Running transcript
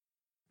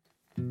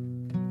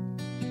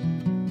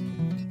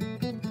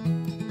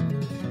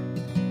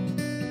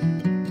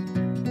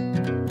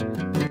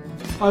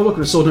Hi,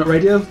 welcome to Sword Nut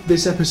Radio.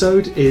 This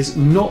episode is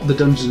not the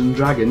Dungeons &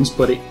 Dragons,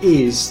 but it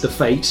is the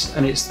Fate,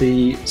 and it's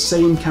the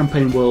same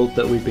campaign world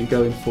that we've been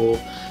going for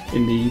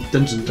in the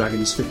Dungeons &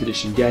 Dragons 5th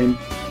edition game.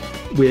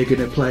 We're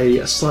going to play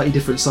a slightly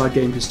different side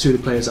game because two of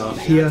the players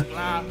aren't here,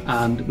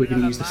 and we're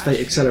going to use the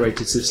Fate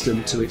Accelerated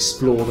system to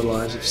explore the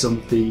lives of some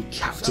of the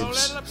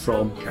captives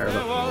from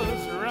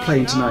Caravan.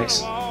 Playing tonight.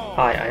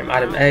 Hi, I'm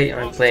Adam A.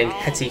 I'm playing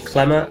Hetty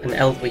Clemmer, an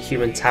elderly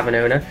human tavern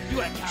owner.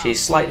 She's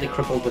slightly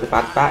crippled with a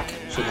bad back,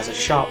 she has a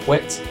sharp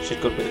wit, she's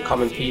good with the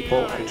common people,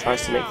 and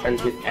tries to make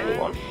friends with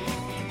anyone.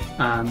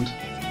 And...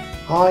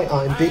 Hi,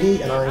 I'm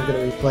Biddy, and I'm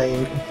going to be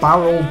playing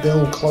Barrel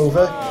Bill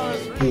Clover.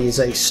 He is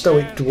a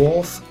stoic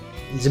dwarf.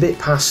 He's a bit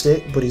past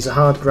it, but he's a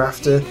hard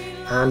grafter,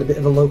 and a bit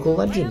of a local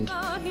legend.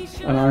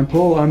 And I'm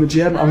Paul, I'm the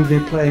GM. I'm going to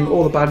be playing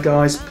all the bad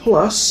guys,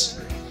 plus...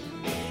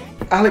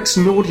 Alex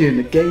Nordian,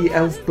 a gay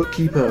elf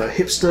bookkeeper,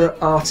 hipster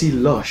arty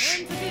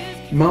lush.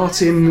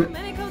 Martin,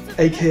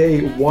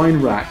 aka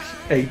Wine Rack,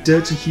 a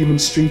dirty human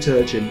street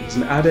urchin. He's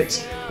an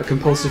addict, a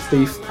compulsive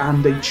thief,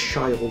 and a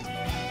child.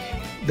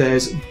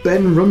 There's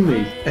Ben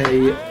Rumney,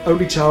 a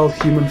only child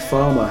human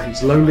farmer.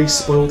 He's lonely,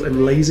 spoiled,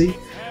 and lazy.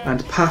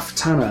 And Paf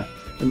Tanner,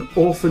 an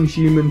orphan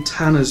human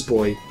tanner's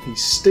boy. He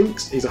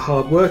stinks, he's a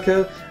hard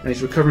worker, and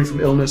he's recovering from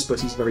illness, but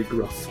he's very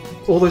gruff.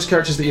 All those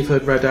characters that you've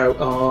heard read out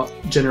are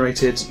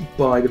generated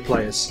by the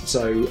players,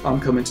 so I'm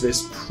coming to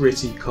this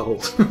pretty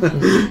cold.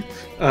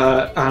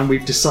 And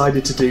we've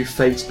decided to do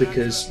Fate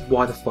because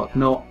why the fuck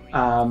not?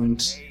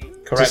 And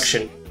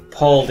Correction,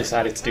 Paul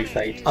decided to do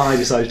Fate. I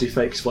decided to do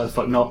Fate because why the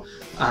fuck not?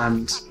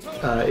 And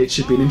it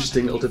should be an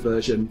interesting little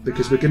diversion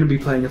because we're going to be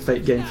playing a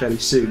Fate game fairly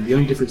soon. The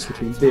only difference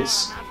between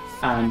this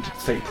and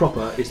Fate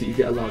proper is that you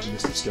get a larger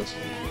list of skills.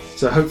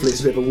 So hopefully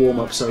it's a bit of a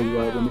warm-up, so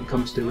when it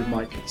comes to do with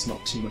Mike, it's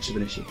not too much of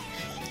an issue.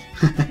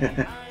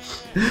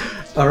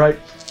 Alright,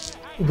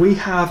 we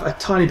have a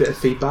tiny bit of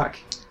feedback.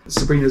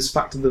 Sabrina's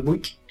Fact of the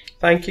Week.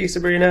 Thank you,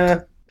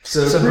 Sabrina.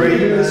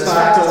 Sabrina's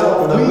Fact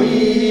of the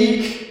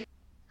Week!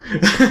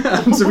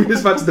 And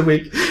Sabrina's Fact of the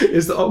Week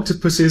is that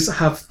octopuses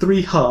have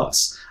 3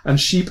 hearts, and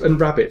sheep and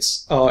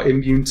rabbits are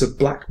immune to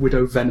Black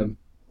Widow venom.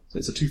 So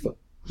it's a twofer.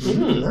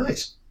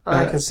 Nice.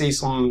 I can see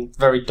some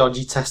very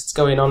dodgy tests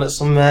going on at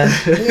some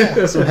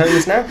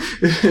homes now.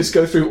 Let's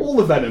go through all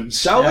the venoms,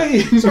 shall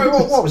we? Sorry,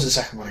 what was the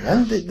second one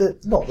again?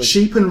 What was...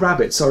 Sheep and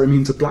rabbits are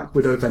immune to Black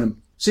Widow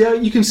venom. So yeah,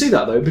 you can see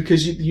that though,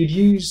 because they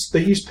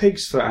use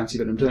pigs for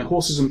anti-venom, don't they?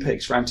 Horses and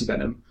pigs for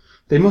anti-venom.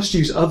 They must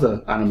use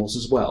other animals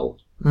as well.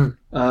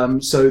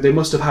 So they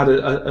must have had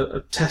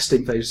a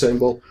testing phase saying,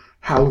 well,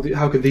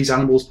 how could these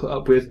animals put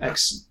up with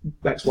X,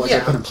 Y, Z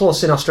venom?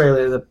 Plus in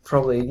Australia, they're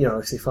probably,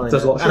 if they find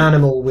an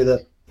animal with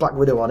a Black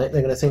Widow on it,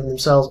 they're going to think to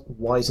themselves,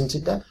 why isn't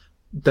it dead?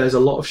 There's a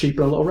lot of sheep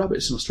and a lot of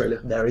rabbits in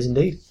Australia. There is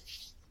indeed.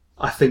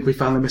 I think we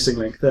found the missing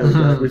link. There we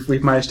go.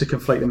 We've managed to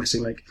conflate the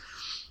missing link.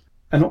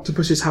 And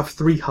octopuses have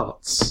 3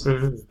 hearts.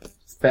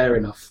 Fair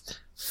enough.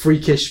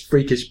 Freakish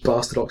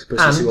bastard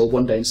octopuses who will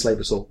one day enslave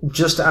us all.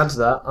 Just to add to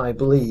that, I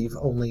believe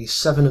only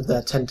 7 of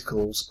their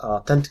tentacles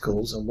are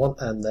tentacles, and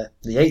the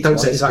 8th one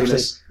is actually...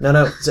 Penis.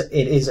 No,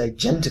 it is a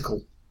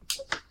genticle.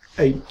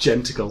 A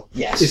genticle?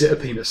 Yes. Is it a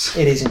penis?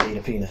 It is indeed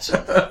a penis.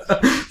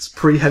 It's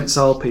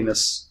prehensile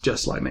penis,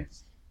 just like me.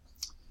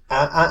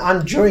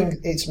 And during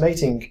its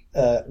mating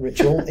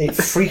ritual, it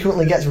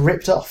frequently gets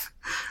ripped off.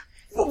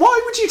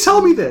 Why would you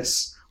tell me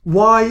this?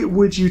 Why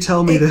would you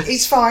tell me this?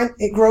 It's fine.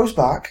 It grows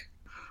back.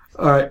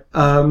 Alright,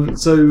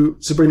 so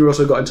Sabrina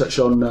also got in touch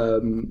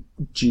on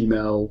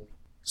Gmail.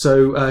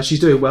 So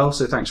she's doing well,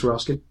 so thanks for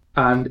asking.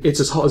 And it's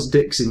as hot as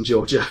dicks in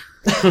Georgia.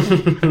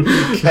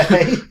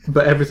 Okay.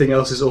 But everything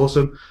else is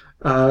awesome.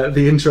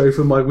 The intro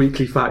for my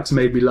weekly fact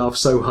made me laugh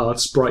so hard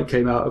Sprite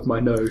came out of my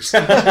nose.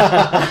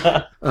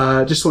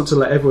 Just want to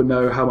let everyone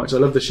know how much I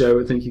love the show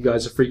and think you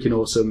guys are freaking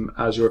awesome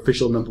as your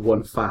official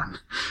 #1 fan.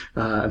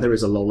 And there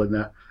is a lol in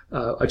there.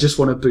 I just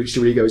want to boost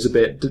your egos a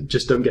bit,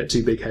 just don't get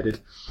too big-headed.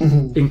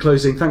 In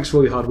closing, thanks for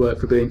all your hard work,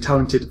 for being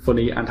talented,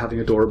 funny, and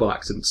having adorable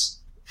accents.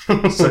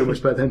 So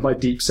much better than my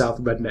deep south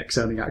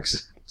redneck-sounding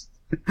accent.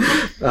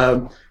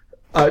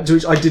 I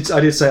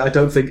did say I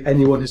don't think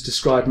anyone has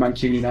described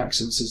Mancunian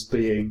accents as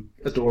being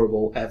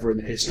adorable ever in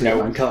the history of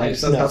mankind.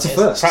 That's a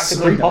first.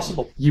 Practically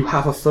impossible. You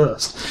have a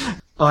first.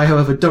 I,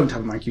 however, don't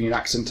have a Mancunian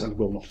accent and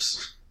will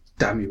not.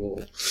 Damn you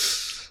all.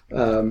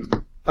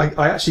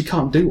 I actually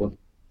can't do one.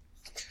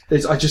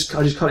 I just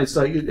can't. It's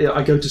like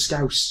I go to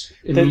Scouse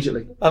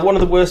immediately. One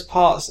of the worst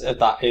parts of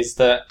that is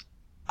that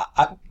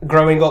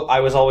growing up,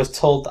 I was always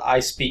told that I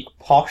speak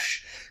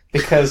posh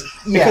because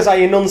I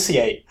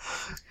enunciate.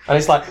 And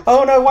it's like,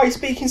 oh no, why are you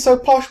speaking so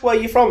posh? Where are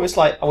you from? It's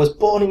like, I was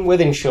born in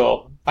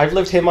Wythenshawe. I've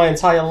lived here my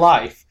entire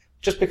life.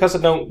 Just because I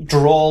don't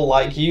drawl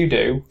like you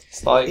do,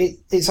 it's like...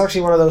 It's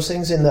actually one of those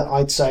things in that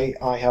I'd say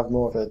I have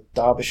more of a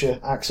Derbyshire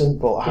accent,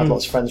 but I have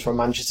lots of friends from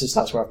Manchester, so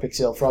that's where I picked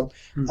it up from.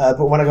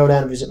 But when I go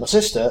down and visit my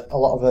sister, a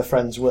lot of her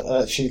friends,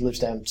 she lives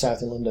down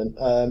south in London,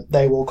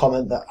 they will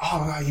comment that,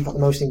 oh, you've got the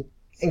most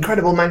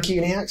incredible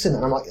Mancunian accent.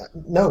 And I'm like,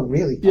 no,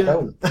 really, I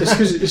don't. it's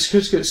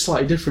because it's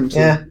slightly different.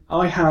 Yeah.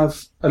 I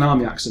have an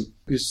army accent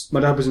because my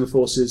dad was in the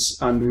forces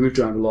and we moved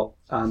around a lot.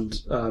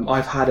 And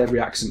I've had every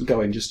accent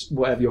going, just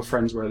whatever your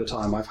friends were at the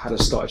time. I've had a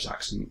Scottish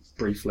accent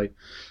briefly.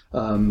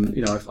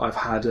 I've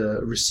had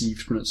a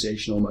received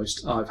pronunciation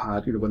almost. I've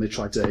had, when they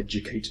tried to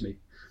educate me.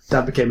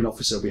 Dad became an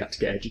officer, we had to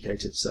get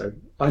educated, so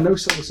I know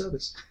civil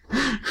service.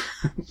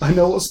 I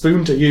know what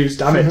spoon to use,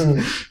 damn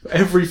it.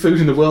 Every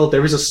food in the world,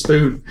 there is a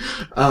spoon.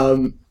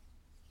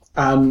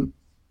 And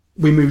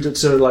we moved it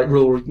to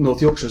rural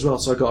North Yorkshire as well,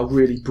 so I got a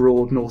really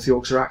broad North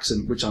Yorkshire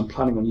accent, which I'm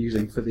planning on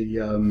using for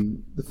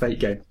the Fate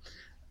game.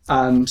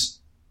 And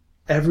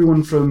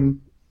everyone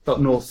from up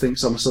north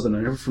thinks I'm a southerner,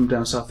 and everyone from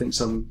down south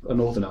thinks I'm a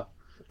northerner.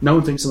 No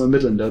one thinks I'm a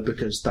Midlander,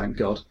 because thank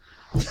God.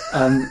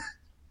 And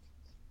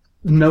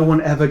no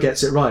one ever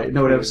gets it right.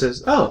 No one ever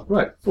says, "Oh,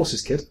 right,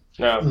 forces kid."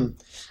 No,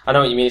 I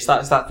know what you mean. It's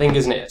that thing,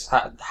 isn't it? It's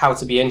how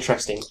to be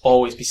interesting.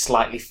 Always be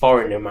slightly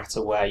foreign, no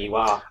matter where you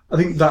are. I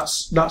think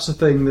that's the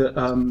thing that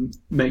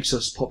makes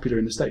us popular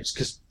in the States,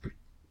 because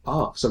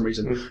for some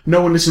reason.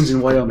 No one listens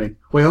in Wyoming.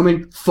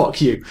 Wyoming,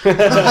 fuck you.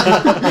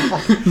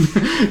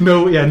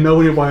 No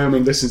one in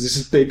Wyoming listens. This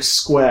is big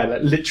square,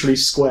 literally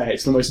square.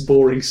 It's the most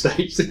boring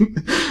state.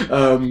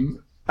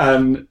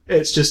 And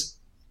it's just,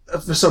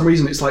 for some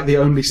reason, it's like the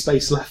only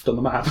space left on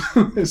the map.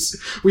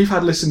 We've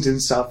had listens in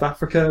South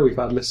Africa, we've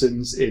had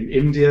listens in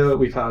India,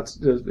 we've had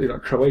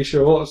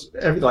Croatia,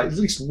 at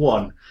least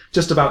one,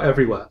 just about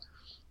everywhere,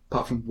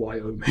 apart from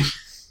Wyoming.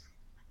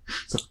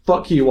 So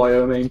fuck you,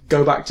 Wyoming.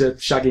 Go back to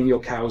shagging your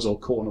cows or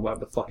corn or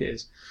whatever the fuck it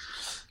is.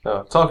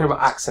 No, talking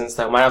about accents,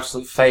 though, my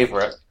absolute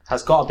favourite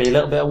has got to be a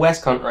little bit of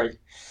West Country.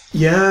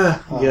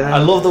 Yeah. I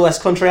love the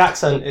West Country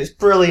accent. It's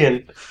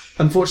brilliant.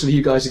 Unfortunately,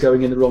 you guys are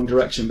going in the wrong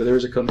direction, but there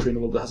is a country in the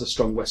world that has a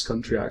strong West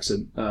Country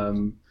accent.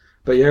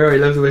 But yeah, I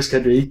love the West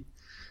Country.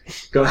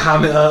 Gotta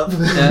ham it up.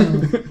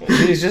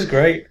 It's just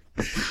great.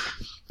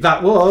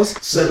 That was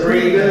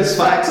Sabrina's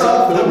Fact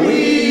of the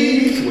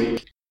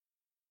Week.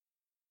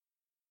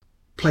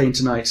 Playing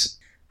tonight.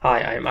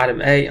 Hi, I'm Adam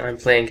A. I'm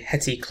playing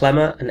Hetty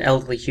Clemmer, an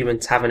elderly human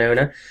tavern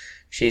owner.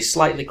 She is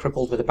slightly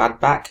crippled with a bad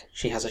back.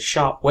 She has a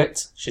sharp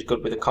wit. She's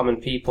good with the common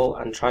people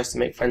and tries to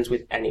make friends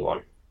with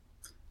anyone.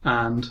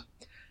 And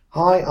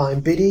hi,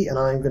 I'm Biddy, and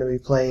I'm going to be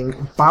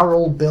playing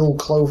Barrel Bill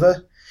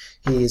Clover.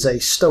 He is a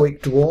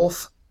stoic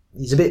dwarf.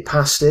 He's a bit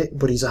past it,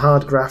 but he's a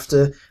hard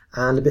grafter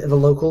and a bit of a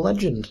local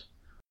legend.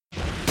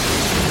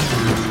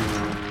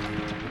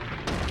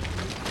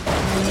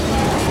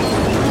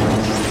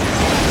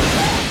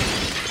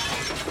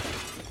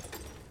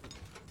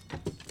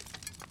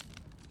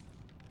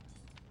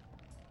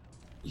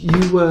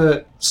 you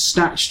were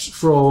snatched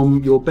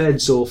from your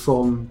beds or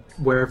from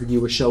wherever you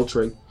were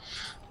sheltering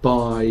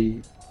by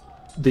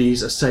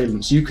these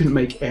assailants. You couldn't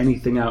make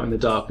anything out in the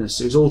darkness.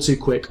 It was all too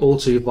quick, all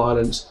too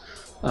violent.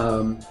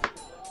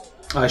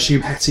 I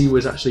assume Hetty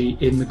was actually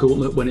in the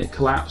gauntlet when it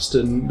collapsed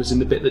and was in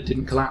the bit that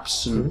didn't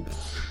collapse and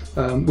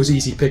was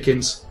easy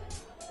pickings.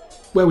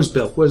 Where was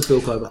Bill? Where's Bill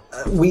Clover?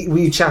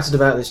 We chatted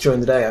about this during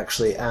the day,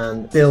 actually,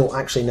 and Bill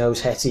actually knows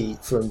Hetty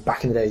from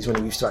back in the days when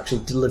he used to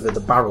actually deliver the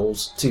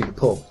barrels to the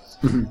pub.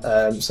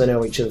 Mm-hmm. So they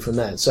know each other from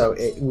there. So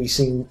we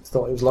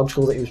thought it was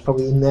logical that he was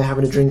probably in there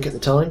having a drink at the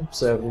time.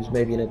 So he was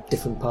maybe in a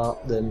different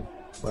part than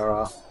where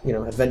our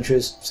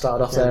adventurers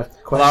started off their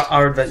quest. Well,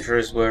 our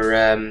adventurers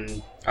were.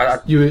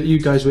 You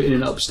guys were in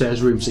an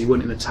upstairs room, so you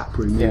weren't in the tap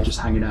room. You were just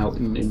hanging out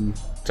in.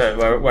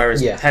 So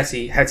whereas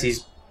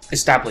Hetty's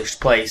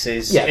established place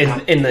is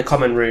in the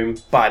common room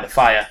by the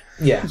fire.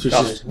 Yeah, which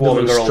is the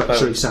most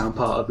structurally sound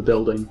part of the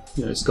building.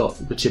 It's got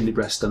the chimney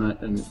breast on it,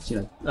 and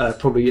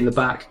probably in the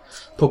back,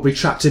 probably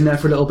trapped in there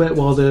for a little bit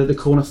while the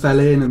corner fell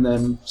in, and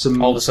then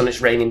some. All of a sudden, it's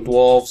raining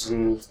dwarves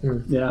and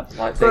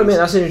like things. Well, I mean,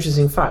 that's an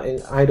interesting fact.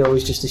 I'd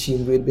always just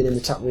assumed we'd been in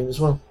the tap room as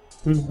well.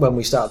 When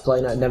we started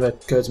playing, it never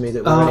occurred to me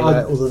that we were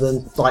anywhere other than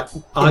in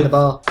the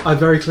bar. I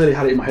very clearly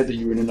had it in my head that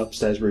you were in an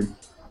upstairs room.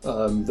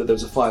 That there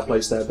was a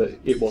fireplace there, but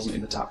it wasn't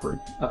in the tap room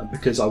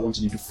because I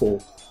wanted you to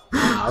fall.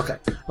 Okay.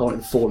 I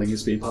wanted falling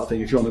as being part of the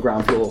thing. If you're on the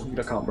ground floor, you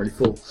can't really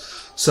fall.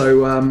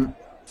 So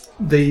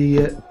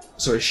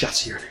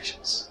shatter your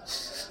illusions.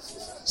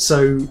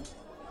 So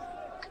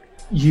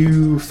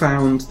you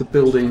found the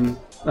building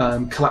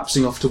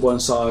collapsing off to one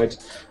side.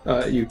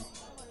 You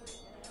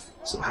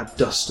sort of had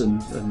dust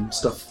and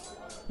stuff,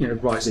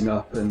 rising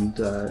up, and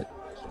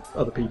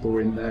other people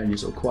were in there, and you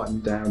sort of quieted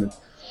them down and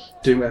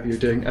doing whatever you were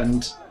doing,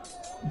 and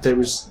there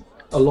was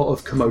a lot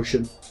of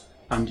commotion,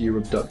 and you were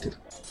abducted.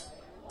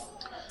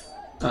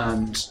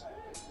 And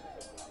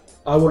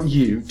I want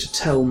you to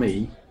tell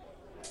me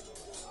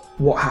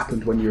what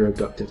happened when you were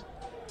abducted.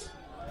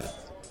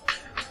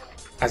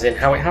 As in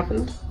how it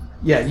happened?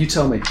 Yeah, you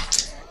tell me.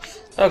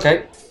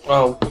 Okay,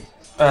 well,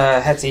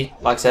 Hetty,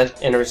 like I said,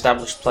 in her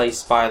established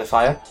place by the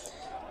fire.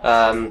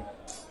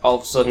 All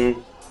of a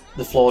sudden,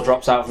 the floor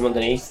drops out from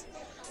underneath.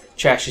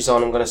 Chair she's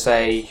on, I'm going to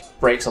say,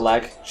 breaks a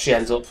leg. She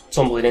ends up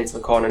tumbling into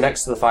the corner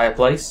next to the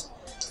fireplace.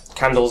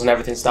 Candles and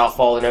everything start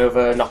falling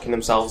over, knocking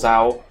themselves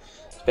out.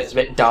 It's a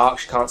bit dark,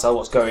 she can't tell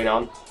what's going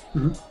on.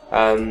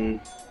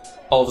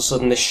 All of a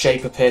sudden, this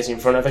shape appears in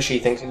front of her. She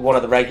thinks it's one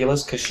of the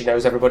regulars because she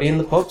knows everybody in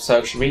the pub.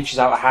 So she reaches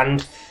out a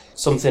hand.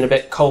 Something a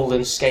bit cold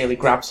and scaly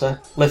grabs her,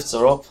 lifts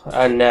her up,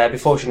 and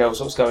before she knows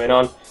what's going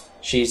on,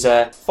 she's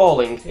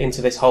falling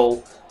into this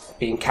hole,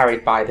 being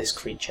carried by this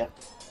creature.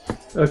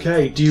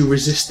 Okay, do you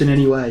resist in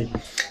any way?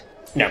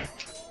 No,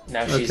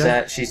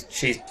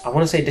 she's. I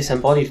want to say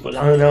disembodied, but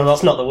no,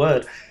 that's not the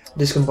word.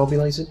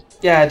 Discombobulated?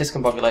 Yeah,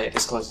 discombobulated.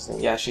 Is closest thing.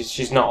 Yeah,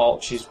 she's not all.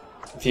 She's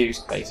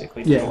confused,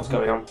 basically. Doesn't know what's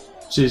going on.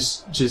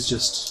 She's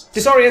just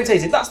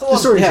disorientated. That's the one.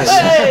 Disorientated.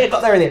 Yes. Hey,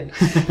 got there in the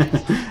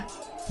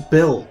end.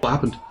 Bill, what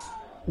happened?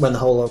 When the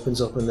hole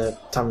opens up and the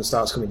tavern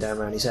starts coming down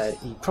around his head,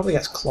 he probably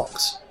gets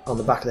clocked on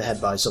the back of the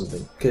head by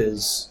something,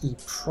 because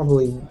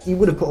he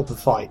would have put up a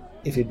fight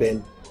if he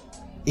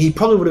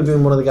probably would have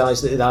been one of the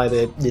guys that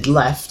had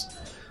left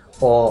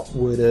or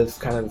would have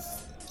kind of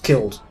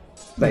killed,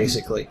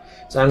 basically.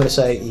 So I'm going to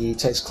say he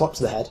takes a clock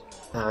to the head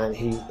and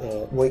he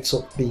wakes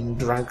up being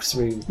dragged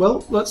through.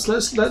 Well, let's go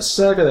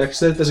there, because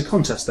there's a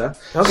contest there.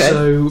 Okay.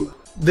 So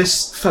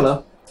this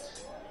fella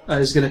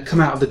is going to come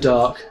out of the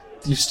dark.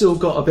 You've still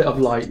got a bit of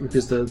light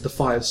because the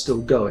fire's still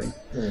going,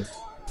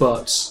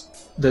 but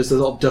there's a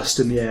lot of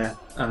dust in the air,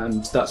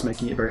 and that's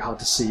making it very hard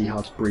to see,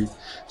 hard to breathe.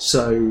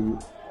 So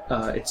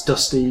it's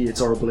dusty,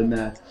 it's horrible in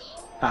there,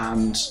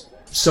 and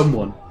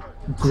someone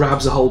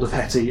grabs a hold of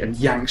Hetty and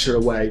yanks her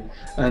away,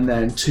 and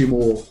then two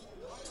more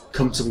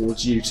come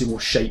towards you, two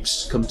more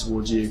shapes come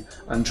towards you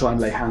and try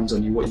and lay hands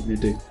on you. What are you going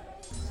to do?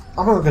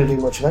 I'm not going to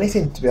do much of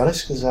anything, to be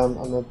honest, because I'm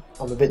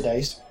a bit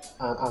dazed.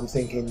 I'm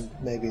thinking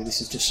maybe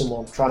this is just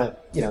someone trying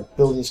to,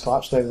 buildings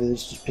collapse. Maybe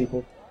there's just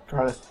people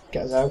trying to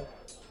get us out.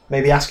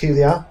 Maybe ask who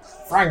they are.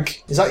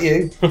 Frank, is that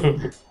you?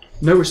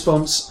 No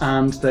response,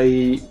 and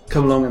they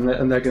come along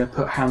and they're going to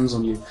put hands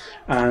on you,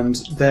 and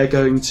they're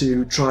going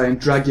to try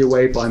and drag you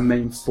away by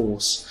main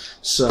force.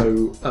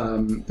 So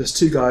there's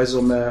two guys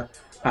on there,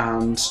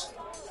 and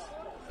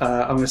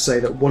I'm going to say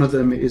that one of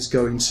them is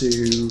going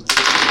to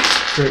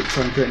try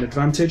and create an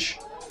advantage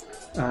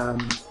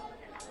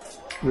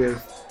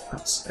with.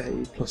 That's a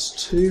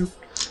 +2,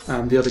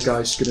 and the other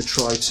guy's going to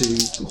try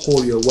to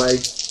haul you away,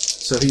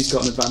 so he's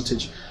got an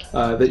advantage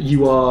that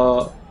you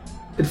are.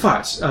 In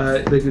fact,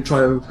 they're going to try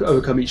to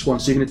overcome each one,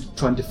 so you're going to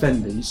try and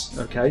defend these.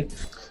 Okay,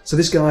 so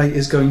this guy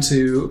is going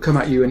to come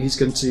at you, and he's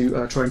going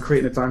to try and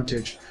create an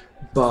advantage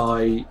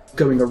by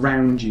going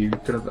around you,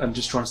 and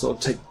just trying to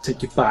sort of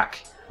take you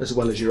back as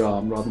well as your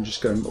arm, rather than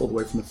just going all the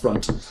way from the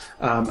front.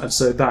 And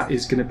so that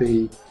is going to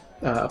be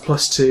a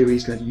 +2.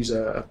 He's going to use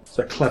a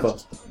clever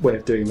way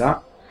of doing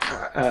that.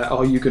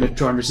 Are you going to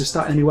try and resist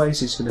that anyway?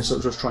 So he's going to sort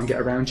of just try and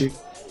get around you.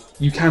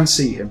 You can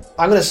see him.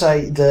 I'm going to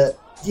say that,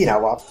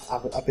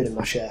 I've been in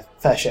my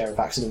fair share of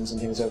accidents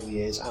and things over the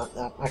years.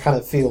 I kind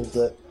of feel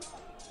that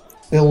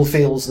Bill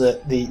feels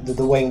that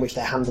the way in which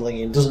they're handling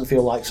him doesn't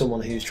feel like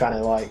someone who's trying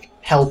to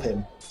help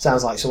him.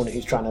 Sounds like someone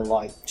who's trying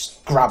to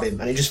just grab him,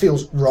 and it just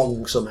feels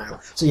wrong somehow.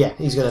 So yeah,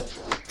 he's going to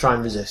try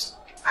and resist.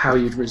 How are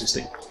you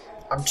resisting?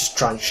 I'm just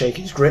trying to shake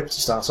his grip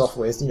to start off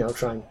with.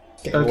 Try and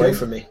get him away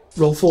from me.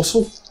 Roll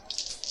forceful.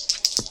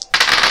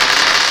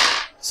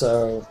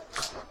 So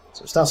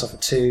it starts off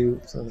with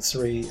 2, then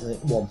 3, and then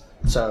 1.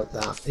 So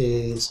that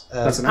is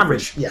that's an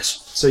average.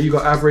 Yes. So you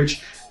got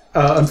average.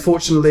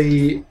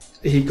 Unfortunately,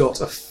 he got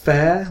a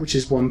fair, which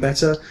is 1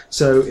 better.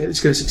 So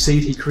it's going to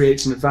succeed. He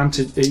creates an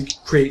advantage. He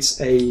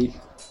creates a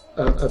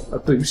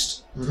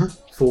boost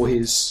for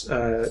his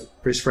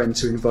friend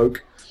to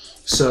invoke.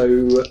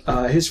 So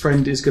his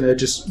friend is going to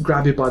just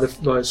grab you by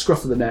the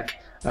scruff of the neck,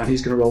 and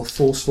he's going to roll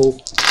forceful.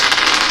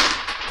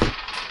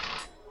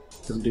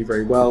 Doesn't do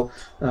very well,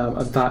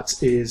 and that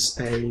is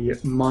a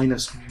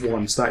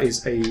 -1, so that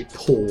is a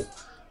paw,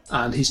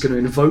 and he's going to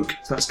invoke,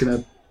 so that's going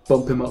to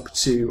bump him up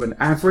to an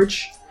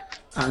average.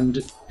 And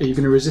are you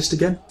going to resist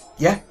again?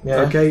 Yeah.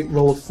 Okay,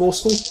 roll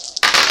forceful.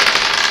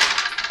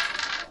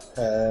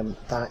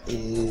 That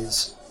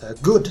is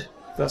good.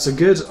 That's a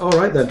good.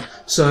 Alright then,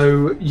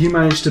 so you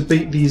managed to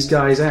beat these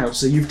guys out,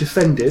 so you've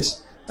defended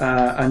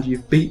and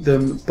you've beat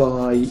them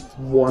by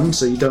 1,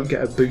 so you don't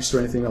get a boost or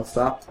anything off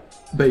that.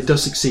 But it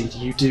does succeed.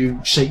 You do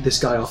shake this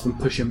guy off and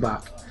push him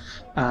back.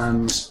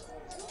 And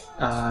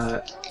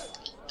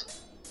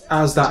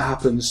as that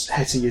happens,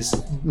 Hetty is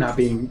now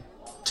being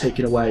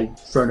taken away,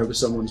 thrown over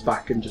someone's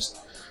back and just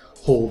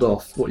hauled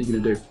off. What are you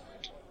going to do?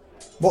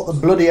 What the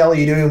bloody hell are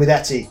you doing with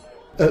Hetty?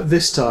 At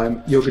this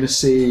time, you're going to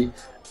see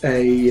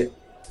a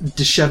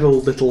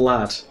dishevelled little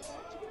lad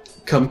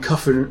come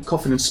coughing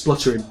and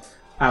spluttering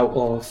out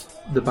of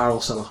the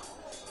barrel cellar.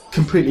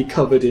 Completely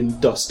covered in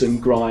dust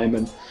and grime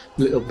and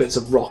little bits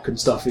of rock and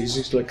stuff. He's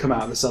just going to come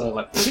out of the cellar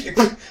like...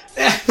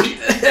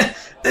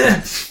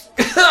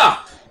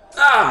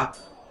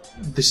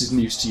 This is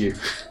news to you.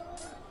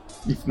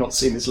 You've not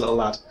seen this little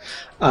lad.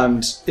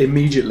 And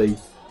immediately,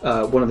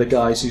 one of the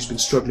guys who's been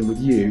struggling with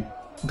you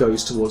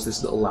goes towards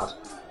this little lad.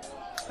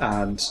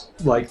 And,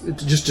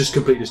 just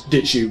completely just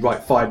ditch you.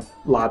 Right, fine,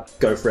 lad,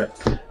 go for it.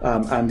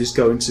 And is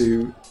going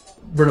to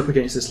run up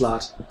against this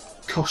lad,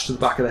 cosh to the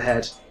back of the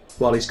head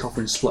while he's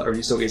coughing and spluttering.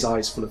 He's still got his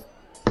eyes full of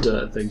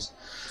dirt and things.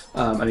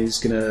 and he's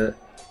gonna.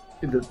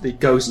 He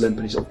goes limp,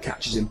 and he sort of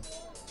catches him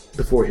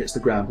before he hits the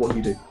ground. What do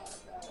you do?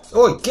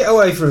 Oi, get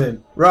away from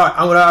him! Right,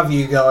 I'm gonna have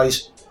you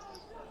guys.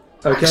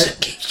 Okay. Accent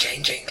keeps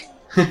changing.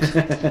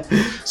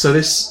 So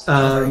this.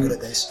 I'm very good at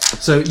this.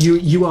 So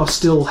you are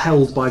still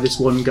held by this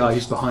one guy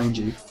who's behind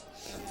you.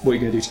 What are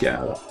you going to do to get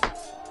out of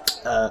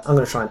that? I'm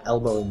going to try and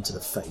elbow him to the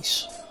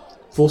face.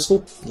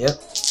 Forceful? Yep.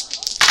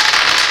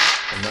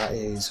 And that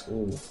is...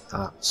 Ooh,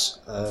 that's...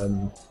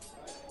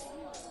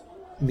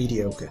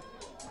 mediocre.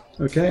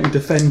 Okay, and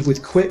defend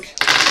with quick.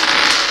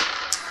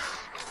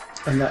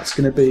 And that's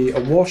going to be a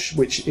wash,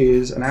 which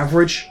is an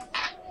average.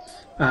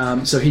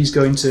 So he's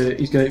going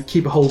to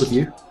keep a hold of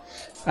you,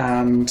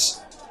 and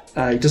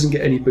he doesn't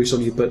get any boost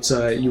on you, but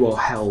you are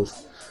held.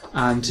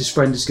 And his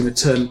friend is going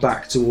to turn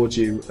back towards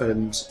you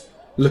and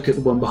look at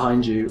the one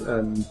behind you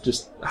and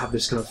just have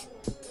this kind of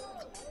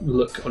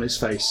look on his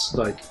face,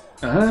 like,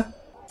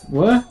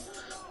 what?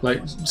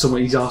 Like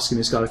he's asking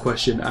this guy a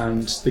question,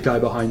 and the guy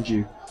behind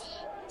you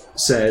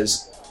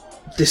says,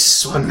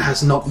 "This one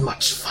has not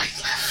much fight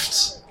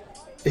left."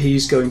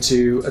 He's going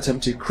to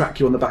attempt to crack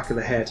you on the back of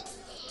the head,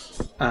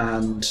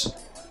 and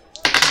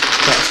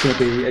that's going to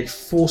be a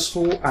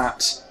forceful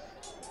at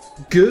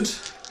good.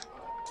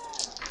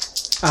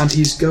 And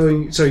he's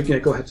going... Sorry, yeah,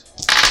 go ahead.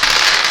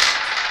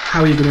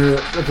 How are you going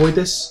to avoid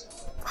this?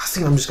 I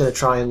think I'm just going to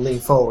try and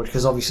lean forward,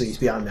 because obviously he's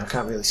behind me. I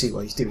can't really see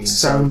what he's doing.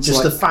 Sounds so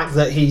just like... the fact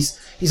that he's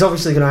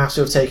obviously going to have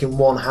to have taken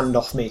one hand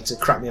off me to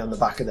crack me on the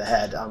back of the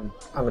head. I'm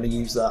going to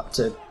use that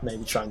to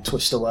maybe try and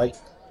twist away.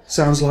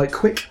 Sounds like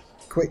quick.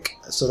 Quick.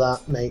 So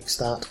that makes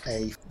that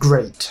a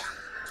great.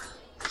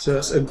 So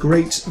that's a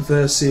great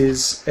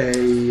versus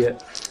a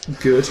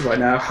good right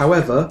now.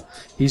 However,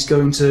 he's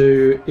going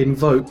to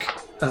invoke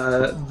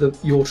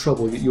your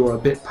trouble. You're a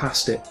bit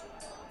past it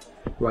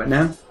right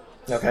now.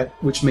 Okay.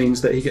 Which means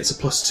that he gets a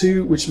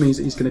 +2, which means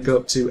that he's going to go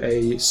up to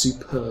a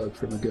superb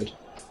from a good.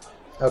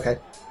 Okay.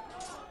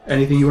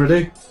 Anything you want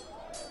to do?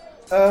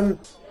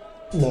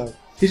 No.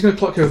 He's going to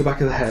clock you over the back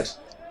of the head,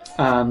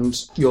 and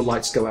your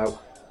lights go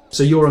out.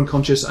 So you're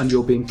unconscious and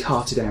you're being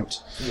carted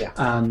out. Yeah.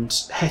 And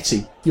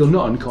Hetty, you're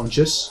not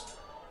unconscious.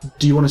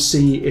 Do you want to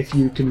see if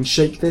you can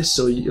shake this,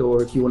 or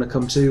if you want to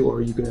come to, or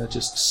are you going to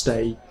just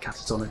stay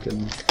catatonic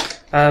and...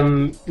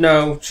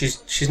 No,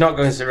 she's not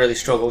going to really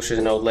struggle. She's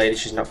an old lady.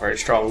 She's not very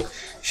strong.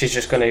 She's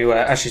just going to,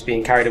 as she's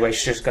being carried away,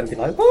 she's just going to be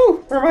like,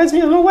 "Woo! Reminds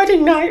me of a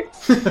wedding night."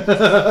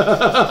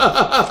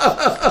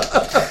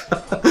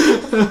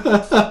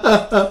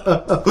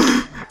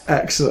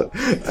 Excellent.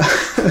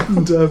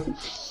 And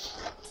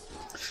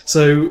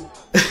so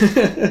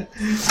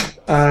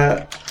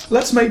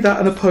let's make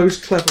that an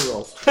opposed clever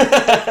roll.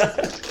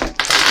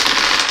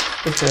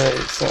 Okay,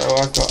 so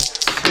I've got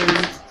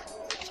 2.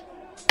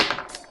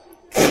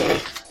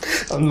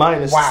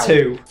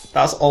 -2.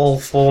 That's all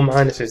 4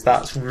 minuses.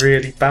 That's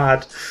really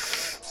bad.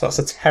 So that's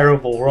a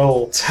terrible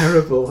roll.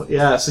 Terrible,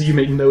 yeah. So you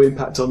make no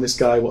impact on this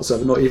guy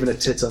whatsoever, not even a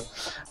titter.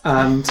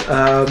 And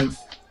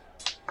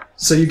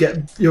so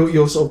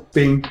you're sort of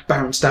being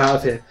bounced out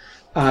of here,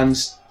 and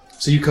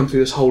so you come through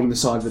this hole in the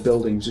side of the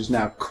building, which is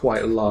now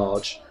quite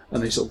large,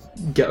 and they sort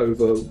of get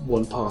over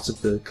one part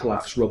of the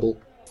collapsed rubble,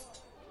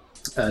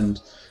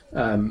 and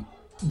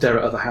there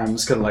are other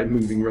hands kind of like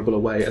moving rubble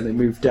away, and they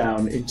move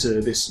down into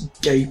this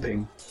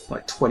gaping,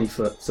 like 20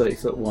 foot, 30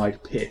 foot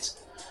wide pit.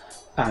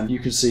 And you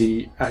can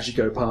see, as you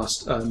go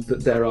past,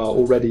 that there are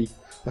already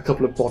a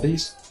couple of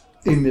bodies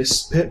in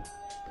this pit.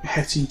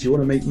 Hetty, do you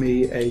want to make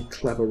me a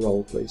clever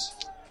roll, please?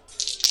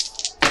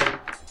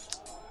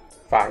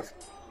 5.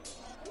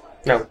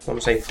 No,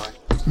 I'm saying 5.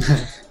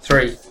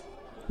 3.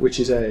 Which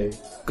is a...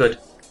 Good.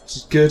 Which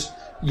is good.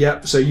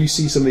 Yep, so you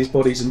see some of these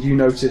bodies and you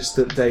notice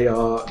that they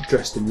are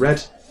dressed in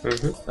red.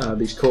 Mm-hmm.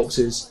 These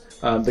corpses.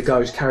 The guy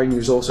who's carrying you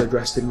is also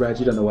dressed in red.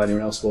 You don't know where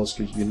anyone else was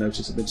because you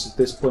noticed it at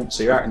this point.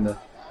 So you're out in the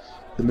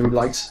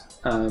moonlight.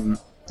 You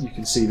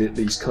can see that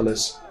these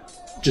colours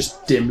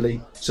just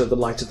dimly. So the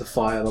light of the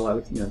fire, the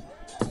light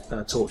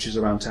of, torches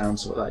around town,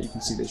 so like that. You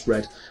can see that it's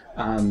red,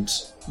 and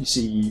you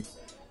see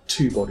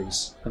 2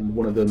 bodies, and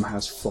one of them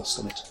has frost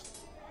on it.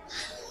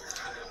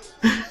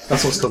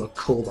 That's what's called a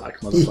callback,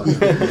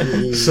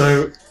 motherfucker.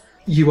 So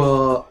you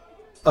are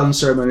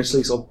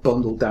unceremoniously sort of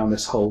bundled down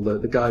this hole.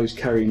 The guy who's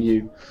carrying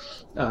you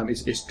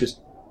is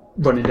just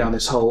running down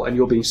this hole, and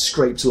you're being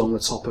scraped along the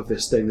top of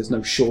this thing. There's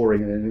no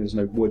shoring and there's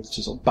no wood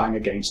to sort of bang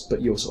against,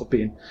 but you're sort of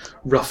being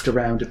roughed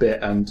around a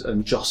bit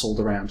and jostled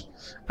around.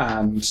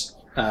 And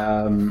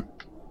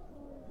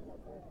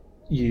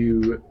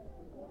you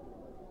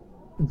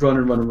run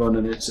and run and run,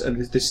 and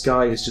this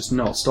guy is just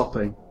not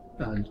stopping,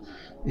 and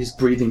his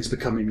breathing's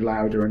becoming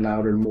louder and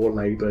louder and more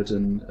laboured,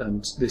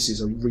 and this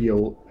is a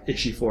real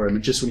issue for him.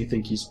 And just when you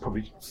think he's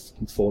probably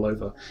going to fall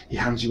over, he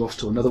hands you off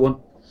to another one,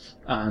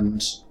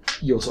 and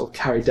you're sort of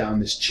carried down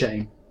this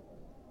chain,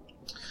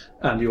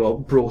 and you are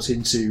brought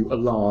into a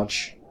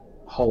large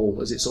hole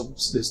as it sort of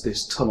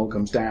this tunnel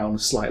comes down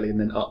slightly and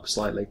then up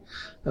slightly,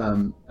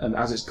 and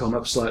as it's gone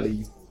up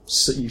slightly,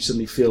 you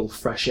suddenly feel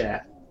fresh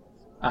air,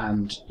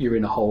 and you're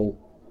in a hole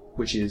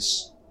which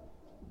is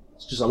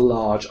just a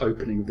large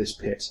opening of this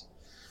pit,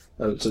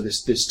 So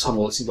this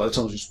tunnel, it seems like the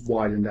tunnel's just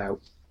widened out,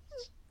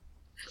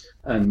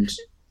 and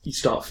you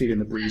start feeling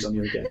the breeze on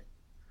you again,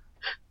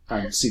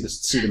 and see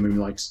the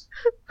moonlight,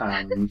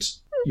 and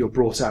you're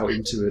brought out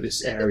into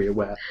this area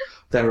where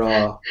there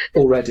are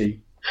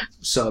already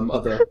some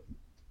other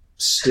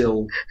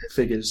still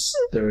figures.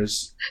 There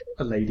is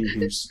a lady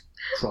who's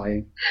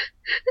crying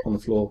on the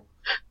floor.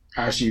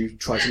 As you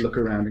try to look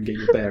around and get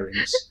your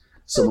bearings,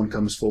 someone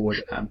comes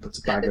forward and puts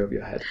a bag over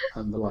your head,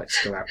 and the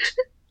lights go out.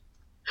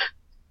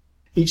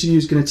 Each of you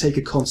is going to take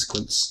a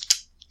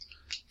consequence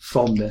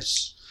from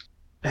this.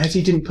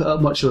 Hetty didn't put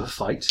up much of a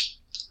fight,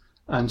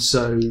 but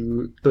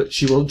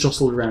she will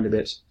jostle around a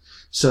bit.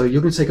 So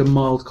you're going to take a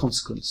mild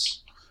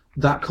consequence.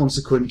 That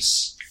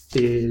consequence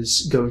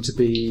is going to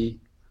be...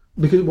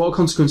 Because what a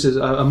consequence is,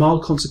 a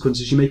mild consequence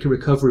is you make a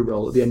recovery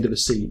roll at the end of a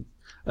scene,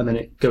 and then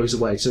it goes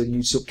away. So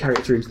you sort of carry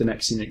it through into the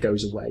next scene, and it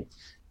goes away.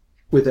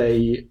 With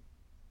a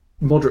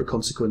moderate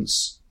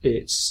consequence,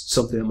 it's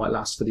something that might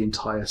last for the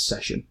entire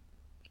session.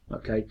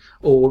 Okay,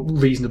 or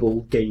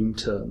reasonable game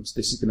terms.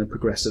 This is going to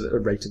progress at a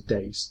rate of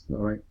days. All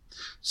right.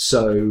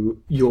 So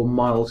your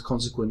mild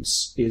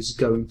consequence is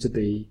going to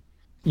be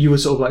you were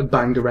sort of like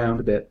banged around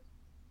a bit,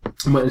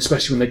 and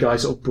especially when the guy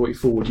sort of brought you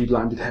forward, you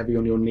landed heavy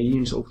on your knee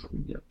and sort of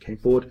came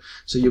forward.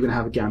 So you're going to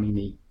have a gammy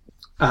knee.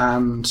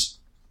 And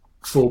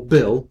for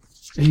Bill,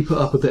 he put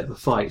up a bit of a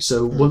fight.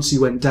 So once he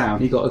went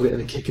down, he got a bit of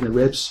a kick in the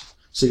ribs.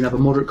 So you can have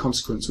a moderate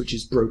consequence, which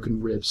is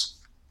broken ribs.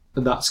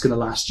 And that's going to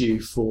last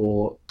you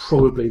for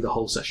probably the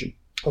whole session.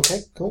 Okay,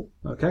 cool.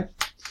 Okay.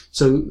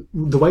 So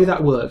the way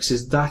that works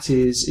is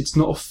it's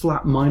not a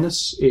flat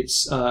minus.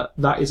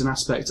 That is an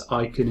aspect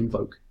I can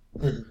invoke.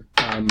 Mm-hmm.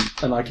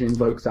 And I can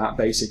invoke that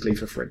basically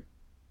for free.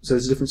 So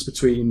there's a difference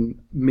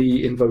between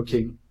me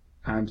invoking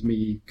and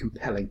me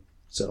compelling.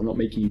 So I'm not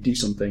making you do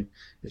something,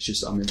 it's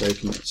just I'm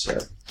invoking it.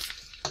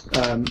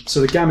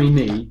 So the gammy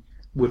knee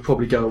would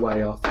probably go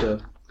away after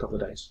a couple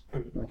of days.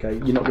 Okay,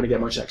 you're not going to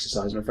get much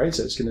exercise, I'm afraid,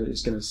 so it's going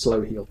to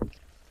slow heal.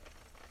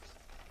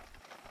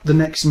 The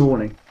next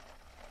morning,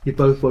 you're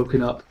both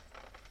woken up,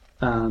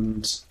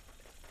 and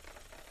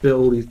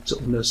Bill, you're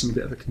sort of nursing a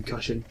bit of a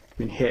concussion,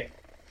 been hit,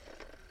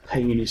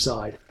 pain in your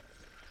side,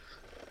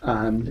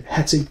 and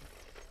Hetty,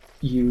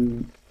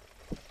 you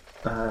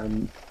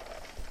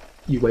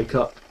wake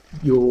up.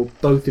 You're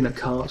both in a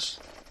cart.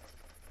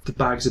 The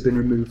bags have been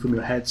removed from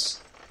your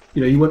heads.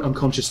 You weren't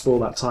unconscious for all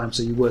that time,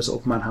 so you were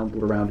sort of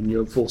manhandled around, and you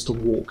were forced to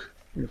walk.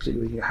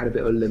 Particularly, you had a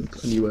bit of a limp,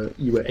 and you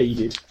were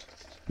aided.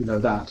 You know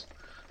that.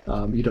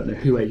 You don't know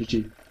who aided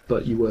you,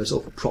 but you were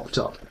sort of propped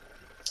up.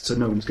 So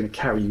no one was going to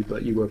carry you,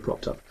 but you were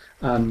propped up,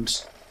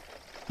 and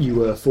you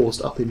were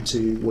forced up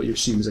into what you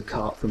assume is a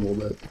cart from all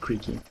the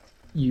creaking.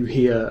 You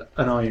hear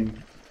an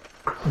iron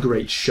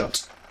grate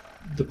shut.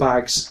 The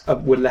bags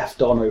were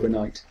left on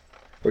overnight,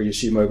 or you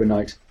assume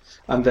overnight,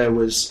 and there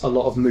was a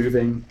lot of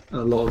moving, a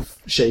lot of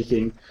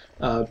shaking.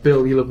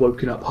 Bill, you'll have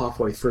woken up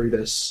halfway through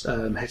this.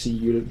 Hetty,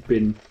 you'll have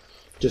been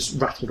just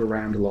rattled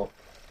around a lot.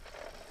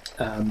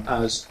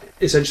 As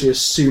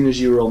soon as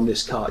you were on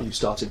this cart, you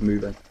started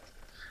moving,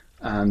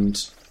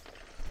 and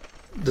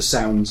the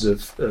sounds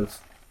of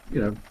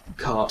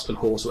cart and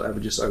horse or whatever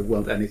just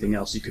overwhelmed anything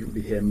else. You couldn't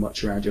really hear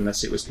much around you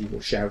unless it was people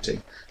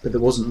shouting, but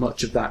there wasn't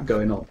much of that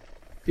going on.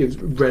 It was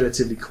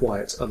relatively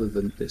quiet, other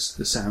than the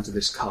sounds of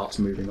this cart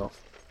moving off.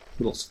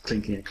 Lots of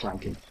clinking and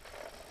clanking.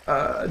 Do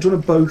you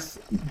want to both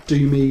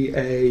do me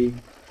a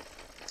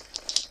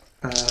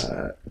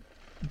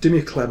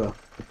clever?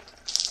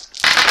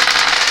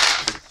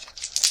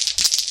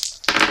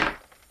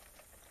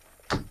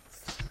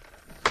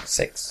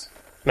 Six.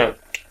 No,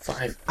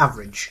 5.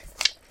 Average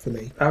for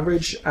me.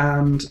 Average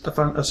and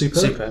a superb?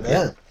 Superb,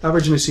 Yeah.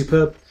 Average and a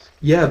superb.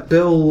 Yeah,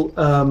 Bill's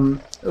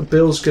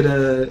going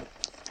to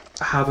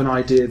have an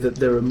idea that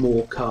there are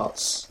more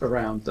carts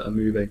around that are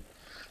moving.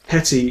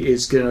 Hetty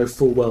is going to know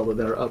full well that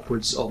there are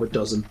upwards of a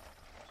dozen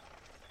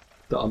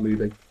that are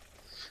moving.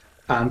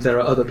 And there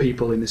are other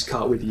people in this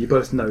cart with you. You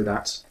both know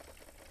that.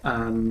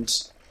 And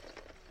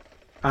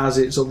as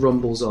it sort of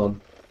rumbles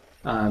on,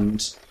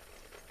 and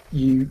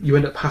you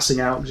end up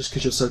passing out just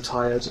because you're so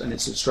tired and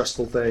it's a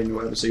stressful thing or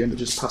whatever, so you end up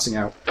just passing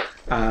out.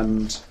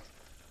 And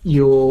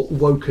you're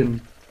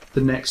woken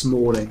the next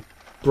morning,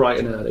 bright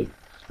and early.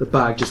 The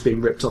bag just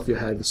being ripped off your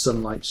head, the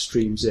sunlight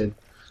streams in,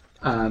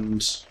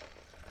 and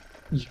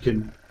you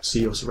can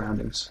see your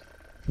surroundings.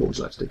 What would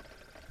you like to do?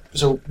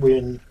 So we're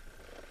in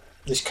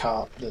this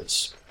cart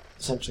that's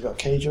essentially got a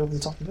cage over the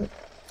top of it?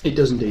 It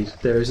does indeed.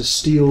 There is a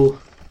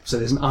steel... So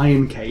there's an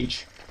iron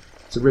cage.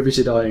 It's a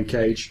riveted iron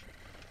cage.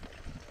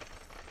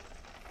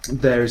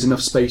 There is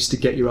enough space to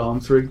get your arm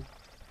through,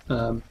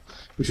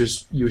 which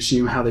was, you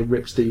assume, how they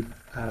ripped the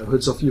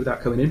hoods off you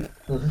without coming in.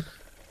 Mm-hmm.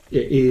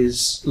 It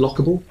is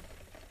lockable,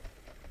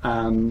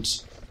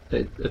 and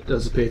it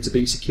does appear to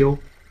be secure.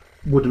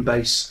 Wooden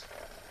base.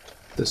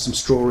 There's some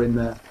straw in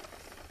there.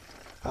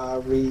 Are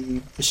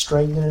we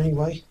restrained in any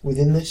way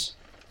within this?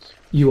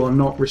 You are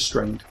not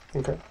restrained.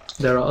 Okay.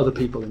 There are other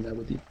people in there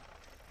with you.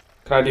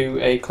 Can I do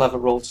a clever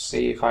roll to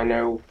see if I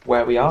know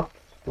where we are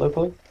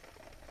locally?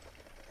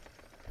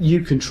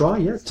 You can try,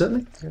 yeah,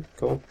 certainly. Yeah,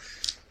 cool.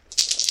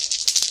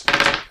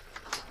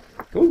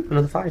 Ooh,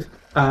 another 5.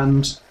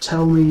 And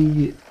tell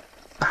me,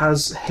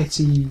 has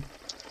Hetty...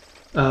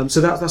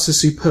 so that's a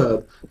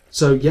superb.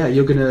 So yeah,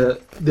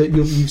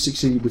 you've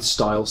succeeded with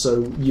style.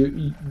 So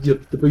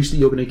the boost that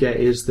you're going to get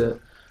is that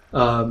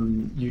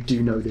you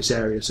do know this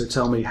area. So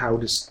tell me, how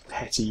does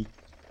Hetty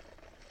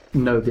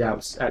know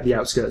at the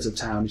outskirts of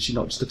town? Is she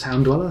not just a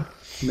town dweller?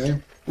 No.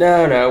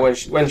 No.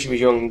 When she was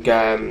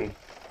young,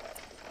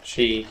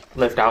 she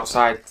lived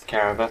outside the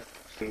caravan.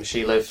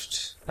 She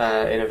lived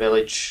in a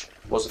village.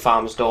 Was a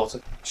farmer's daughter.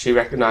 She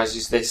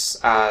recognises this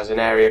as an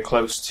area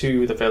close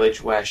to the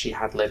village where she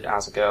had lived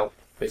as a girl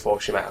before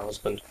she met her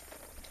husband.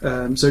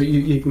 So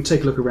you can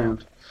take a look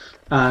around,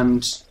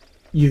 and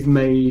you've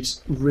made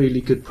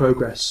really good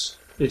progress.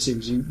 It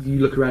seems you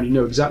look around, you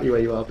know exactly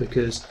where you are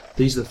because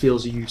these are the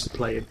fields you used to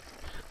play in.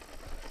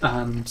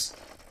 And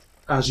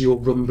as you're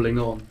rumbling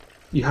on,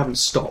 you haven't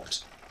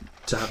stopped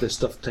to have this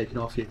stuff taken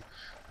off you.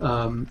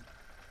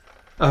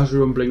 As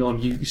you're rumbling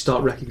on, you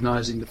start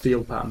recognising the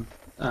field pattern,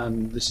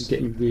 and this is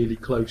getting really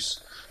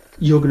close.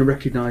 You're going to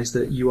recognise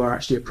that you are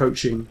actually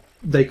approaching.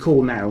 They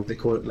call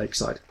it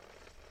Lakeside,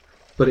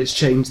 but it's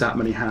changed that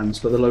many hands.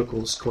 But the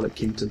locals call it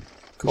Kington,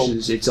 which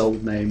is its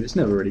old name. It's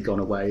never really gone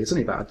away. It's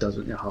only about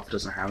half a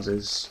dozen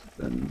houses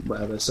and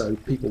whatever. So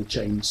people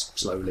change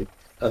slowly.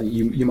 I think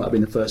you might have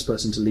been the first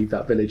person to leave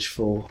that village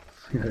for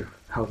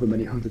however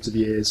many hundreds of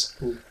years.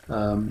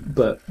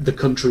 But the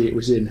country it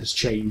was in has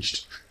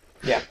changed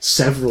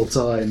several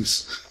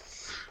times.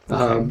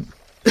 Okay.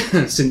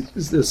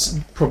 Since it's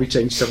probably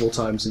changed several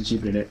times since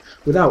you've been in it,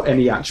 without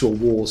any actual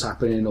wars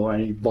happening or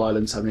any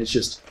violence happening.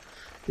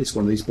 It's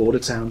one of these border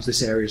towns.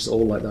 This area is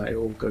all like that. It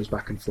all goes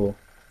back and forth.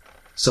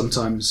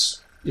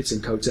 Sometimes it's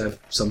in Kotev,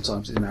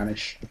 sometimes it's in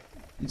Anish.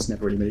 It's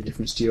never really made a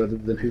difference to you other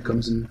than who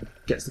comes and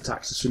gets the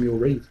taxes from your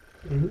reeve.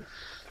 Mm-hmm.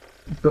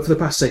 But for the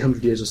past, say,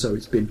 100 years or so,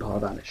 it's been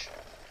part of Anish.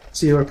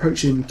 So you're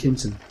approaching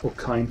Kinton, or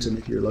Kyneton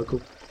if you're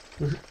local.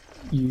 Mm-hmm.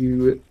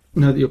 You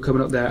know that you're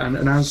coming up there,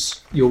 and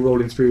as you're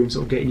rolling through and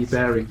sort of getting your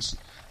bearings,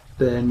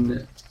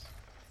 then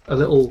a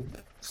little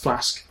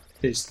flask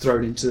is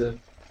thrown into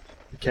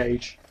the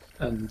cage,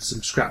 and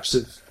some scraps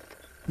of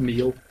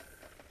meal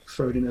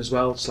thrown in as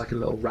well, just like a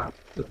little wrap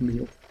of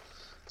meal,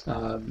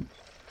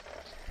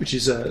 which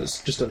is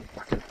just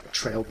like a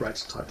trail bread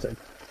type thing.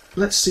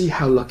 Let's see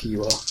how lucky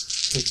you are.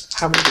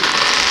 How many?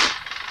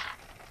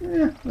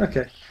 Yeah,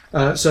 okay.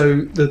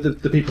 So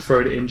the people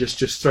throw it in,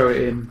 just throw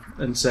it in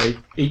and say,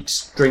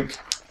 eat, drink,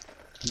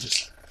 and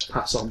just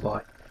pass on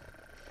by.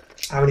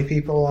 How many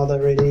people are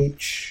there in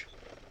each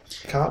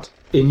cart?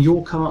 In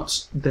your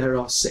cart, there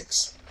are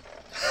 6.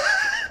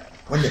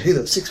 I wonder who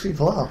those 6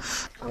 people are.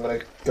 I'm going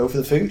to go for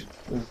the food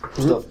and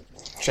stuff.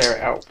 Share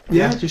it out.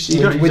 Yeah, just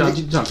you don't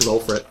have to roll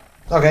for it.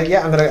 Okay,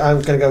 yeah,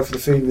 I'm gonna go for the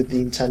food with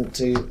the intent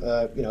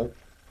to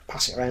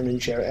pass it around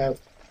and share it out.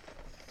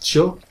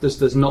 Sure.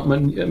 There's not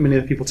many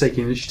other people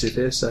taking initiative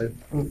here, so.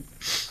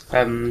 I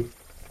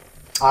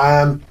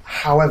am,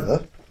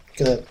 however,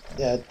 gonna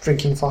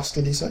drinking flask.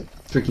 Did you say?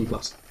 Drinking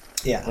flask.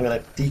 Yeah, I'm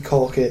gonna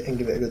decork it and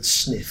give it a good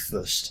sniff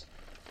first.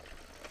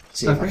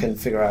 See if I can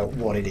figure out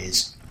what it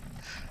is.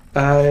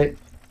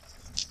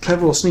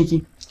 Clever or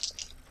sneaky?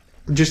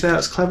 Would you say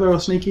that's clever or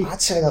sneaky?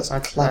 I'd say that's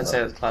clever. I'd say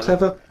that's clever.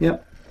 Clever,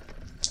 yep.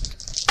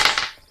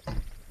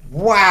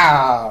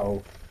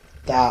 Wow,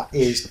 that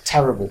is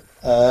terrible.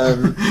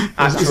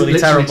 Actually It's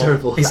literally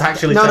terrible. It's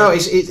actually no, terrible.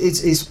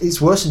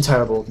 it's worse than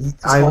terrible.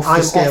 I'm off the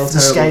off scale the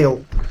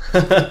terrible.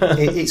 scale.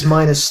 It's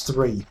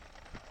 -3,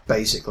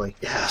 basically.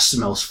 Yeah,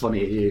 smells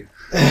funny at you.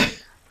 Yeah,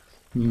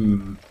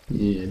 don't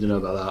know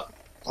about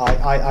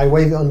I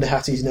wave it under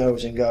Hattie's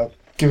nose and go,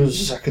 give us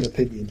a second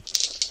opinion.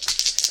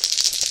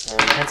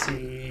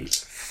 Hetty...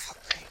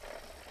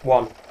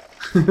 1.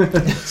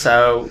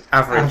 So, that.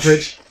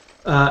 average.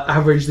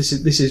 Average.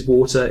 This is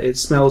water. It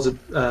smells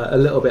a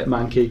little bit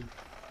manky,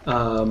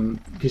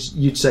 because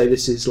you'd say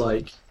this is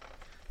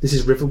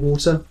river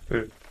water.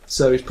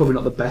 So it's probably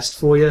not the best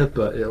for you,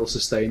 but it'll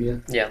sustain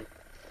you. Yeah.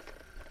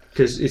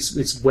 Because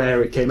it's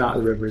where it came out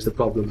of the river is the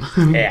problem.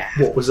 Yeah.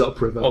 What was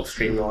upriver?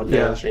 Upstream or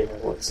Yeah. downstream.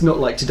 It's not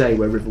like today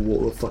where river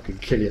water will fucking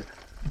kill you.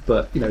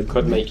 But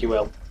Could make you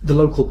ill. the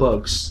local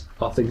bugs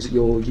are things that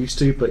you're used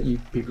to, but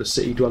you people are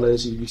city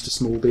dwellers, you're used to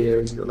small beer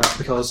and things like that,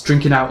 because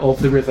drinking out of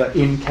the river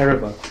in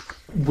Kereva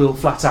will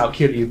flat out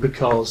kill you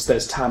because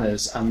there's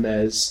tanners and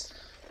there's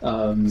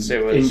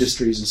Sewers.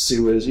 industries and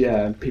sewers,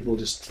 and people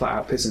just flat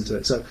out piss into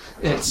it. So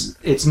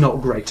it's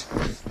not great.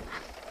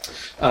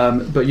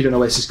 But you don't know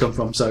where this has come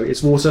from, so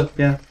it's water,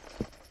 yeah.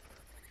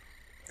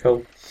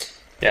 Cool.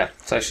 Yeah,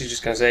 so she's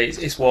just going to say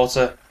it's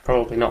water,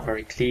 probably not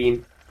very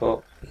clean,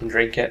 but you can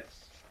drink it.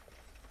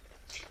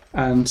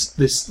 And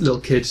this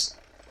little kid sort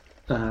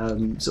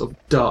of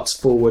darts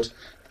forward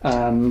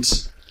and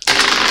is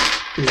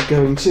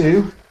going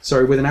to,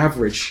 with an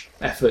average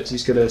effort,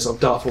 he's going to sort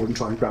of dart forward and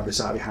try and grab this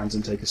out of your hands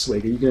and take a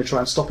swig. Are you going to try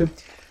and stop him?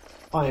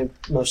 I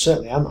most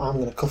certainly am. I'm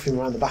going to cuff him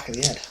around the back of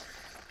the head.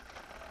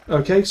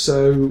 Okay,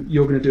 so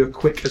you're going to do a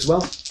quick as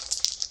well.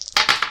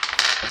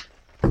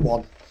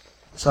 1.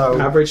 So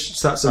Average,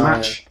 so that's a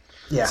match.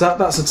 yeah. So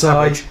that's a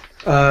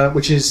tie,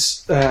 which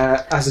is,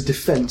 as a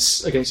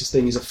defence against this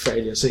thing, is a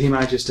failure. So he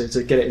manages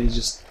to get it, and you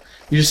just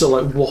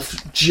sort of like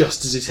waft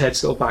just as his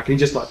head's got back, and he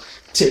just like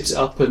tips it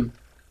up and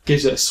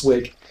gives it a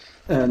swig,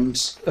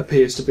 and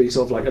appears to be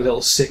sort of like a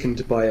little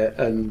sickened by it,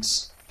 and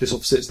just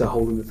sort of sits there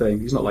holding the thing.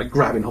 He's not like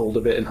grabbing hold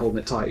of it and holding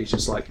it tight. He's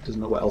just like, he doesn't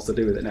know what else to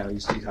do with it now.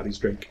 He's had his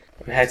drink.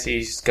 And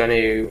Hetty's going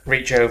to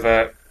reach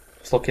over,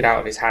 pluck it out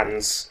of his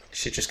hands.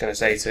 She's just going to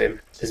say to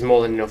him, "There's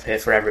more than enough here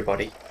for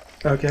everybody."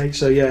 Okay,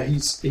 so yeah,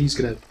 he's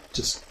going to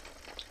just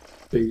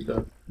be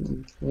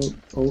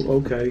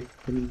okay.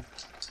 And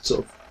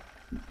sort of,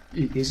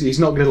 he's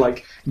not going to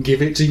like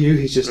give it to you.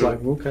 He's just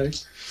like, okay.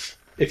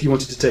 If you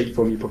wanted to take it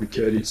from him, you probably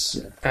could.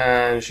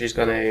 And she's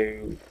going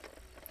to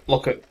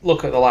look at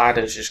the lad,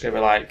 and she's just going to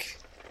be like,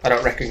 "I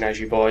don't recognise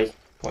you, boy.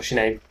 What's your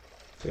name?"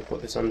 So we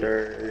put this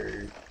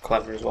under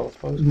clever as well, I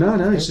suppose.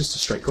 No, it's just a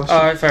straight question.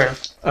 All right, fair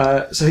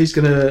enough. So he's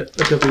gonna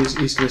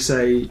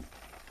say,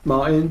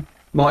 Martin,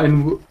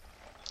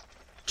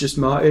 just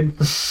Martin.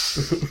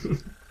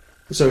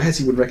 So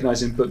Hetty wouldn't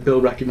recognise him, but Bill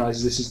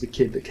recognises this is the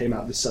kid that came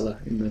out of the cellar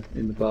in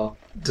the bar.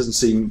 Doesn't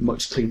seem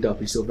much cleaned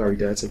up. He's still very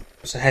dirty.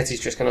 So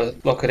Hetty's just going to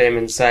look at him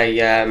and say,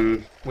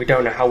 "We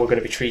don't know how we're going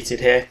to be treated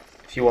here.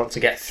 If you want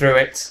to get through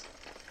it,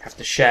 you have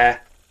to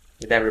share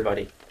with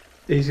everybody."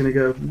 He's gonna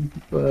go,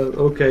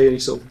 okay, and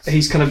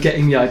he's kind of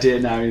getting the idea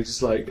now. He's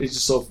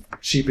just sort of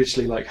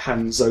sheepishly like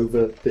hands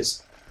over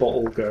this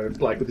bottle, going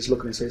like with this look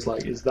on his face,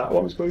 like, "Is that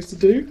what I'm supposed to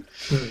do?"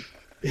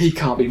 He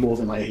can't be more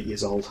than like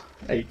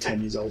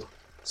 10 years old.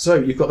 So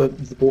you've got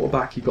the water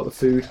back, you've got the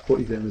food. What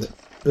are you doing with it?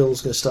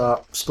 Bill's going to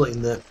start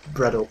splitting the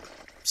bread up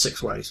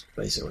 6 ways,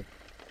 basically.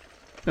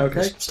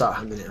 Okay. Just start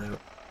handing it out.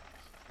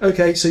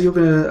 Okay, so you're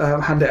going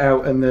to hand it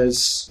out, and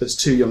there's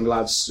 2 young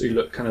lads who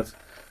look kind of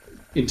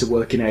into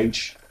working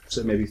age,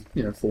 so maybe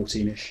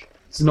 14ish.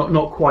 It's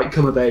not quite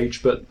come of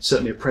age, but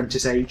certainly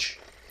apprentice age.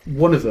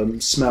 One of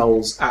them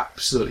smells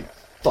absolutely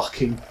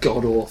fucking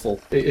god awful.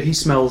 He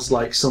smells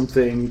like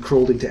something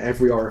crawled into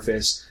every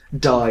orifice,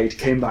 died,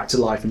 came back to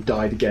life, and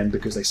died again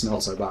because they smell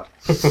so bad.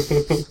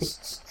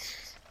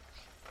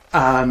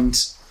 And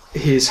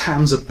his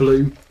hands are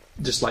blue,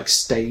 just like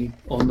stain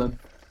on them.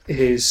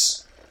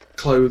 His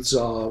clothes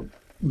are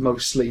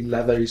mostly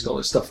leather. He's got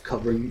like stuff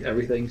covering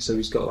everything, so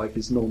he's got like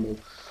his normal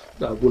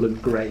woolen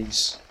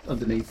greys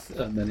underneath,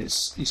 and then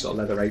he's got a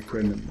leather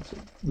apron and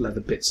sort of leather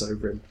bits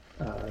over him.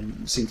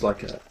 Seems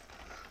like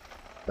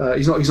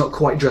he's not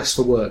quite dressed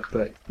for work,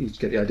 but you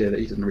get the idea that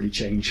he doesn't really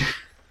change.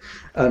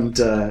 And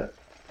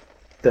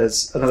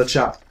there's another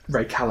chap,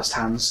 very calloused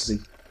hands, as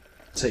he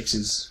takes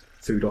his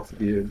food off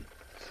of you, and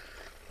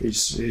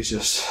he's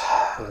just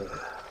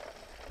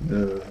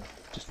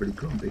really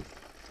grumpy.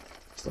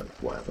 It's like,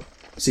 whatever.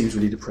 Seems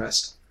really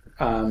depressed.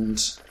 And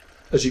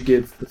as you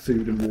give the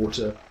food and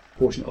water,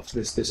 portion it off to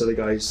this other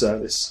guy's,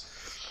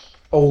 this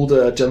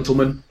older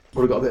gentleman,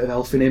 probably got a bit of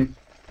elf in him.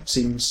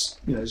 Seems,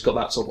 he's got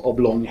that sort of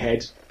oblong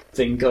head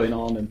thing going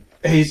on, and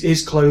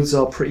his clothes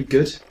are pretty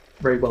good,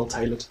 very well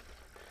tailored.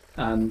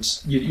 And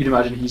you'd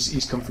imagine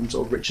he's come from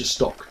sort of richer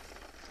stock.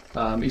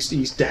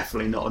 He's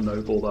definitely not a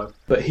noble though,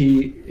 but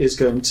he is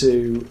going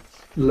to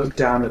look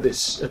down at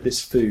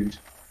this food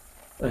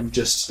and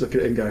just look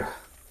at it and go,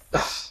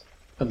 ugh,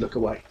 and look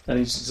away. And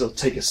he's sort of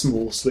take a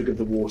small swig of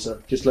the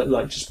water. Just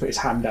just put his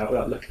hand out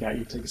without looking at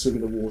you. Take a swig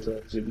of the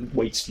water. So he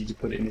waits for you to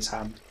put it in his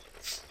hand.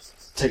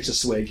 Takes a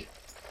swig,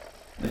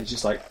 and he's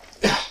just like,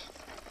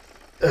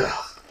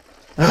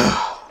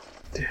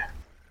 dear,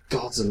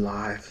 God's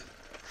alive.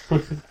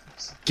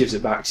 Gives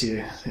it back to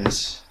you.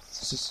 Yes.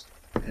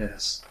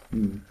 Yes.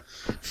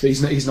 But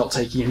he's not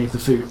taking any of the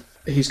food.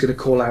 He's going to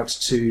call out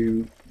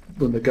to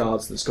one of the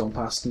guards that's gone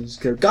past, and he's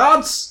going to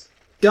go,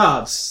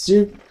 Guards!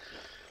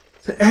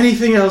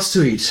 Anything else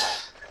to eat?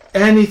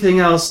 Anything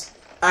else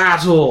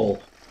at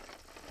all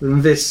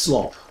than this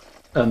slop?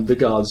 And the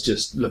guards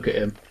just look at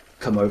him,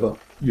 come over.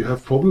 You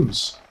have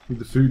problems with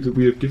the food that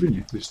we have given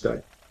you this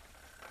day.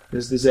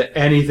 Is there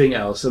anything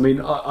else? I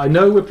mean, I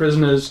know we're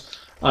prisoners.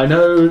 I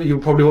know you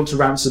probably want to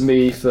ransom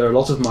me for a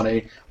lot of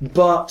money,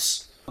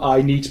 but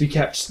I need to be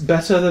kept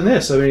better than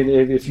this. I mean,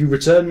 if you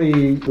return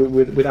me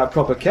without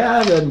proper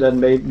care, then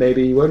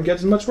maybe you won't get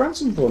as much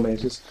ransom for me.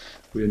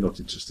 We are not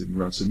interested in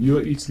ransom. You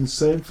are eating the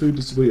same food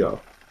as we are.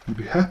 You'll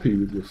be happy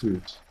with your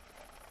food.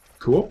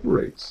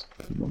 Cooperate.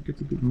 You might get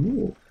a bit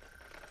more.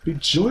 Be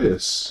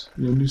joyous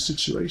in your new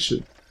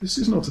situation. This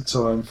is not a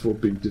time for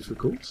being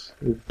difficult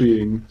or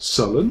being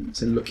sullen.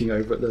 And looking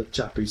over at the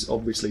chap who's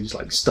obviously just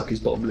like stuck his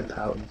bottom lip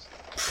out and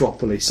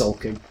properly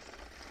sulking.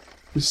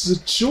 This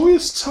is a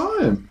joyous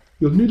time.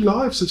 Your new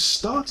lives have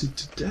started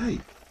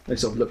today. He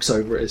sort of looks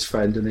over at his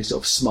friend and they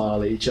sort of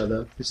smile at each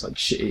other. It's like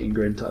shit-eating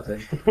grin type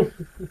thing.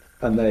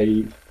 And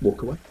they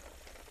walk away.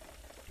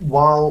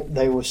 While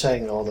they were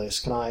saying all this,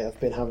 can I have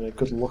been having a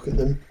good look at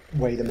them,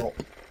 weigh them up?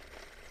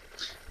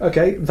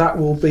 Okay, that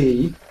will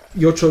be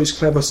your choice,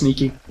 clever,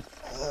 sneaky.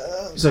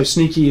 So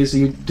sneaky is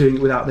you doing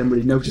it without them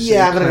really noticing.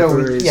 Yeah, I'm going to go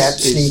with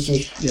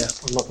sneaky. Yeah.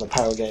 I'm not going to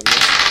power game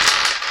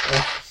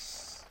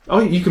this. Oh,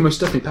 you can most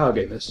definitely power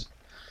game this.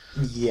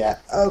 Yeah.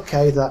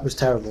 Okay, that was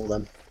terrible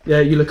then. Yeah,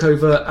 you look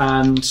over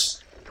and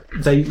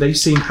they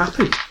seem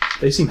happy.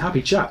 They seem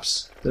happy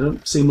chaps. They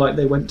don't seem like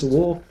they went to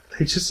war.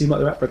 They just seem like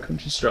they're out for a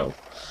country stroll.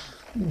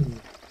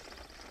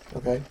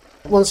 Okay.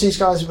 Once these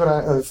guys have got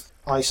out of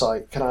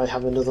eyesight, can I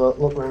have another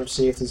look around to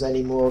see if there's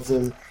any more of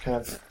them kind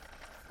of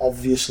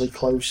obviously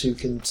close who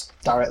can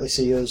directly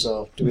see us,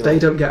 or do we? They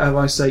don't get out of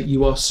eyesight.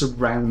 You are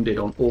surrounded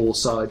on all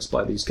sides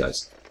by these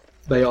guys.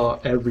 They are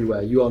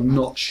everywhere. You are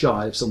not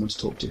shy of someone to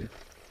talk to.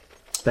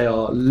 They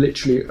are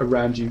literally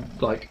around you,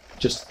 like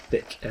just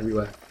thick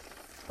everywhere.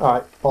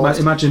 All right.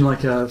 Imagine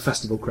like a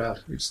festival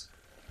crowd. It's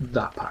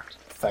that packed.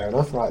 Fair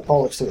enough. Right,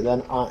 bollocks to it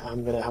then.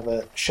 I'm going to have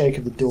a shake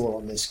of the door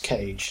on this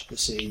cage to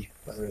see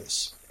whether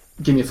it's...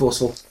 Give me a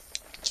forceful.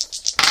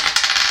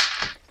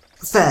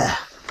 Fair.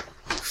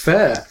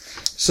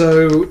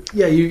 So,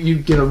 yeah, you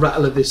give a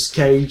rattle of this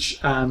cage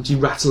and you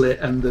rattle it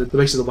and the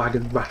base of the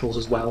wagon rattles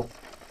as well.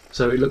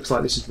 So it looks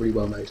like this is really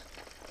well made.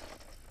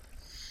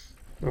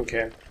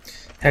 Okay.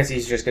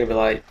 Hetty's just going to be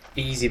like,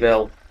 easy,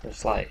 Bill.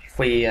 It's like, if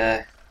we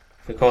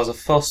cause a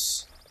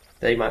fuss,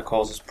 they might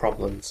cause us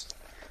problems.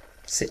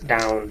 Sit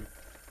down.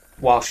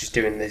 While she's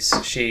doing this,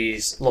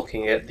 she's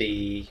looking at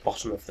the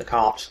bottom of the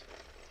cart.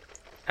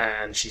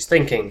 And she's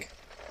thinking.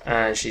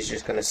 And she's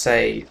just going to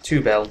say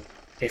to Bill,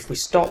 if we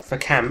stop for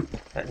camp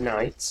at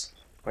night,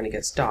 when it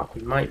gets dark,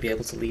 we might be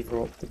able to leave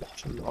her up the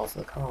bottom of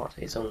the cart.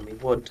 It's only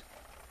wood.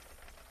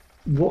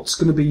 What's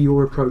going to be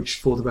your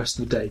approach for the rest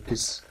of the day?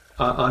 Because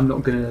I'm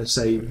not going to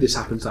say this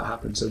happens, that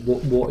happens. So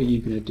what are you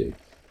going to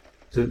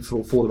do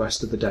for the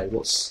rest of the day?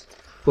 What's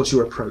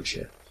your approach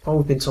here? Oh,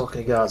 we've been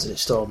talking to guards and it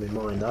stored my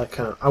mind. I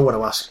want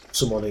to ask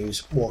someone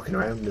who's walking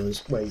around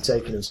us where you're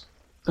taking us.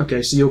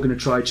 Okay, so you're going to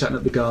try chatting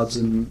up the guards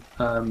and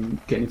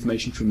getting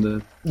information from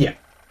the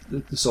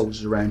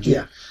soldiers around you.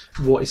 Yeah.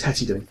 What is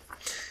Hetty doing?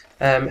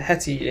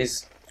 Hetty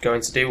is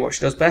going to do what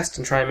she does best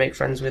and try and make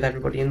friends with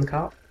everybody in the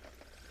cart.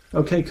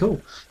 Okay,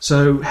 cool.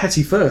 So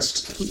Hetty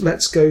first.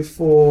 Let's go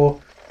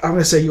for... I'm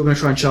going to say you're going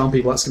to try and charm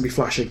people. That's going to be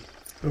flashy.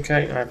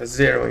 Okay, I have a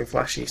 0 in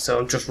flashy,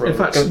 so just roll. In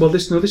fact,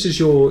 this is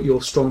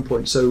your strong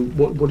point. So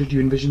what did you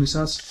envision this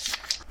as?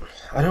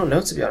 I don't know,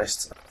 to be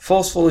honest.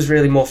 Forceful is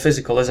really more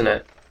physical, isn't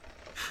it?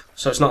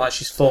 So it's not like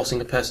she's forcing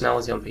a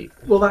personality on people.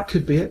 Well, that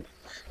could be it.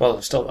 Well,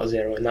 I've still got a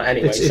 0 in that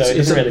anyway, so it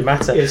doesn't really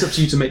matter. Yeah, it's up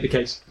to you to make the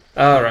case.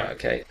 All right,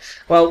 okay.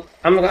 Well,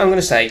 I'm going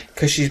to say,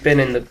 because she's been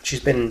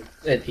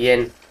at the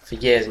inn for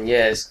years and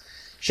years,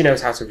 she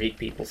knows how to read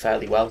people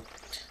fairly well.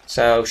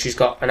 So she's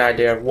got an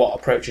idea of what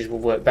approaches will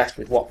work best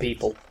with what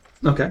people.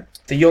 Okay.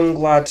 The young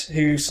lad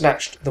who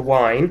snatched the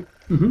wine,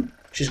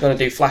 she's going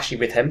to do flashy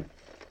with him.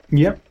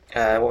 Yep.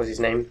 What was his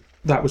name?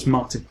 That was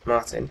Martin.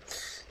 Martin.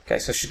 Okay,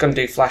 so she's going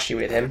to do flashy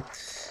with him.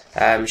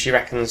 She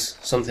reckons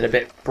something a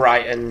bit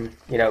bright and,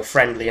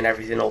 friendly and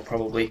everything will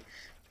probably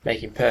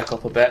make him perk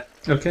up a bit.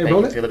 Okay, make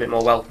roll him it. feel a bit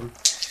more welcome.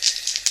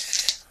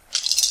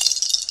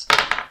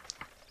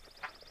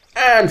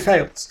 And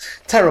fails.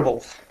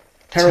 Terrible.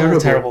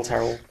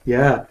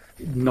 Yeah,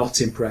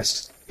 not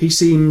impressed. He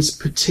seems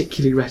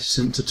particularly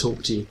reticent to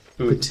talk to you.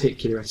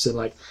 Particularly reticent.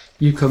 Like,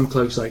 you come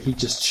close, like, he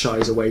just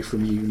shies away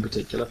from you in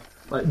particular.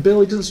 Like, Bill,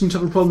 he doesn't seem to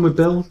have a problem with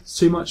Bill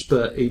too much,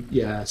 but,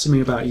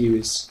 something about you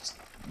is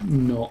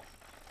not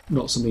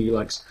something he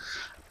likes.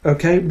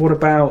 Okay, what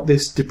about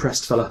this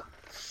depressed fella?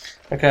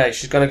 Okay,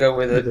 she's going to go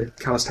with the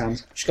calloused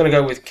hand. She's going to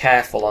go with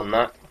careful on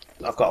that.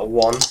 I've got a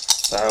 1,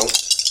 so...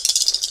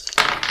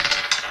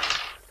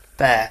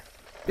 There.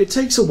 It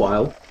takes a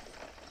while.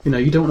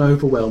 You don't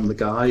overwhelm the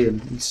guy,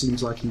 and he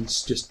seems like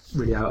he's just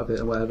really out of it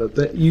or whatever,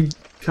 but you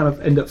kind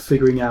of end up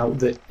figuring out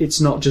that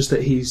it's not just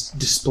that he's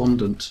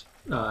despondent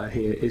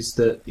here, is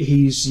that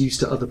he's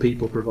used to other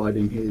people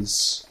providing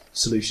his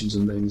solutions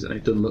and things, and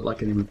it doesn't look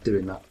like anyone's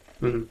doing that.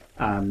 Mm-hmm.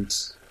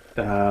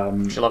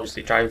 And she'll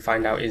obviously try and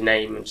find out his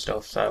name and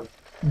stuff, so...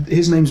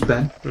 His name's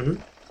Ben,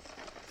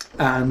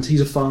 and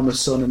he's a farmer's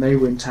son, and they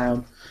were in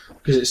town,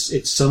 because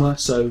it's summer,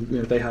 so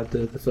they had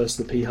the first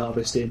of the pea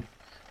harvest in.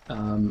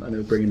 And they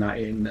were bringing that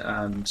in,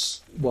 and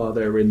while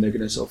they were in, they're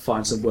going to sort of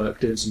find some work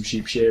doing some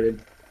sheep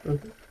shearing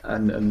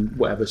and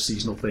whatever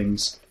seasonal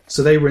things.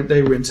 So they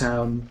were in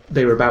town.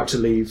 They were about to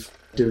leave,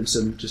 doing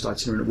some just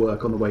itinerant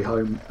work on the way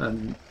home,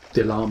 and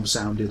the alarm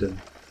sounded, and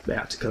they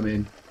had to come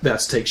in. They had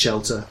to take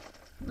shelter,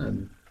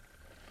 and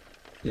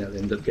they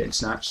ended up getting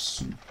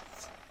snatched.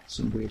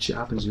 Some weird shit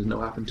happens. He doesn't know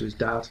what happened to his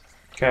dad.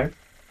 Okay.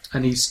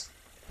 And he's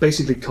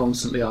basically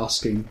constantly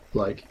asking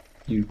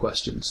you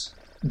questions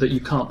that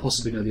you can't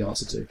possibly know the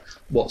answer to.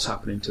 What's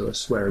happening to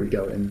us? Where are we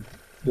going?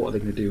 What are they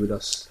going to do with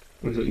us?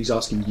 He's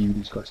asking you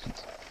these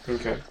questions.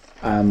 Okay.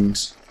 And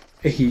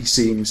he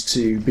seems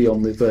to be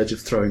on the verge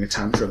of throwing a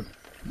tantrum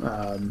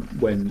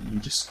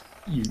when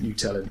you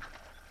tell him,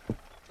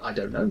 I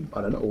don't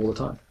know all the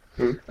time.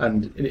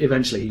 And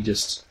eventually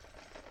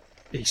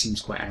he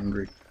seems quite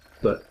angry,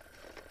 but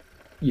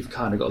you've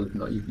kind of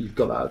got you've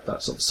got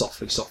that sort of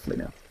softly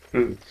now.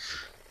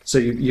 So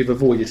you've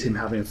avoided him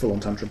having a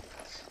full-on tantrum.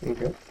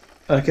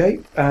 Okay,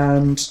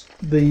 and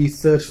the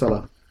third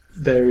fella.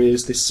 There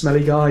is this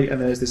smelly guy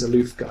and there's this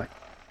aloof guy.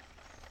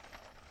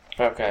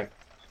 Okay.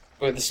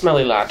 with the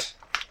smelly lad,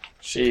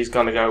 she's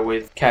going to go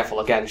with careful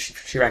again.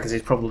 She reckons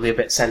he's probably a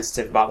bit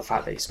sensitive about the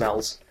fact that he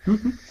smells.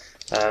 Mm-hmm.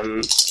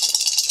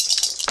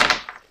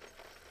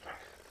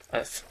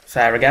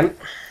 Fair again.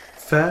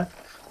 Fair.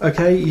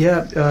 Okay,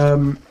 yeah.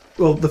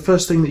 Well, the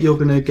first thing that you're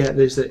going to get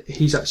is that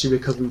he's actually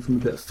recovering from a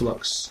bit of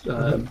flux.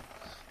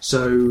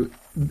 So,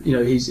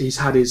 he's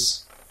had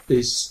his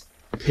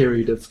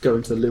period of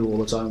going to the loo all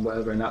the time,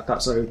 whatever, and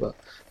that's over.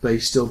 But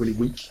he's still really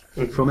weak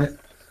from it.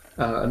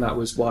 And that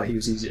was why he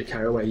was easy to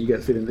carry away. You get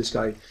the feeling this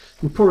guy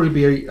would probably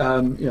be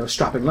a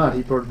strapping lad.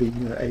 He'd probably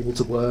be able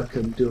to work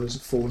and do his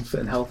full and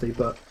fit and healthy,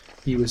 but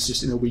he was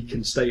just in a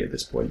weakened state at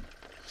this point.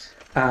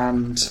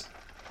 And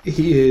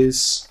he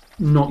is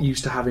not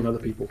used to having other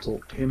people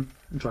talk to him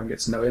and try and get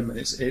to know him, and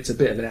it's a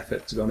bit of an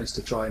effort, to be honest,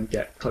 to try and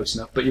get close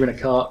enough. But you're in a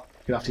cart,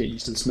 you have to get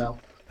used to the smell.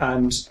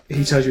 And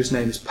he tells you his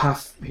name is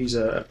Path. He's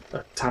a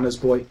tanner's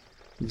boy.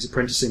 He's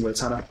apprenticing with a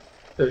tanner.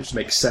 It just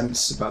makes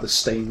sense about the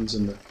stains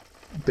and the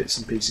bits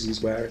and pieces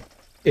he's wearing.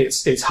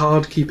 It's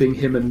hard keeping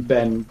him and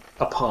Ben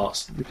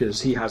apart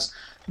because he has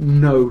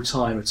no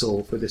time at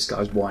all for this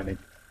guy's whining.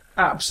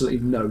 Absolutely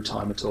no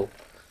time at all.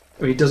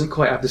 I mean, he doesn't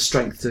quite have the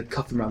strength to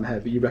cuff him around the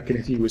head, but you reckon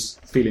if he was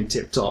feeling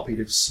tip-top, he'd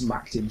have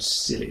smacked him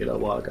silly a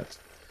little while ago.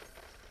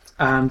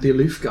 And the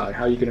aloof guy,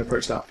 how are you going to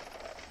approach that?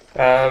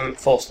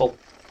 Forceful.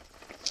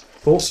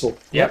 Forceful?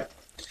 Yep.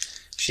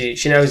 She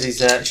knows his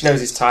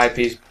type.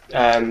 He's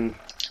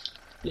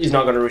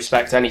not going to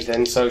respect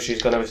anything, so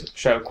she's going to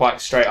show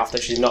quite straight off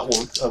that she's not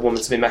a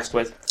woman to be messed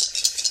with.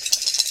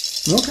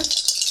 Okay.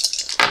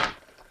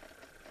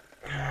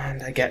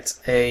 And I get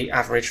a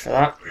average for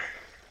that.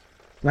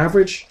 An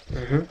average?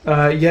 Mm-hmm.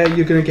 Yeah,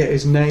 you're going to get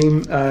his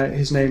name.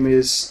 His name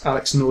is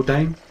Alex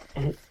Nordane.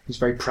 Mm-hmm. He's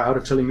very proud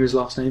of telling you his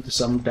last name for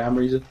some damn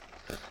reason.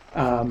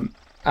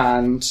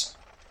 And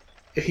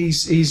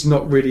he's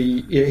not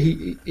really...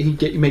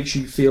 He makes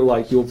you feel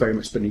like you're very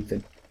much beneath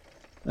him.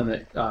 And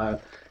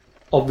that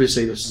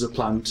obviously this is a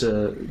plan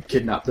to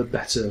kidnap the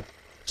better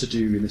to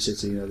do in the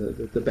city,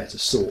 the better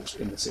sort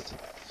in the city.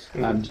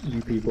 Mm-hmm. And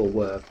you people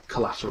were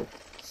collateral.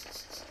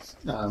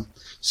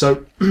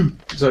 So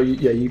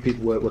you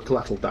people were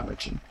collateral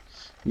damage, and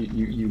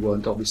you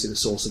weren't obviously the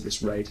source of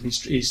this raid. And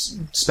he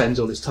spends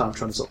all his time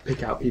trying to sort of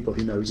pick out people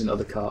he knows in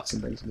other carts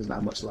and things, and doesn't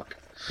have much luck.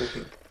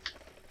 Okay.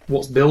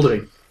 What's Bill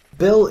doing?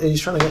 Bill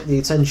is trying to get the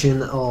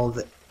attention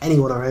of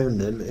anyone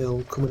around him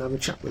who'll come and have a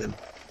chat with him.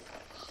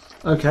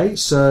 Okay,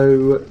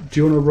 so do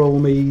you want to roll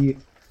me...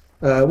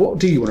 what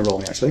do you want to roll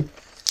me, actually?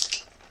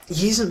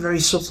 He isn't very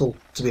subtle,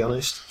 to be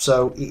honest,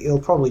 so he'll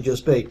probably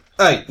just be,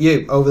 "Hey,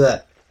 you, over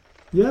there."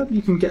 Yeah,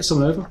 you can get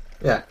someone over.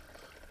 Yeah.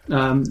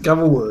 Give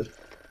a word.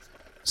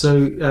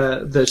 So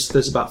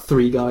there's about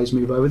 3 guys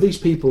move over. These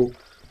people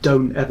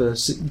don't ever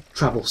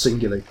travel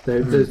singularly.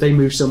 They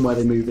move somewhere.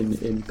 They move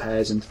in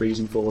pairs and 3s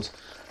and 4s,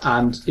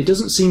 and it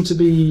doesn't seem to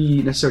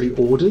be necessarily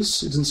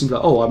orders. It doesn't seem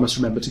like, oh, I must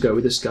remember to go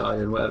with this guy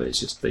and whatever. It's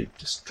just they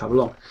just travel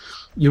along.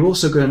 You're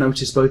also going to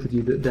notice, both of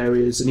you, that there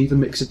is an even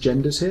mix of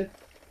genders here.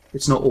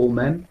 It's not all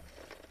men.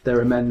 There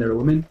are men. There are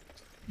women.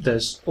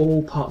 There's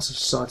all parts of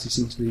society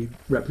seem to be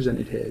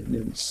represented here.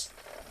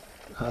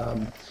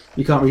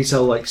 You can't really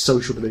tell like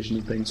social division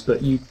and things,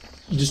 but you're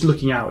just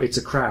looking out. It's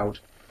a crowd,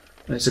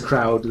 and it's a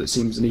crowd that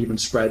seems an even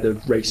spread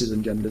of races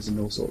and genders and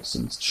all sorts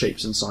and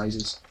shapes and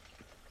sizes.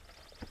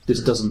 This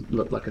doesn't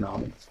look like an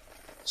army.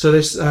 So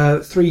there's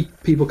 3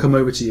 people come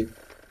over to you.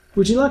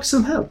 Would you like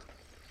some help?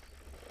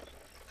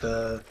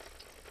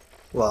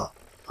 Well,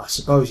 I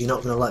suppose you're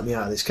not going to let me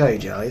out of this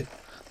cage, are you?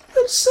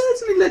 I'd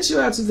certainly let you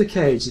out of the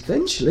cage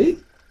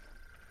eventually.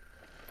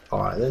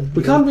 Alright then.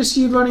 We can't risk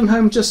you running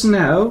home just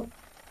now.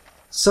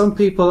 Some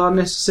people aren't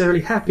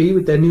necessarily happy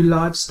with their new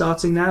lives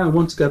starting now and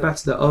want to go back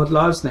to their old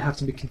lives, and they have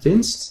to be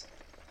convinced.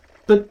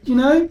 But,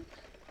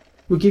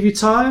 we'll give you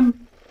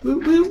time.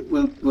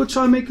 We'll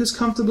try and make it as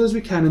comfortable as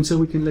we can until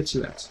we can let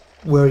you out.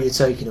 Where are you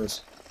taking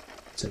us?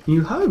 Taking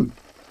you home.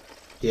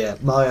 Yeah,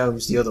 my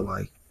home's the other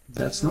way.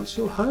 That's not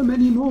your home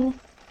anymore.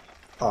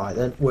 Alright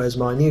then, where's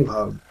my new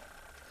home?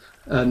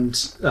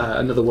 And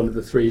another one of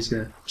the 3 is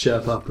going to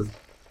chirp up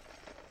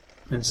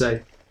and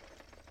say,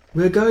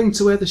 "We're going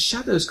to where the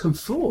shadows come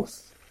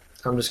forth."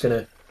 I'm just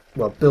going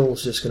to...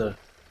 Bill's just going to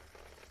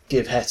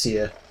give Hetty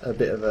a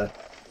bit of a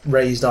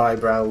raised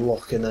eyebrow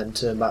look and then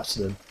turn back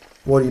to them.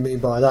 "What do you mean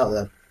by that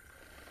then?"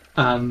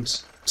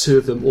 And 2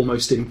 of them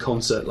almost in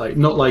concert, like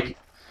not like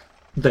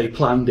they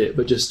planned it,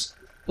 but just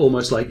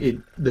almost like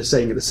they're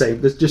saying it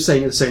they're just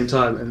saying it at the same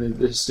time, and then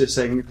they're just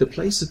saying, "The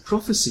place of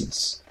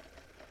prophecies."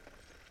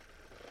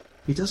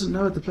 He doesn't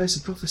know the place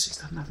of prophecies.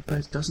 Doesn't have the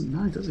place. Doesn't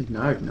know, does he?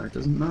 No, he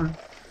doesn't know.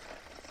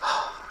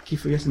 I keep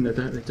forgetting they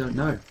don't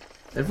know.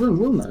 Everyone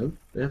will know.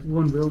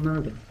 Everyone will know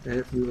them.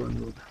 Everyone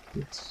will know.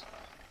 Yes.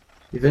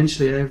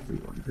 Eventually,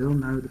 everyone will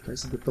know the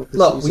place of the prophecies.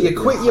 Look, will you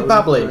quit your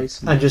babbling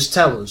and just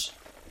tell us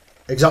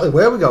exactly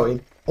where we're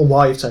going and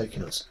why you've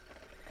taken us?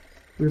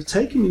 We've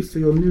taken you for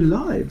your new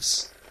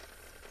lives.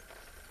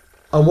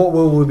 And what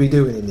will we be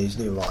doing in these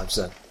new lives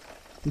then?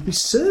 You'll be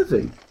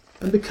serving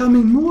and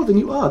becoming more than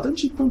you are.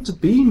 Don't you want to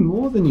be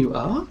more than you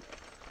are?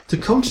 To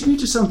contribute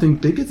to something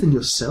bigger than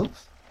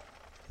yourself?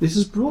 This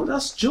has brought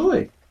us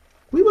joy.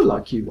 We were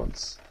like you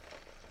once.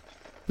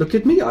 Look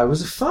at me, I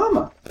was a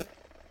farmer.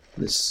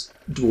 This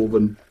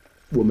dwarven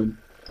woman,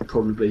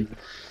 probably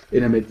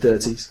in her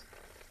mid-30s.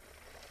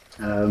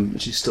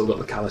 She's still got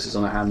the calluses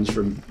on her hands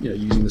from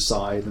using the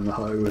scythe and the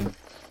hoe, and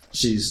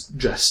she's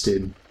dressed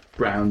in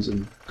browns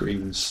and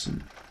greens.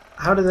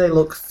 How do they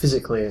look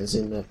physically, as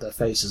in their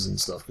faces and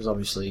stuff? Because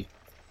obviously,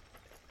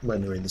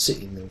 when they were in the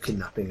city and they were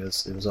kidnapping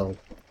us, there was all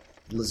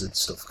lizard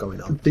stuff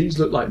going on. These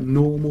look like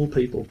normal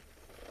people.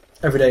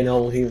 Everyday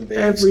normal human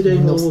beings. Everyday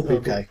normal people.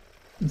 Okay.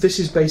 This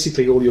is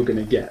basically all you're going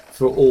to get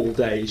for all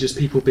day. Just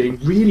people being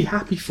really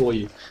happy for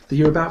you that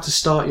you're about to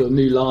start your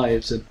new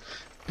lives and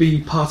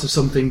be part of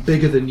something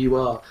bigger than you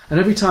are. And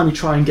every time you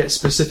try and get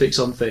specifics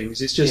on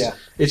things, it's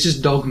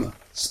just dogma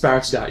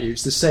spouted at you.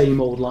 It's the same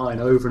old line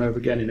over and over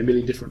again in a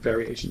million different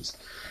variations.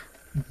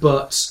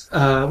 But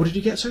what did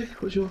you get? Sorry,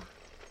 what was your?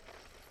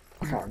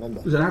 I can't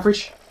remember. Was it an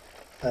average?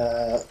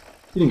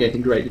 You didn't get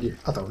anything great, did you?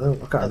 I don't know.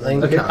 I can't I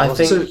remember.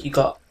 think you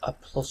got a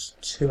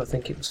 +2. I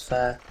think it was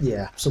fair.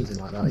 Yeah, something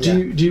like that.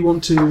 Do you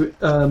want to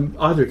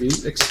either of you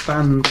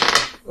expand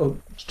or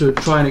to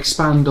try and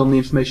expand on the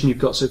information you've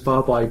got so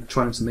far by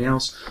trying something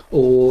else,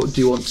 or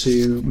do you want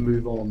to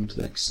move on to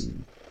the next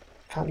scene?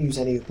 Can't use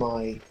any of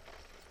my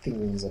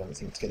things, I don't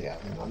think, to get it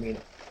out of them. I mean,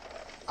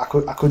 I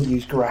could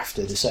use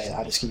Grafter to say that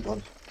I just keep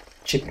on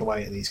chipping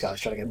away at these guys,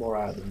 trying to get more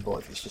out of them, but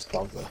if it's just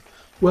dogma.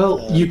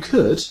 Well, you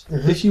could,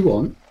 if you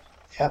want.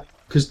 Yeah.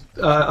 Because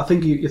I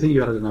think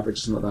you had an average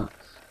or something like that.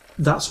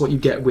 That's what you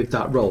get with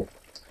that roll.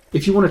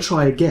 If you want to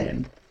try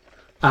again,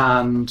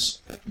 and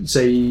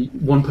say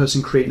one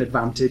person create an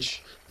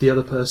advantage, the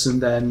other person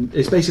then...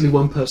 It's basically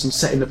one person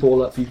setting the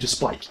ball up for you to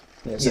spike,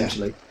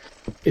 essentially.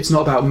 Yeah. It's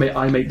not about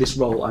I make this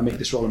roll, I make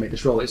this roll, I make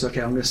this roll. It's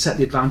okay, I'm going to set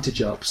the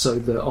advantage up so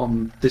that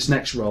on this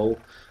next roll,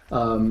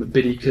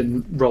 Biddy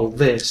can roll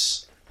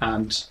this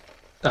and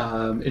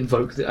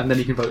invoke... and then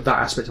he can invoke that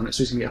aspect on it,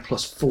 so he's going to get a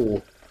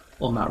 +4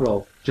 on that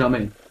roll. Do you know what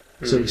I mean?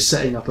 So he's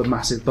setting up a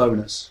massive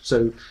bonus.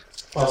 So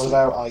how's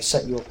about I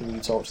set you up and you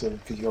talk to them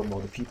because you're more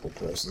the people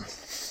person?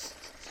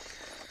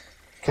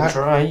 Can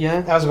try,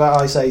 yeah. How's about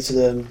I say to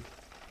them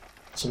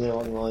something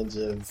along the lines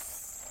of,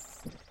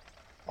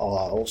 "Oh,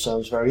 that all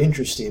sounds very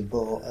interesting,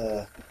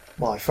 but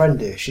my friend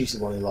here, she's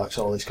the one who likes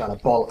all this kind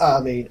of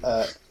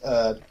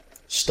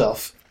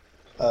stuff.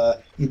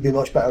 You'd be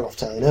much better off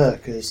telling her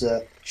because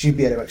she'd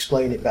be able to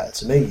explain it better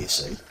to me, you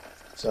see.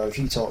 So if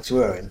you talk to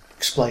her and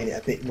explain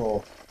it a bit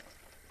more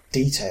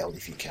detailed,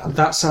 if you can."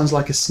 That sounds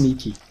like a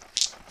sneaky.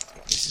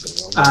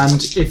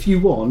 And if you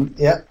want,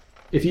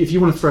 if you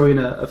want to throw in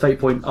a fate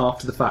point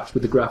after the fact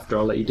with the grafter,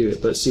 I'll let you do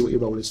it. But see what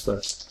your roll is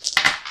first.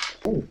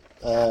 Oh,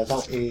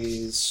 that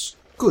is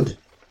good.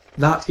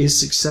 That is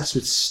success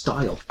with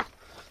style.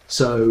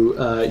 So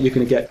you're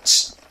going to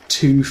get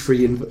 2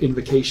 free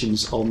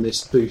invocations on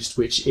this boost,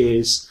 which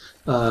is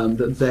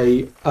that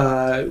they.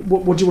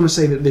 What do you want to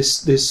say that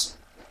this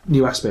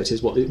new aspect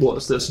is?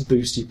 What's this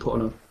boost you put on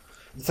them?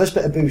 The first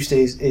bit of boost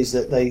is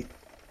that they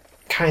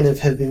kind of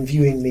have been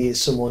viewing me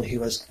as someone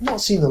who has not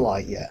seen the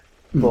light yet.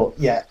 But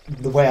yeah,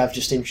 the way I've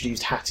just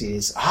introduced Hattie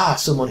is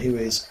someone who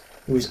is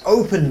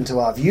open to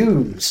our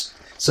views.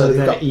 So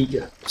they're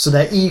eager. So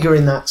they're eager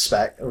in that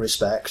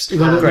respect.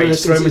 Great,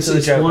 throw me to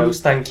the joke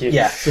host, thank you.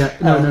 Yeah.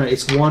 No,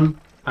 it's one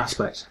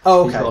aspect.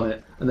 Oh, okay. You put on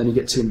it, and then you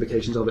get 2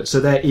 invocations of it.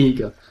 So they're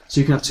eager. So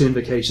you can have 2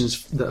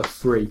 invocations that are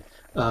free.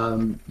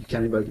 You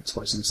can invoke it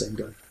twice in the same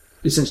go.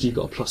 Essentially, you've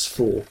got a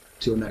 +4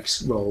 to your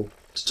next roll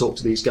to talk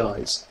to these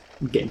guys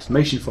and get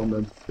information from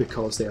them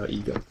because they are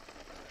eager.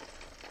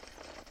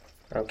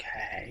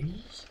 Okay.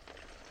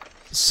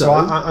 So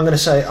I'm going to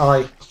say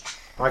I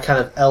kind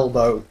of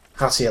elbow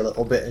Hattie a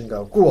little bit and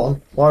go, "Go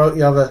on, why don't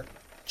you have a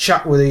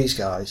chat with these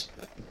guys?"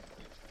 Do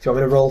you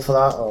want me to roll for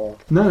that or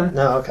No.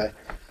 no? Okay.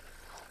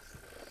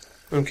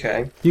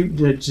 Okay. You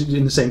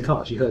in the same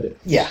cart. You heard it.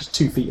 Yeah. Just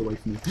 2 feet away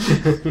from you.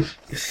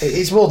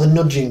 It's more the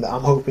nudging that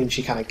I'm hoping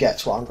she kind of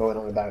gets what I'm going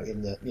on about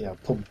in the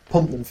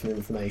pump them for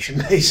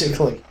information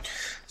basically.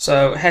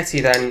 So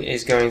Hetty then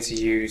is going to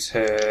use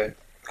her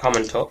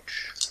common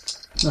touch.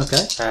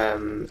 Okay.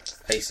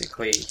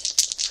 Basically,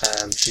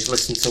 she's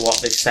listened to what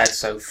they've said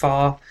so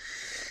far.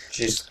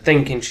 She's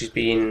thinking she's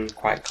being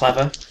quite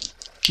clever.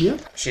 Yeah.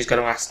 She's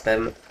going to ask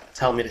them,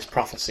 "Tell me this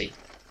prophecy."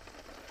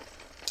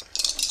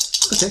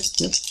 Okay.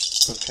 Yeah.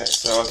 Okay,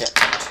 so I'll get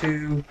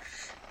 2,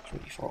 3,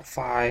 4,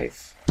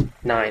 5,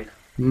 9.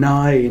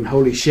 9.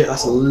 Holy shit,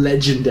 that's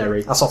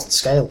legendary. That's off the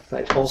scale.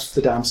 Like, off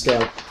the damn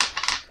scale.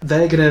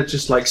 They're going to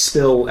just,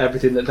 spill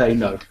everything that they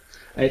know.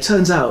 And it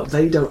turns out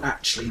they don't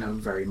actually know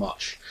very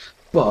much.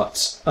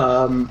 But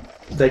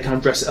they kind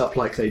of dress it up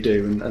like they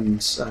do.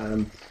 And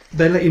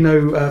they let you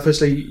know,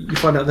 firstly, you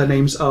find out their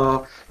names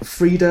are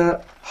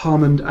Frida,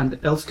 Harmond,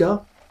 and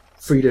Elfgar.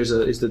 Frida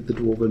is the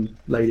dwarven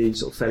lady,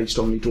 sort of fairly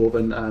strongly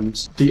dwarven,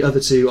 and the other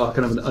 2 are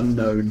kind of an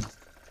unknown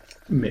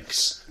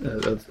mix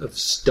of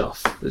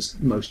stuff, as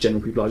most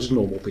general people are, just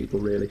normal people,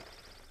 really.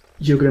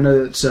 You're going to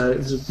know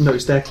that,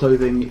 notice their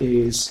clothing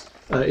is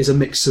a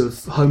mix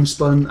of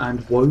homespun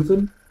and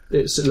woven.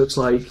 It looks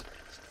like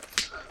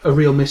a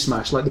real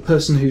mismatch. Like the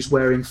person who's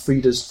wearing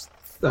Frida's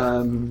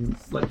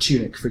like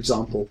tunic, for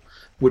example,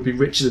 would be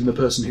richer than the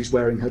person who's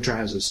wearing her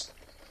trousers.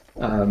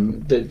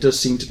 There does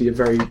seem to be a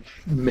very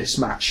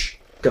mismatch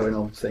going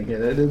on thing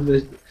here.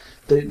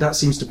 That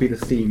seems to be the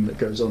theme that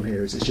goes on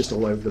here. Is it's just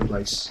all over the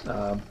place,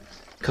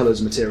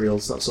 colours,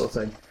 materials, that sort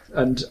of thing.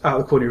 And out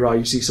of the corner of your eye,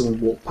 you see someone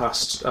walk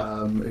past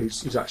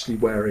who's actually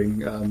wearing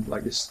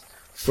like this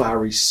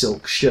flowery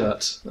silk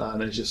shirt,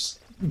 and is just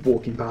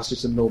walking past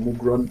just a normal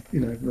grunt,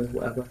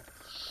 whatever.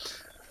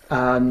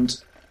 And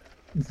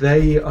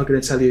they are going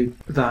to tell you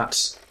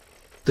that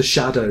the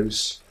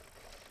shadows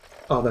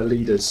are their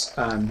leaders,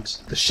 and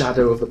the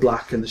shadow of the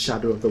black and the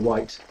shadow of the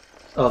white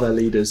are their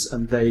leaders,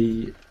 and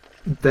they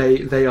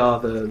are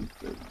the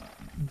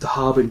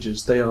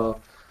harbingers. They are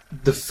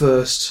the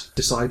first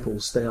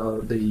disciples. They are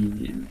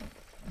the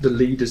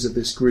leaders of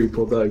this group.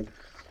 Although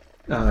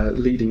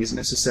leading isn't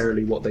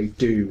necessarily what they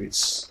do.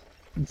 It's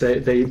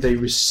they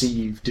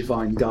receive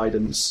divine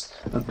guidance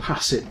and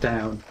pass it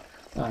down,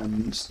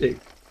 and it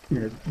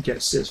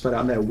gets fed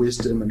out in their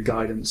wisdom and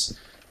guidance,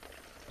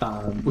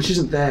 which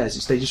isn't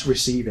theirs. They just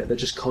receive it. They're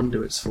just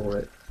conduits for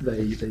it.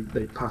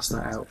 They pass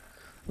that out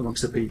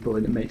amongst the people,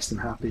 and it makes them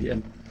happy.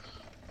 And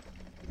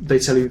they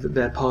tell you that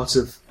they're part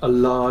of a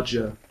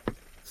larger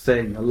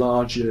thing, a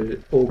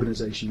larger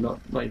organisation, not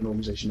even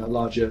organisation, a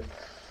larger,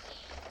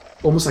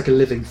 almost like a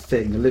living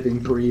thing, a living,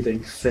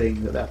 breathing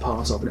thing that they're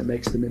part of, and it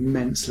makes them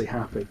immensely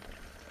happy.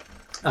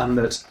 And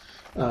that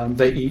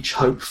they each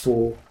hope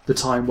for the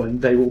time when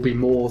they will be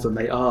more than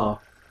they are,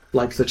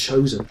 like the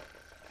Chosen.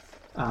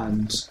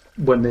 And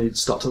when they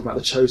start talking about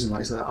the Chosen,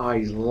 like their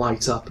eyes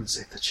light up and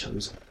say, the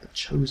Chosen, the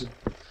Chosen.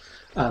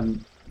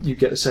 And you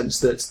get the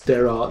sense that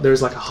there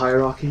is like a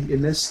hierarchy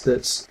in this,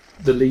 that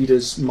the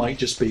leaders might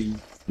just be,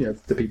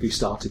 the people who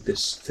started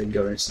this thing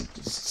going. It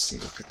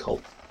seems like a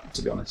cult,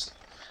 to be honest.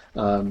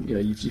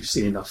 You've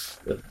seen enough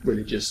of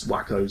religious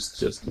wackos,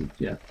 just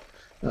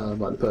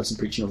like the person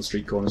preaching on the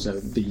street corners.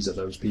 These are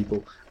those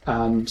people,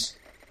 and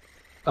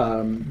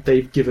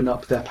they've given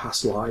up their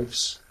past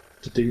lives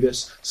to do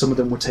this. Some of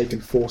them were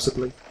taken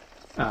forcibly,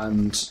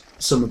 and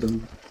some of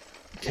them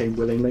came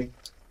willingly.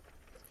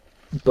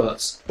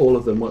 But all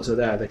of them, once they're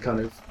there,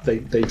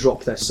 they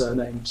drop their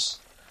surnames,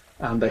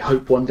 and they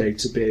hope one day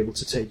to be able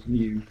to take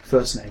new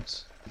first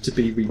names, to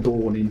be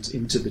reborn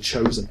into the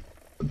Chosen.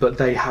 But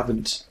they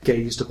haven't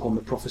gazed upon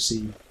the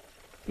prophecy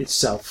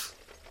itself.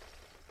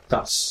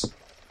 That's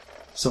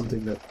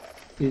something that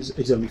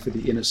is only for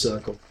the inner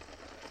circle,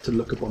 to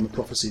look upon the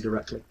prophecy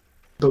directly.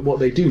 But what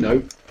they do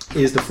know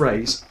is the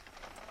phrase,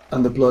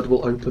 and the blood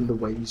will open the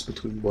ways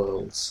between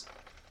worlds.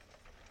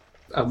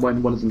 And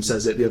when one of them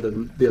says it,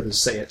 the others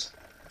say it.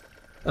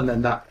 And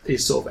then that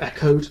is sort of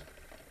echoed,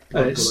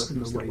 and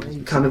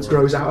it kind of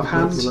grows out of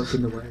hand,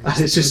 and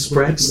it just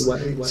spreads.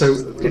 So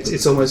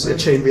it's almost a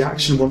chain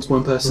reaction. Once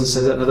one person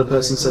says it, another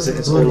person says it.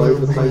 It's all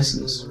over the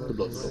place,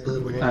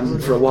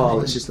 and for a while,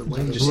 it's just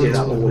you just hear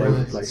that all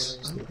over the place.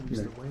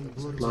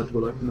 Blood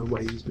will open the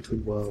ways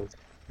between worlds.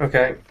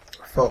 Okay.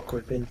 Fuck,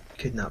 we've been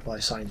kidnapped by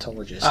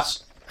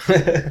Scientologists.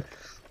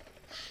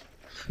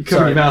 You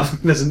cover your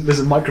mouth. There's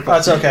a microphone.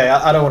 That's okay.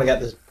 I don't want to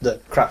get the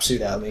crap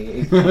suit out of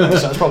me. So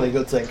that's probably a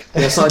good thing.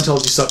 Yeah,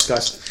 Scientology sucks,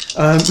 guys.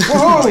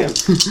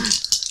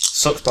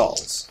 Sucks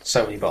balls.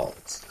 So many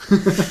balls.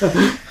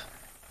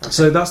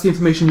 So that's the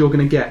information you're going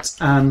to get,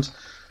 and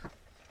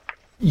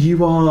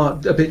you are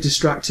a bit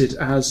distracted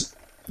as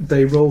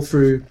they roll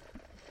through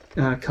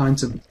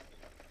Kyneton,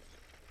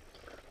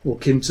 or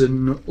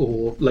Kinton,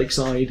 or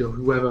Lakeside, or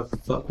whoever the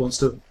fuck wants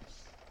to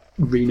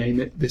rename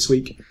it this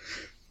week.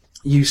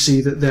 You see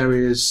that there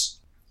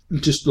is,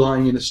 just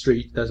lying in the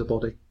street, there's a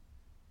body.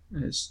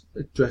 It's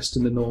dressed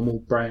in the normal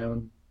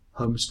brown,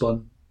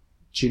 homespun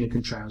tunic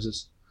and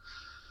trousers.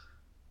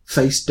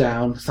 Face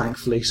down,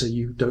 thankfully, so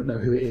you don't know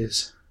who it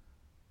is.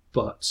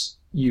 But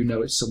you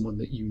know it's someone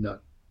that you know.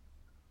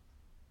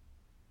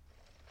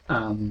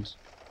 And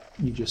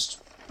you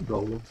just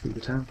roll on through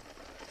the town.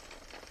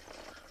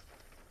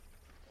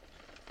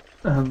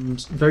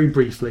 And very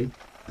briefly,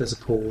 there's a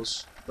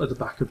pause at the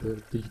back of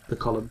the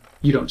column.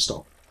 You don't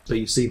stop. So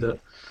you see that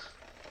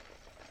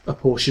a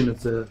portion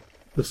of the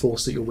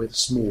force that you're with, a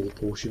small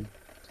portion,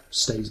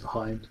 stays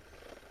behind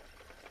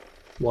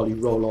while you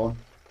roll on,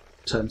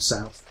 turn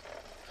south.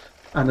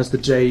 And as the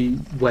day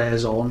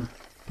wears on,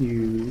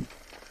 you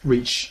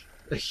reach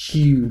a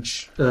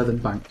huge earthen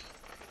bank,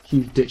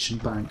 huge ditch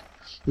and bank,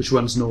 which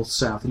runs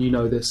north-south. And you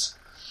know this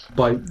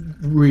by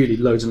really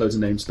loads and loads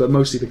of names, but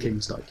mostly the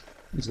King's Dyke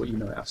is what you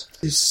know it as.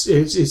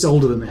 It's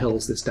older than the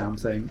hills, this damn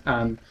thing,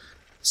 and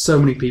so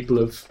many people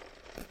have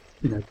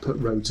put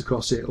roads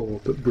across it or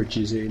put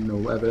bridges in or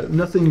whatever.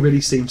 Nothing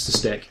really seems to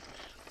stick,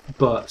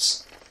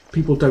 but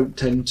people don't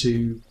tend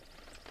to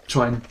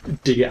try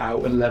and dig it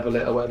out and level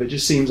it or whatever. It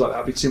just seems like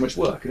that would be too much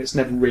work, and it's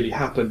never really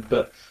happened.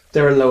 But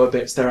there are lower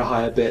bits, there are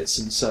higher bits,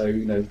 and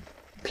so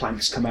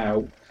planks come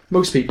out.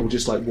 Most people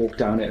just walk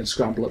down it and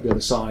scramble up the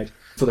other side.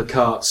 For the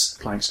carts,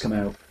 planks come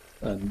out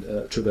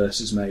and traverse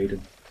is made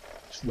and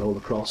just roll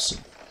across,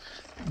 and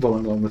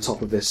rolling along the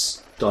top of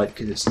this dike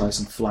because it's nice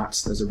and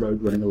flat. There's a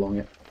road running along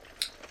it.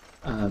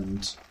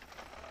 and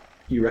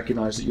you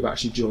recognise that you've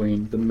actually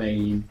joined the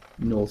main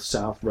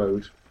north-south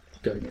road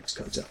going into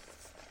Kota.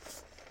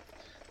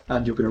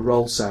 And you're going to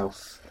roll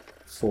south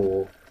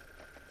for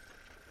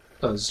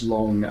as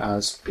long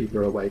as people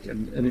are awake.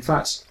 And in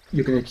fact,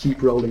 you're going to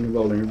keep rolling and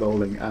rolling and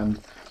rolling,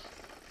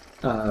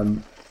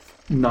 and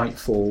night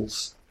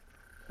falls,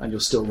 and you're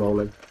still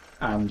rolling.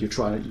 And you're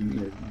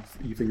trying,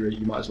 you figure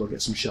you might as well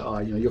get some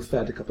shut-eye. You're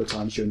fed a couple of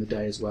times during the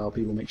day as well.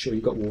 People make sure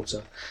you've got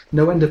water.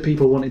 No end of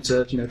people wanting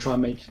to, try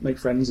and make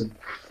friends and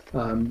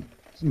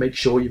make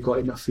sure you've got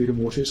enough food and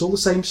water. It's all the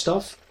same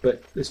stuff,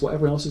 but it's what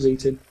everyone else is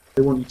eating.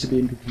 They want you to be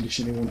in good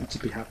condition. They want you to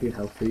be happy and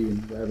healthy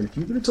and whatever. And if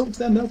you're going to talk to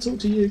them, they'll talk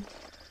to you.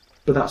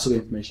 But that's all the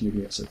information you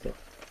can get so far.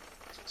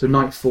 So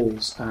night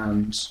falls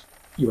and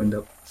you end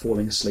up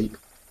falling asleep,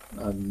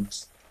 and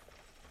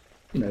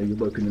you're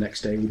woken the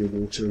next day with your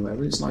water and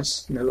whatever. It's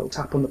nice, a little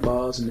tap on the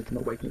bars, and if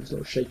you're not waking up, it's a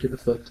little shake of the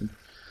foot. And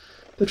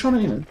they're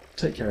trying to,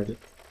 take care of it.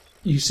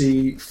 You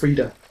see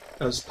Frida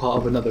as part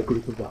of another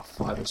group of about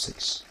 5 or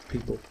 6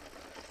 people.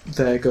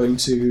 They're going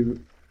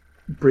to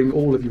bring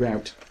all of you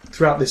out.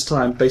 Throughout this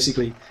time,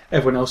 basically,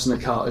 everyone else in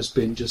the cart has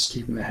been just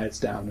keeping their heads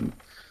down, and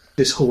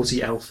this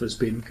haughty elf has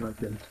been kind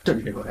of, don't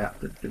you know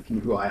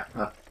who I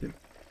am?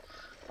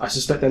 I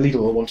suspect their leader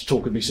will want to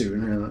talk with me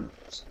soon.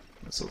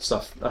 That sort of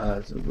stuff.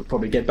 We'll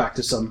probably get back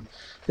to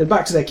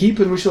their keep,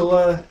 and we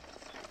shall.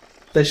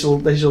 They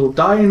shall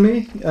die in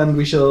me, and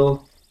we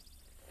shall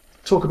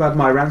talk about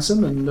my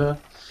ransom, and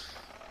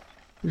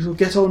we shall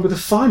get on with the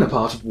finer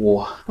part of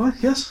war. Right?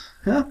 Yes.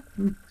 Yeah.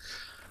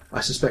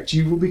 I suspect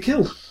you will be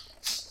killed.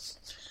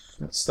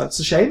 That's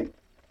a shame.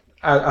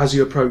 As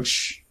you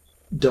approach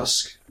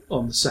dusk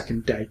on the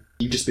second day,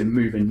 you've just been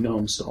moving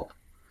non-stop,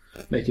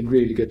 making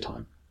really good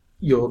time.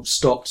 You're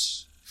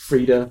stopped.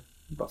 Frida,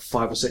 about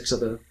 5 or 6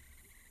 other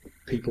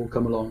people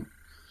come along,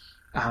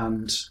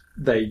 and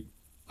they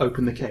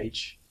open the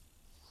cage.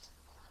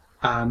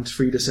 And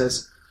Frida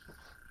says,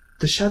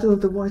 "The shadow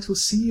of the white will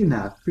see you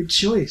now.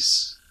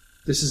 Rejoice.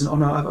 This is an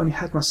honour I've only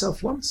had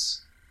myself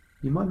once.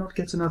 You might not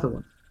get another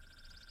one."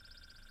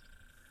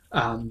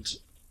 And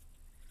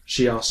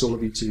she asks all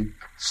of you to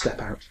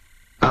step out.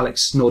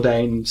 Alex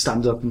Nordain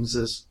stands up and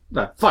says,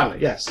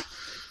 "Finally, yes."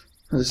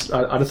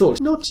 I'd have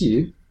thought, "Not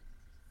you.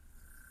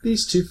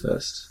 These 2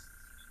 first.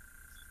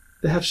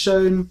 They have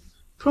shown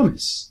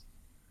promise."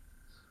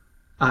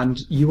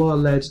 And you are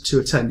led to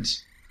a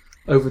tent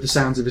over the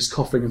sounds of his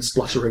coughing and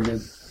spluttering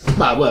and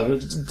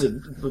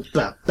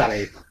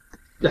belly.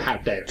 How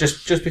dare.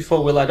 Just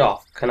before we let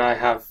off, can I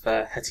have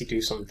Hetty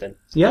do something?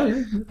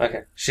 Yeah.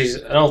 Okay. She's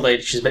an old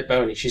lady, she's a bit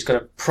bony. She's going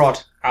to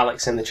prod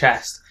Alex in the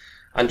chest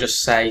and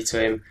just say to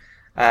him,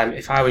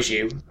 if I was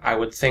you, I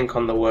would think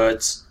on the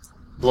words,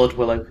 "Blood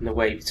will open the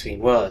way between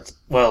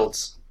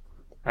worlds."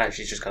 And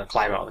she's just going to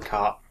climb out of the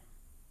cart.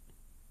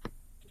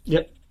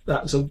 Yep.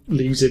 That sort of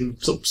leaves him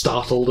sort of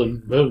startled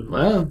and,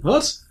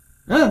 what?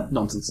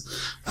 Nonsense.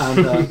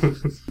 And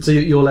so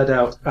you're led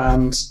out,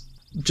 and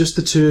just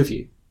the 2 of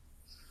you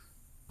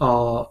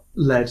are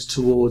led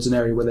towards an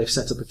area where they've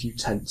set up a few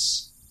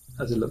tents,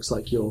 as it looks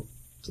like you're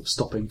sort of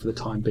stopping for the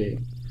time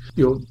being.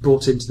 You're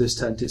brought into this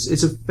tent.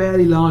 It's a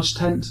fairly large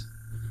tent.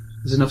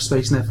 There's enough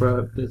space in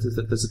there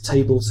there's a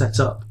table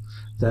set up.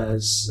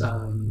 There's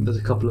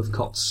a couple of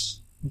cots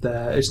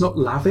there. It's not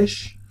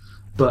lavish,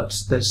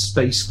 but there's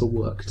space for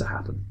work to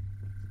happen.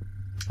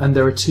 And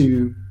there are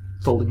 2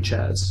 folding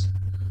chairs,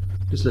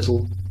 just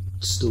little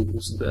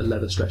stools with a bit of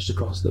leather stretched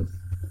across them.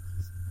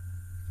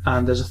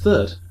 And there's a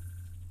third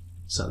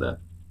sat there.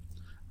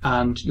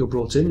 And you're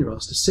brought in, you're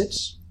asked to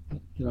sit.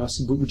 You're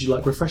asked, would you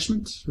like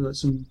refreshment? Would you like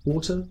some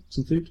water,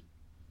 some food?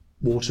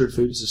 Water and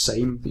food is the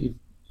same that you've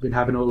been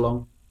having all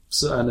along.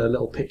 So, and a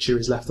little pitcher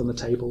is left on the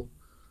table.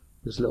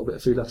 There's a little bit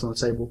of food left on the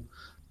table.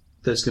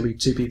 There's going to be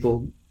 2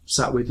 people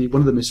sat with you.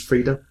 One of them is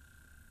Frida.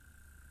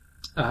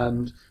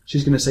 And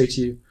she's going to say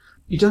to you,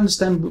 "You don't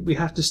understand, but we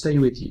have to stay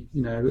with you.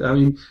 I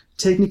mean,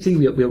 technically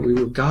we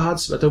were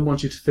guards, but I don't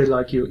want you to feel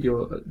like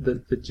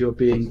that you're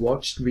being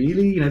watched.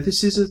 Really,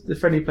 this is a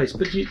friendly place.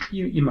 But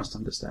you must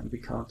understand, we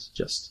can't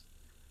just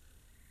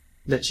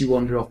let you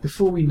wander off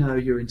before we know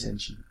your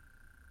intention."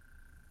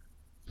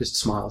 Just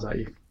smiles at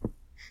you.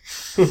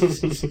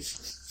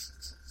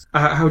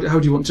 How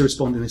do you want to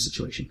respond in this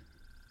situation?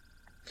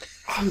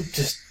 I'm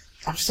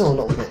still a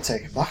little bit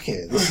taken back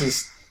here. This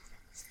is,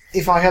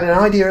 if I had an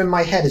idea in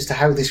my head as to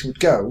how this would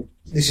go,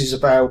 this is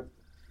about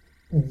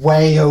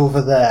way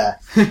over there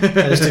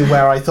as to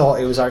where I thought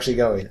it was actually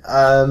going.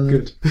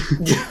 Good.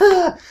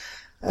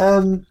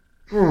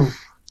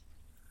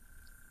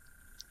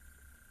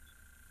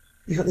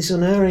 You've got this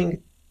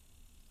unerring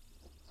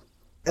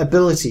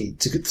ability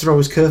to throw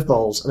us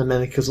curveballs and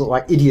then make us look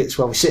like idiots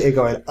while we sit here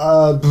going,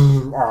 Well,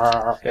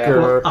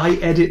 I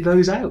edit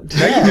those out.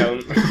 No, you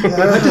don't.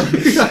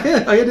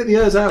 I edit the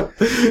others out.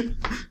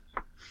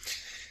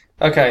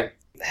 Okay.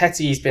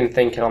 Hetty's been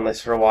thinking on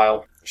this for a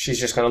while. She's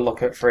just going to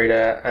look at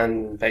Frida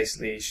and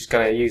basically she's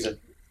going to use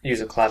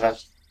a clever,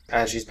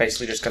 and she's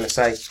basically just going to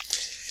say,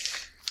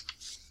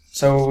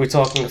 "So we're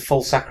talking a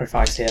full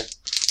sacrifice here."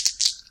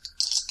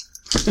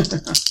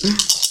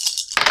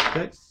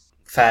 Okay.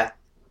 Fair.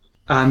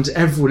 And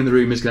everyone in the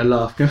room is going to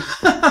laugh. Go,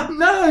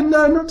 no,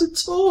 not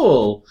at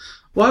all.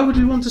 Why would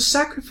we want to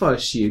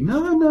sacrifice you?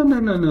 No.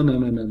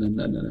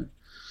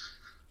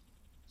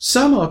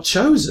 Some are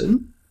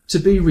chosen to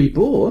be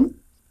reborn,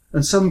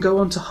 and some go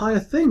on to higher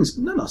things.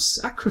 But none are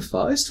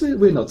sacrificed.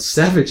 We're not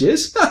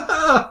savages.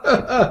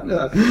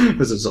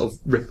 There's a sort of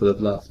ripple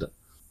of laughter.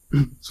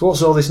 So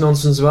what's all this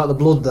nonsense about the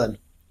blood then?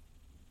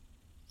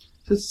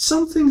 So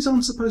some things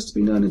aren't supposed to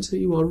be known until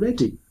you are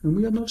ready, and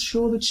we are not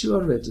sure that you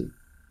are ready.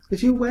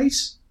 If you wait,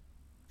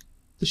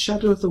 the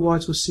shadow of the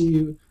white will see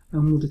you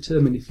and will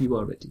determine if you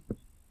are ready.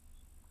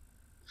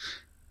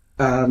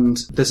 And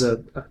there's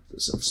a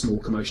sort of small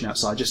commotion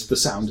outside, just the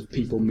sound of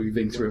people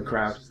moving through a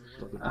crowd,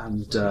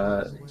 and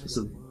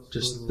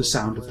just the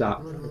sound of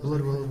that. The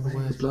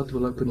blood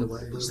will open the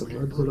ways. The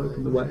blood will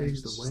open the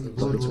ways. The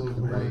blood will open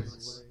the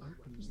ways.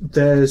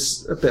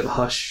 There's a bit of a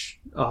hush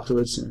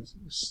afterwards,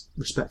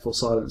 respectful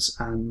silence,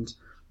 and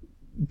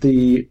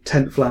the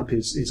tent flap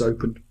is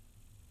opened,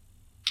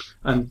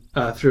 and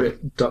through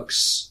it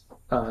ducks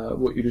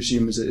what you'd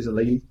assume is a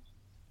lady,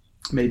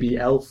 maybe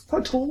elf,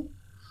 quite tall.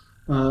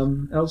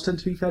 Elves tend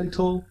to be fairly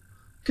tall.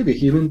 Could be a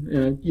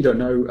human, you don't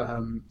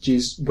know.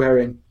 She's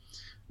wearing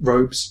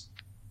robes,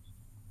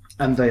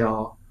 and they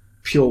are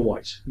pure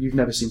white. You've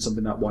never seen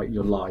something that white in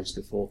your lives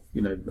before.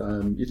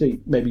 You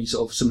think maybe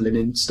sort of some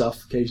linen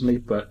stuff occasionally,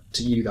 but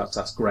to you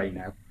that's grey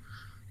now.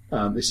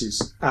 This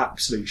is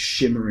absolute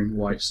shimmering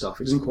white stuff.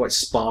 It doesn't quite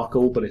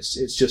sparkle, but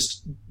it's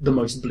just the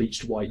most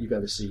bleached white you've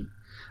ever seen.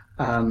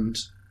 And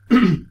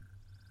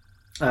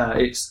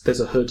there's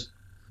a hood,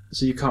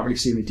 so you can't really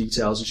see any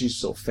details, and she's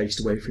sort of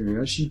faced away from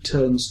you. As she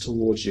turns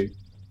towards you,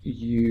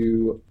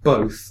 you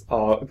both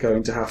are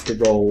going to have to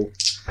roll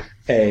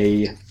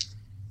a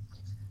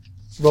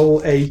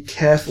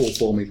careful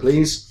for me,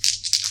 please.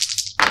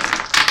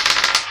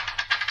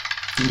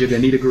 And you're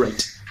going to need a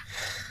great.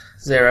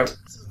 0.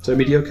 So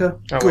mediocre?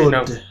 Oh, Good. wait,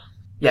 no.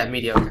 Yeah,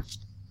 mediocre.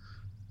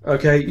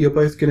 Okay, you're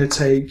both going to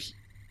take...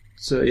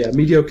 So, yeah,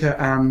 mediocre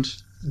and...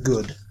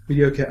 Good.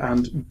 Mediocre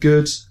and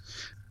good.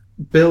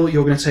 Bill,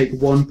 you're going to take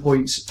 1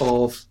 point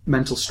of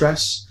mental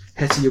stress.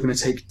 Hetty, you're going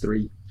to take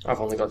 3. I've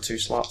only got 2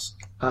 slots.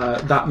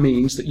 That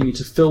means that you need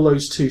to fill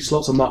those 2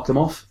 slots or mark them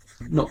off.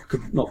 Not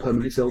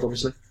permanently filled,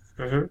 obviously.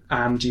 Mm-hmm.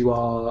 And you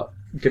are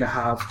going to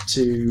have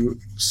to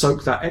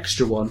soak that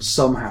extra one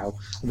somehow.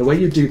 And the way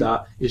you do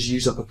that is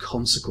use up a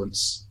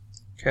consequence.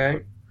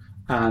 Okay.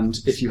 And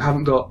if you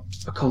haven't got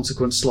a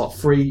consequence slot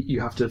free, you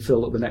have to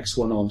fill up the next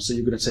one on. So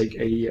you're going to take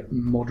a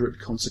moderate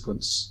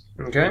consequence.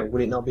 Okay.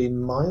 Would it not be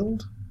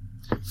mild?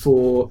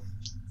 For...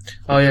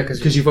 Oh, yeah,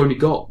 because you've only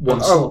got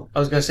one slot. I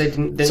was going to say...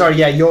 Didn't Sorry,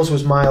 yeah, yours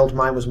was mild,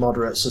 mine was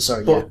moderate, so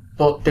sorry, yeah.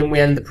 But didn't we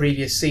end the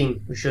previous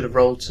scene? We should have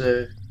rolled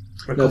to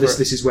recover. No, this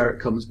is where it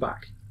comes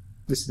back.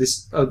 I've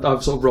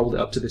sort of rolled it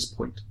up to this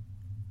point.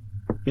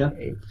 Yeah?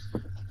 Okay.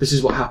 This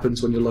is what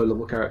happens when you're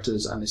low-level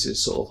characters, and this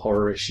is sort of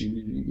horror-ish.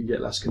 You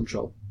get less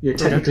control. Yeah,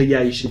 technically,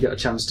 you should get a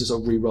chance to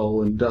sort of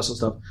re-roll and that sort of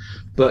stuff.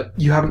 But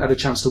you haven't had a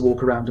chance to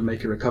walk around and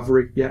make a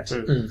recovery yet.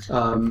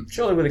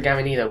 Surely with a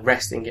Gaminida,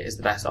 resting it is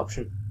the best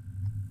option.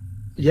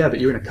 Yeah, but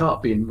you're in a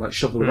cart being like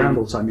shoveled around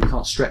all the time. You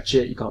can't stretch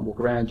it, you can't walk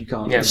around, you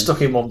can't... Yeah,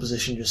 stuck in one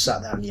position, just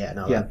sat down,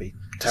 that'd be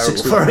terrible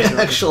 6 for weeks. it,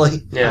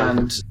 actually. Yeah.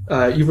 And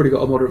you've already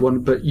got a moderate one,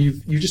 but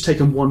you've just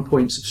taken 1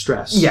 point of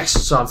stress. Yes,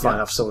 so I'm fine,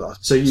 I've still got a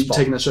So you've spot.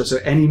 taken that stress. So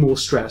any more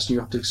stress, you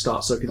have to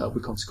start soaking it up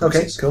with Okay,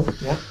 consequences. cool,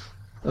 yeah.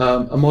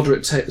 A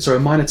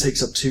minor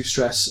takes up 2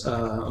 stress.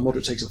 A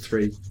moderate takes up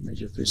 3.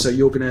 Major 3. So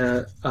you're going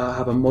to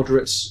have a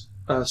moderate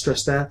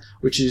stress there,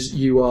 which is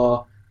you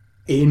are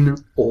in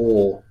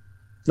awe.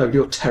 No,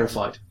 you're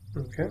terrified.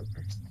 Okay.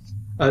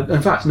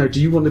 In fact, no. Do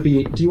you want to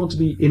be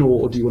in awe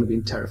or do you want to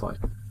be terrified?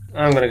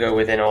 I'm going to go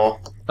with in awe.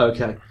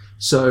 Okay.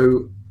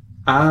 So,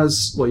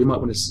 you might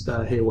want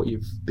to hear what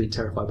you've been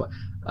terrified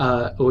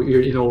by, or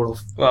you're in awe of.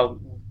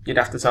 Well, you'd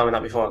have to tell me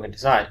that before I can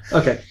decide.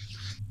 Okay.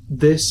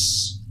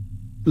 This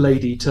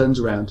lady turns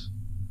around,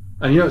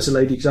 and it's a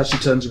lady because as she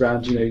turns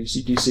around, you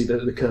see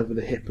the curve of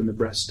the hip and the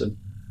breast, and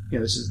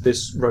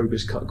this robe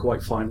is cut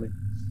quite finely,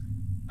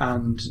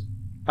 and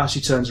as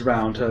she turns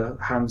around, her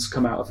hands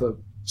come out of her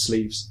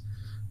sleeves,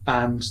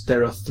 and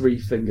there are 3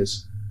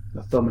 fingers,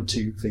 a thumb and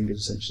 2 fingers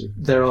essentially.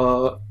 There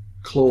are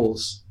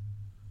claws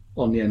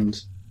on the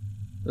end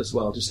as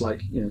well, just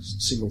like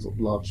single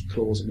large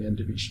claws on the end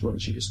of each one.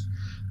 She just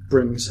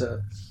brings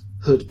her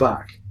hood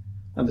back,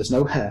 and there's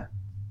no hair.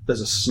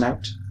 There's a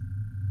snout,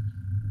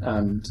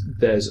 and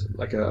there's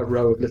like a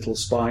row of little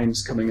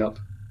spines coming up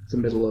the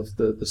middle of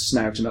the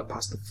snout and up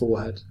past the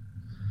forehead,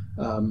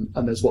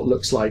 and there's what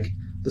looks like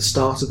the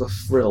start of a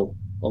frill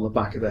on the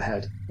back of the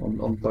head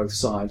on both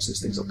sides.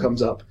 This thing sort of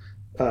comes up,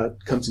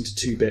 comes into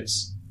 2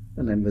 bits,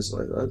 and then there's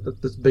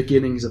the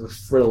beginnings of a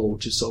frill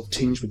which is sort of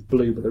tinged with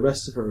blue, but the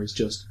rest of her is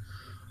just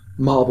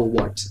marble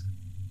white.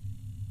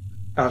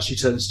 As she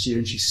turns to you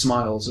and she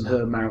smiles, and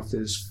her mouth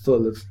is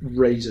full of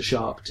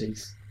razor-sharp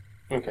teeth.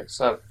 Okay,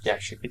 so, yeah,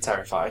 she'd be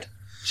terrified.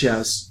 She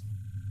has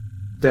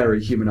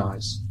very human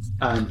eyes,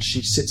 and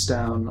she sits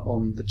down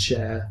on the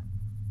chair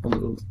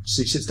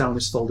She sits down on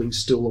this folding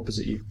stool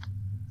opposite you,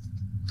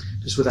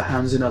 just with her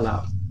hands in her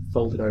lap,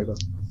 folded over.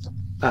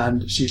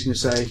 And she's going to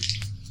say,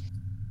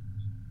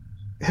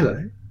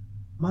 "Hello,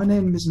 my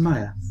name is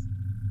Maya.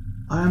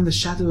 I am the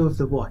Shadow of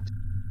the White.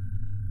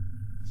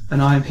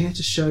 And I am here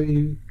to show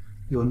you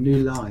your new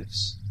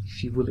lives,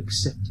 if you will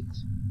accept it.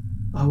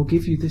 I will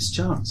give you this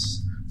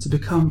chance to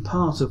become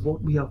part of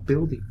what we are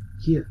building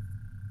here.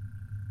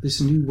 This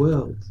new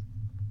world.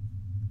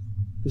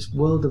 This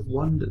world of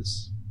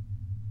wonders.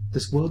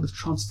 This world of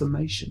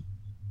transformation.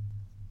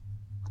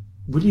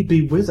 Will you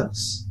be with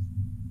us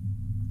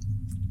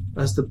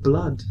as the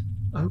blood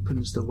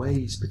opens the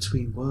ways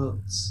between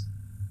worlds?"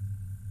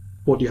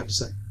 What do you have to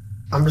say?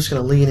 I'm just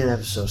going to lean in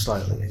ever so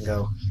slightly and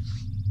go,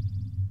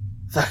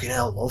 "Fucking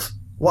hell, love.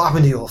 What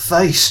happened to your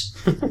face?"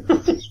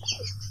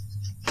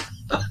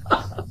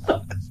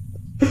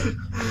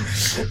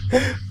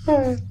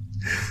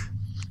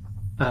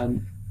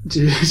 And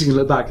she's going to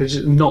look back and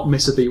just not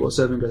miss a beat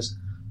whatsoever and goes,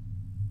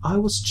 "I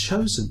was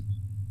chosen,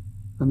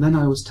 and then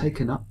I was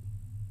taken up,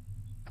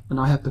 and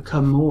I have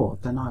become more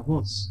than I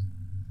was.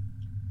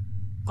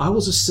 I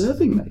was a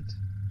serving maid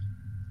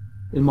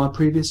in my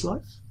previous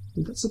life.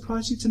 Would that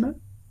surprise you to know?"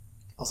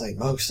 I think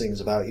most things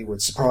about you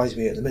would surprise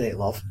me at the minute,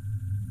 love.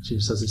 She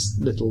just has this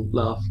little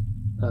laugh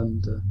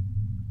and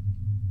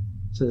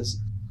says,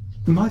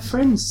 "My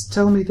friends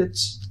tell me that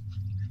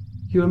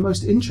you are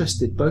most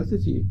interested, both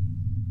of you,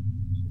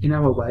 in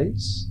our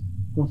ways,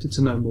 wanted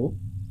to know more.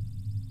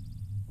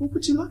 What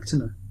would you like to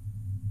know?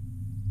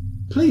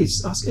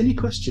 Please, ask any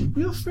question.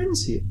 We are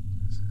friends here."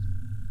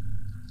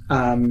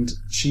 And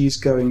she's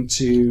going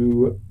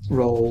to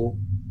roll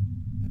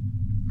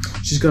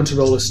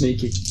a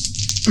sneaky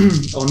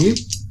on you.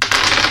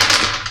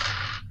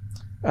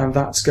 And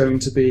that's going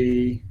to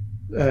be...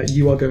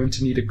 you are going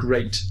to need a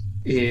great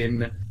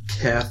in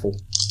careful.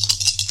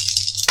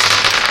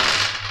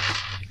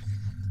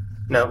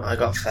 No, I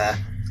got fair.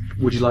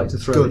 Would you like to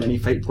throw in any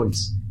fate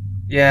points?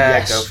 Yeah,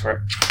 Yes. go for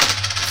it.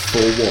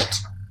 For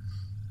what?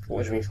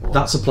 What do you mean for what?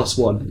 That's a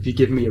 +1. If you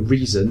give me a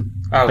reason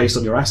Oh. based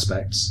on your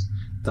aspects,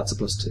 that's a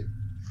 +2.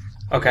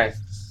 Okay.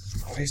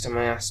 Based on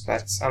my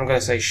aspects, I'm going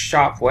to say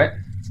sharp wit.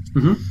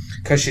 Mm-hmm.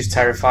 Because she's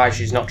terrified,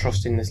 she's not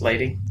trusting this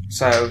lady.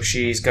 So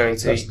she's going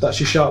to... That's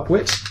your sharp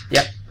wit.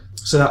 Yep.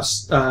 So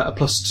that's a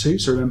 +2,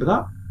 so remember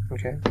that.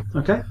 Okay.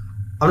 Okay.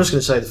 I'm just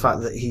going to say the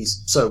fact that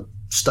he's so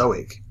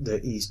stoic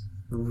that he's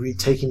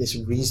taking this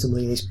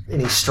reasonably in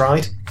his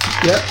stride.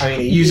 Yeah. I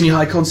mean, Using your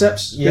high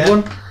concepts. Yeah.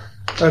 Good one.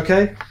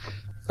 Okay.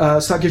 So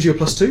that gives you a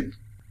 +2.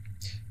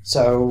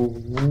 So,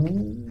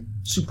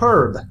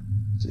 superb.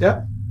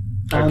 Yeah.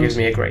 That And gives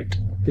me a great.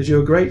 gives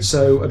you a great,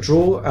 so a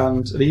draw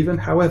and an even.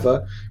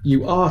 However,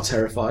 you are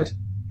terrified,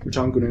 which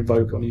I'm going to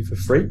invoke on you for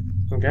free.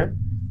 Okay.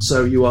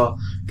 So you are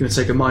going to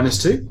take a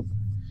 -2.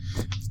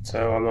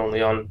 So I'm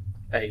only on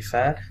a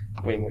fair.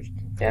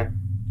 Yeah.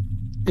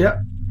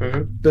 Yeah.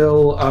 Mm-hmm.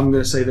 Bill, I'm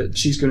going to say that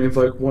she's going to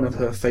invoke one of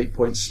her fate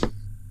points.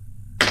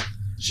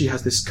 She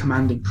has this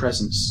commanding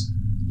presence.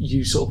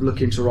 You sort of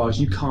look into her eyes.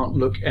 You can't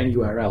look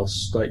anywhere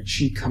else. Like,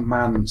 she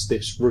commands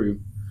this room.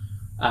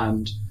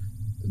 And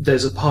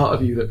there's a part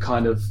of you that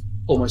kind of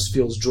almost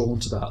feels drawn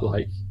to that.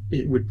 Like,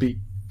 it would be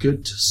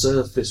good to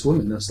serve this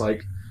woman. That's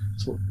like,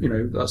 that's what,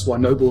 that's why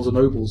nobles are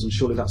nobles, and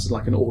surely that's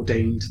like an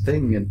ordained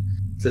thing. And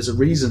there's a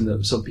reason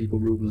that some people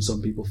rule and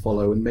some people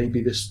follow, and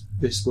maybe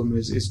this woman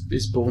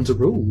is born to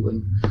rule.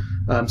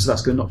 And so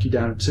that's going to knock you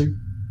down to 2.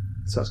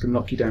 So that's going to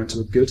knock you down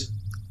to a good.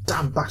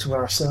 Damn, back to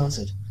where I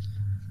started.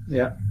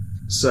 Yeah.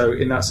 So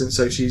in that sense,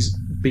 so she's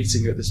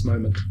beating you at this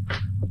moment.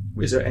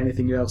 Is there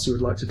anything else you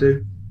would like to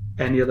do?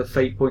 Any other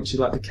fate points you'd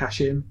like to cash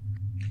in?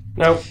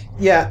 No.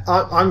 Yeah,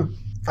 I'm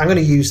going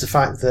to use the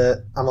fact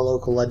that I'm a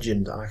local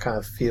legend, and I kind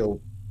of feel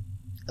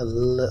a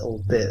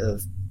little bit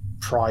of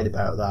pride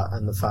about that,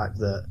 and the fact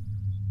that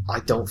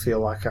I don't feel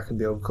like I can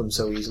be overcome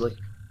so easily.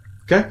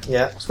 Okay.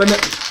 Yeah. Spend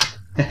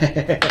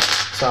it.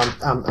 So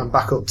I'm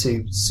back up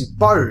to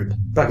superb.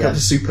 Back again. up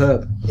to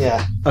superb.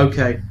 Yeah.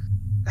 Okay.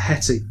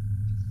 Hetty,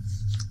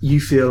 you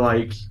feel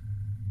like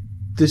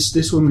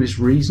this woman is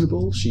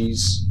reasonable.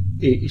 She's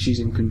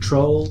in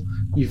control.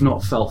 You've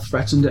not felt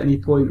threatened at any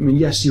point. I mean,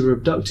 yes, you were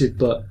abducted,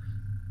 but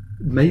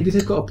maybe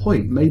they've got a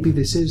point. Maybe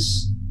this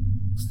is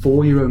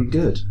for your own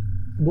good.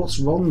 What's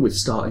wrong with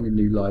starting a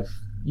new life?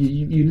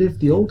 You lived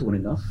the old one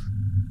enough.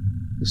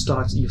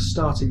 You're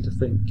starting to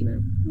think,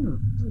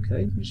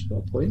 okay, she's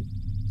got a point.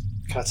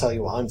 Can I tell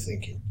you what I'm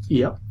thinking?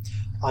 Yep.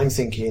 I'm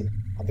thinking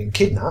I've been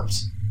kidnapped.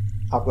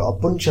 I've got a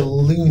bunch of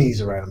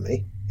loonies around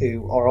me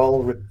who are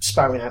all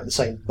spouting out the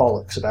same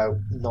bollocks about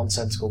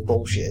nonsensical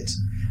bullshit.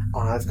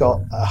 And I've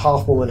got a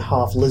half woman,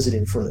 half lizard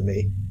in front of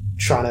me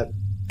trying to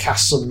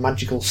cast some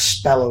magical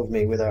spell over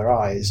me with her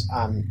eyes,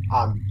 and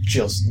I'm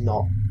just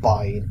not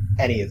buying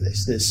any of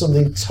this. There's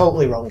something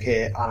totally wrong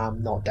here, and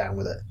I'm not down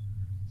with it.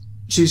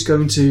 She's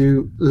going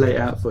to lay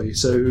it out for you.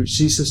 So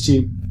she says to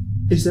you,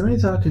 "Is there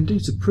anything I can do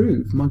to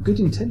prove my good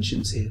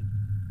intentions here?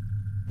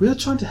 We are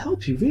trying to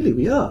help you, really,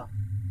 we are."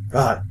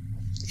 Right.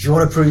 If you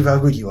want to prove how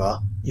good you are,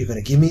 you're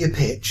going to give me a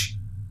pitch,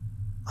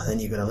 and then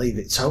you're going to leave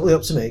it totally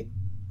up to me,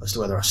 as to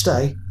whether I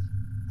stay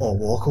or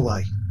walk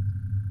away.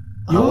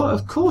 You are,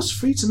 of course,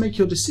 free to make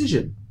your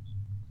decision.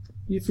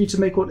 You're free to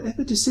make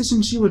whatever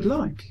decisions you would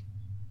like.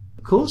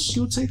 Of course,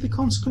 you'll take the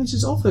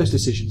consequences of those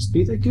decisions,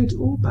 be they good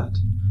or bad,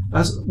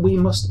 as we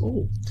must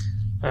all.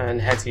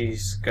 And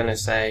Hetty's going to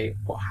say,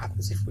 what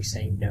happens if we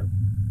say no?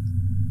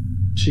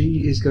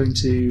 She is going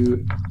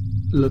to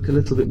look a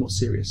little bit more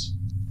serious,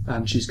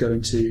 and she's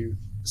going to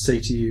say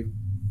to you,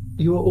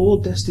 you are all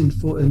destined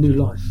for a new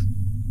life.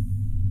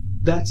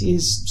 That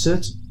is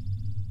certain.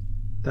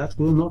 That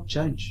will not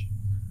change.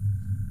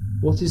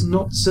 What is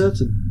not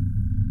certain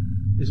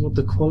is what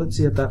the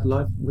quality of that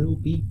life will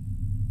be.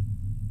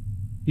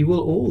 You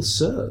will all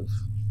serve.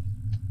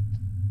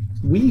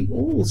 We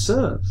all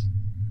serve.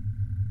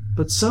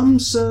 But some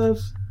serve,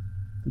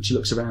 and she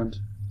looks around,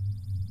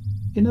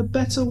 in a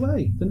better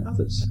way than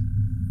others.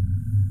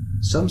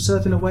 Some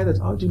serve in a way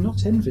that I do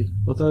not envy,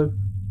 although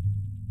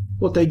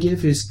what they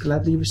give is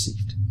gladly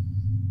received.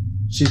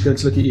 She's going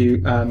to look at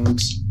you and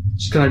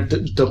she's going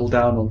to double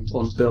down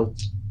on Bill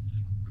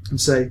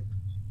and say,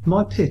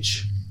 My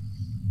pitch.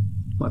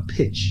 I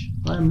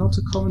am not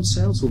a common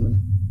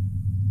saleswoman.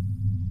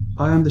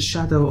 I am the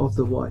shadow of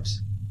the white.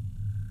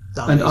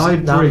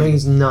 That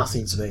means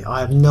nothing to me.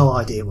 I have no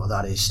idea what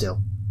that is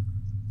still.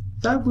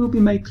 That will be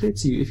made clear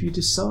to you if you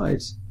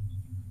decide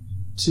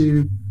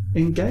to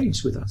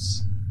engage with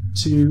us,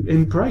 to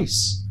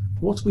embrace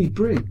what we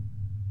bring.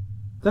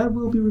 That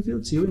will be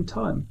revealed to you in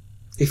time.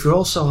 If you're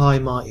all so high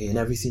and mighty and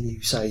everything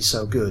you say is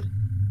so good,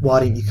 why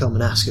didn't you come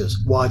and ask us?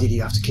 Why did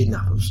you have to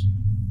kidnap us?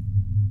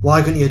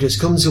 Why couldn't you just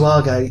come to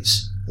our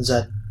gates and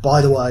said,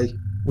 by the way,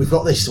 we've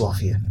got this to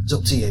offer you. It's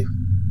up to you.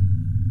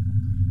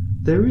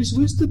 There is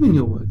wisdom in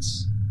your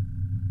words.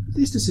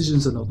 These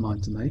decisions are not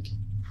mine to make.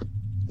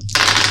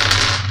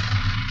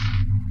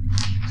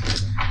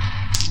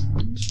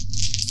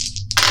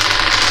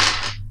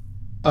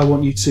 I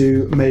want you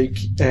to make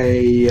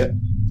a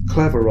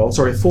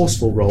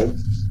forceful roll.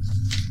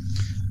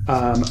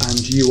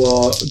 And you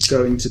are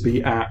going to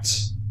be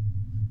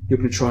you're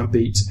going to try and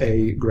beat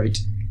a great.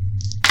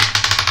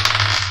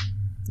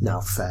 No,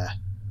 fair.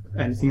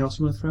 Anything else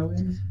you want to throw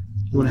in?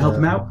 You want to help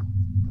him out?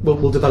 Well,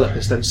 we'll develop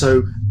this then.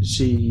 So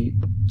she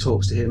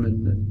talks to him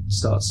and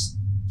starts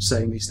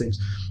saying these things.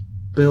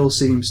 Bill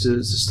seems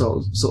to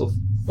start sort of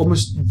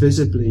almost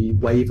visibly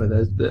waver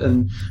there,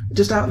 and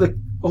just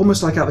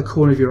almost like out the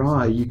corner of your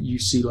eye, you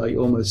see like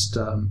almost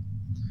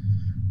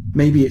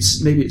maybe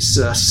it's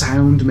a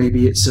sound,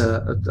 maybe it's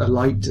a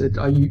light.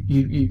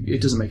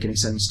 It doesn't make any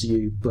sense to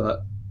you,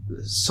 but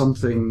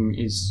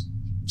something's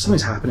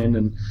happening,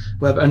 and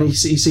whatever. And he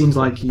seems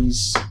like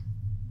his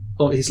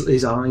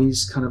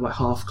eyes kind of like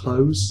half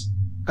close,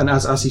 and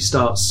as he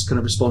starts kind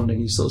of responding,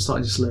 he's sort of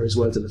starting to slur his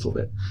words a little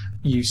bit.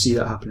 You see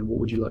that happening. What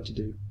would you like to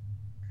do?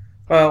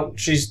 Well,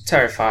 she's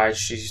terrified.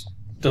 She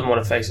doesn't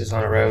want to face this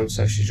on her own,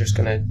 so she's just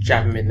going to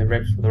jab him in the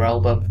ribs with her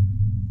elbow.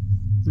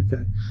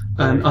 Okay.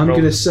 And I'm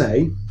going to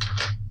say,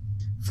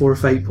 for a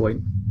fate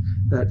point,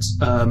 that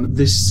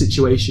this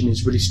situation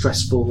is really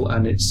stressful,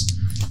 and it's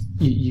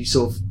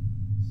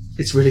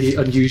really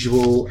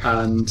unusual,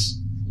 and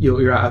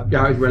you're out of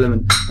your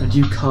element, and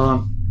you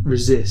can't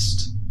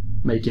resist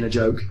making a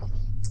joke.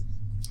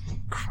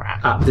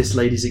 Crap. At this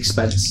lady's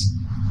expense.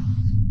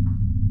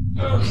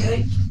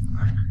 Okay.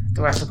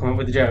 Do I have to come up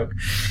with a joke?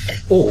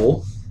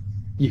 Or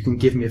you can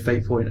give me a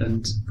fate point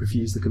and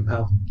refuse the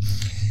compel.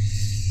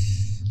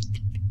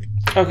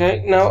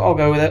 Okay, no, I'll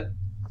go with it.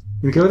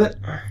 You go with it?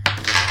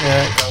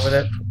 Yeah, go with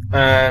it.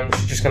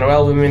 She's just going to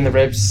elbow him in the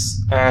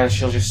ribs, and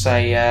she'll just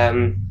say, I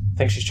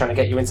think she's trying to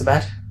get you into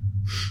bed.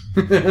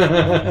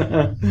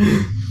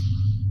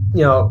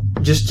 You know,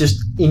 just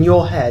in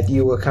your head,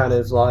 you were kind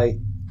of like,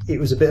 it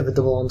was a bit of a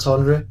double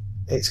entendre.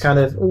 It's kind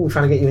of,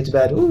 trying to get you into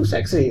bed,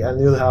 sexy, and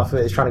the other half of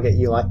it is trying to get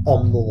you like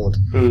on board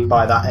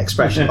by that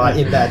expression, like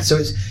in bed. So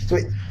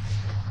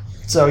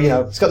you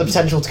know, it's got the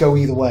potential to go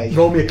either way.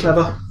 Roll me a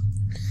clever.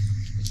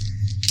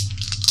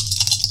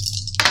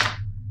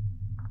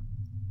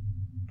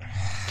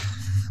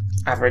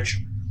 Average.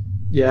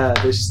 Yeah,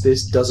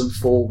 this doesn't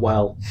fall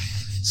well.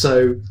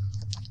 So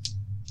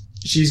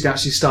she's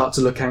actually start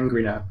to look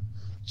angry now.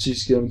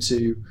 She's going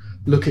to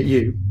look at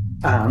you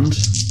and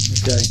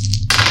okay.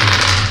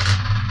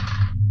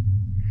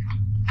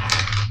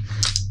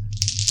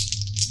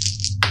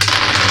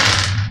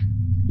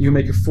 You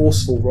make a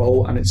forceful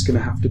roll, and it's going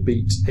to have to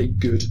beat a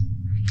good.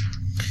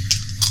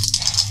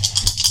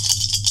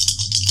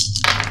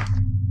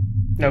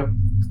 Nope.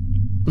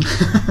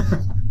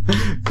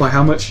 By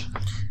how much?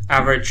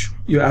 Average.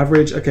 Your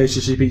average? Okay, so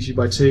she beats you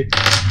by 2.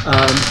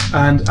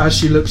 And as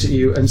she looks at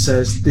you and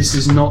says, "This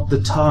is not the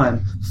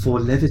time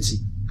for levity,"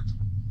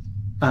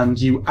 and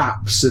you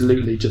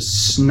absolutely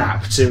just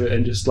snap to it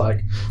and just like,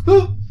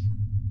 oh!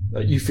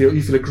 You feel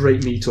a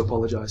great need to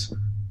apologise.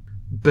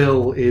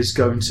 Bill is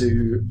going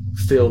to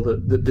feel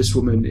that this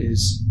woman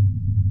is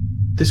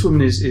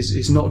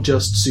not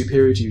just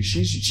superior to you.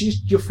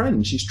 She's your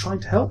friend. She's trying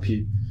to help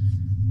you.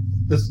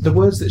 The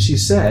words that she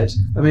said,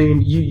 I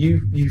mean,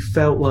 you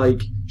felt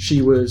like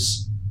she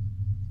was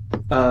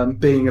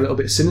being a little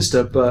bit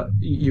sinister, but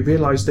you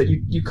realise that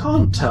you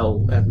can't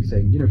tell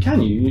everything.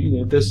 Can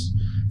you?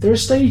 There are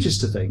stages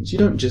to things. You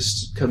don't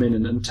just come in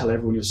and tell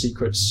everyone your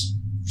secrets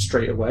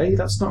straight away.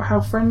 That's not how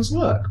friends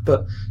work.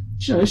 But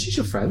she's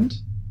your friend.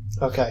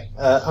 Okay,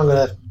 I'm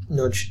gonna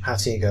nudge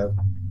Hattie and go.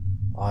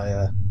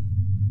 I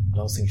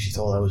don't think she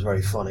thought that was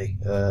very funny.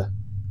 An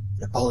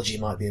apology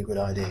might be a good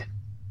idea.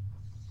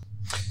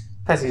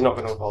 Hetty's not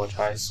going to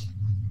apologise.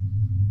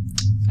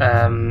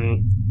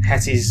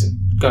 Hetty's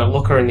going to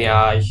look her in the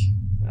eye.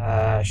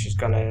 She's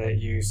going to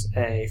use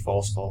a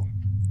forceful.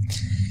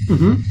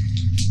 Mm-hmm.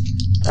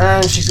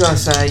 And she's going to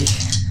say,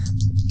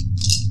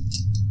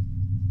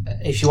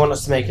 if you want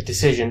us to make a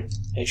decision,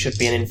 it should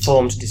be an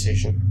informed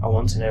decision. I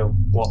want to know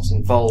what's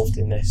involved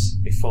in this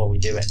before we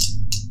do it.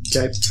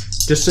 Okay.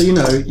 Just so you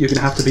know, you're going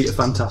to have to beat a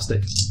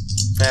fantastic.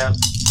 Yeah.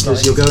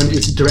 Because you're going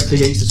directly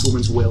against this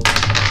woman's will.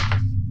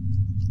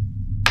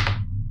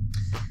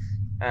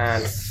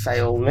 And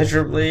fail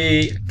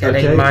miserably,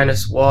 getting Okay.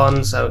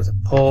 -1, so it's a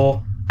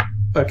poor.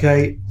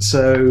 Okay,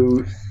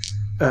 so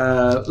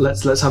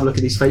let's have a look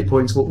at these fate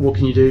points. What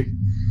can you do?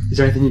 Is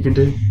there anything you can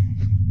do?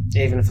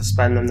 Even if I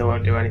spend them, they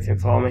won't do anything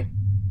for me.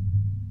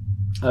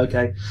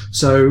 Okay,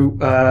 so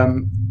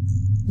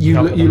you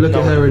Not look gonna-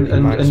 at her not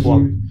gonna be and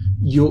 -1.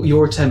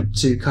 your attempt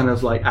to kind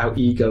of like out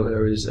ego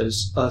her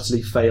has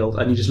utterly failed,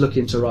 and you just look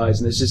into her eyes,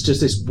 and there's just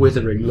this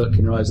withering look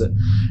in her eyes that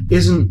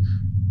isn't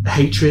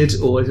hatred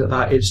or anything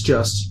like that. It's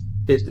just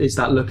it's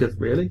that look of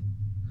really,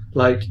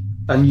 like,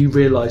 and you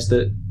realise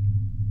that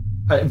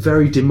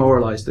very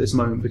demoralised at this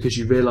moment because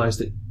you realise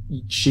that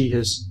she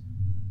has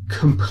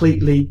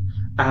completely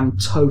and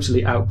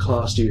totally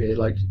outclassed you here.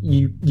 Like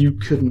you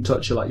couldn't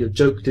touch her. Like your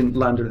joke didn't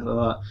land or anything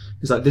like that.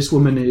 It's like this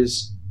woman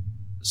is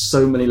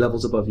so many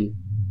levels above you.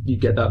 You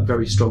get that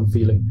very strong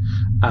feeling,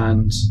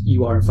 and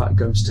you are in fact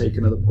going to take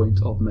another point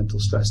of mental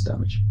stress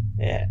damage.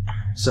 Yeah.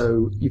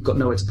 So you've got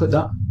nowhere to put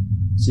that.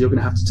 So you're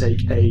going to have to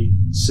take a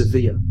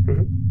severe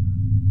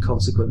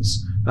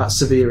consequence. That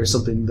severe is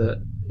something that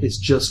is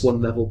just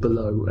one level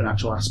below an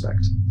actual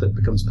aspect that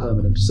becomes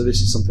permanent. So this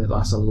is something that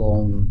lasts a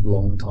long,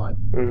 long time.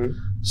 Mm-hmm.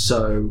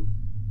 So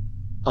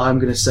I'm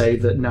going to say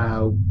that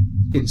now,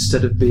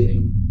 instead of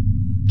being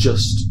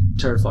just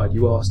terrified,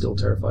 you are still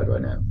terrified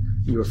right now.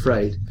 You're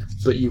afraid,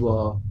 but you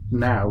are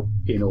now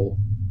in awe,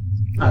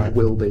 and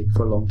will be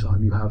for a long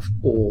time. You have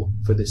awe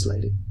for this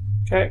lady,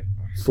 Okay.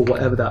 for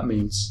whatever that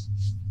means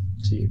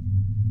to you.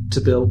 To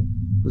Bill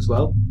as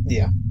well,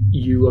 Yeah.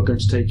 you are going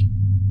to take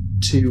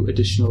 2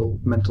 additional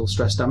mental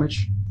stress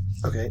damage.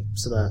 Okay,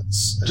 so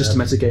that's... Just to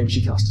metagame,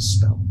 she cast a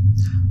spell.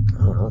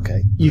 Oh,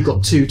 okay. You've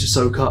got 2 to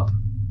soak up.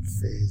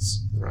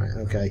 Fizz. Right,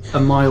 okay. A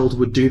mild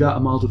would do that. A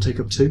mild would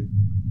take up 2.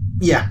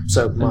 Yeah,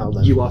 so mild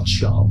then. You are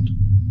charmed.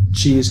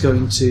 She is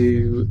going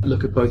to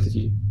look at both of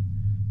you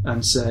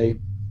and say,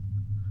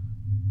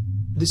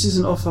 "This is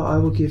an offer I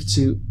will give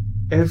to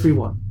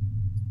everyone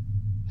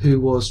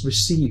who was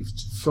received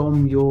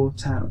from your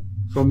town,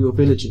 from your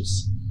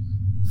villages,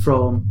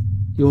 from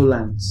your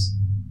lands.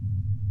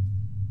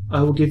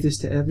 I will give this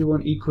to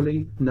everyone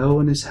equally. No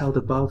one is held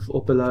above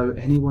or below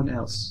anyone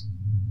else.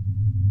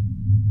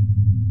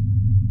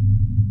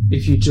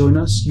 If you join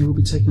us, you will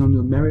be taking on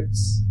your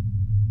merits,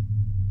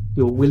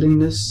 your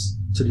willingness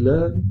to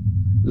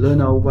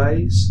learn our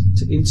ways,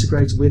 to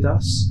integrate with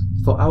us,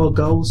 for our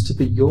goals to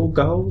be your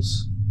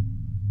goals.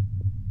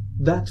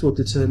 That will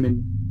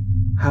determine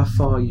how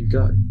far you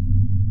go,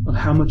 on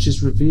how much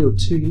is revealed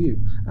to you,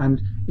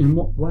 and in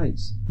what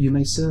ways you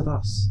may serve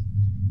us.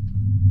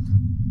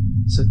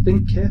 So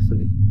think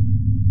carefully.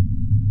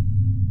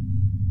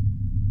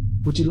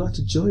 Would you like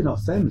to join our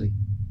family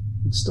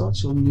and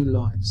start your new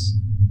lives?"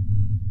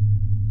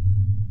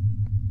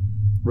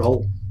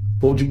 Roll.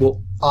 What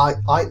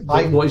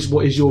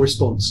is your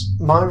response?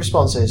 My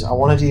response is I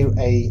want to do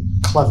a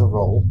clever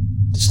roll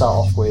to start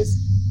off with,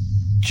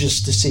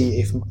 just to see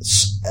if,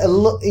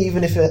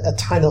 even if a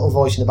tiny little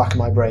voice in the back of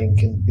my brain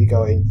can be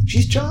going,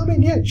 "She's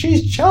charming you,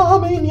 she's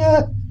charming you,"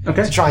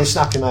 Okay. to try and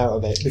snap him out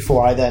of it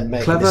before I then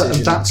make Clever, a decision.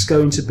 and that's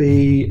going to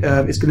be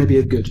it's going to be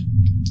a good.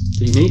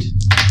 Do you need?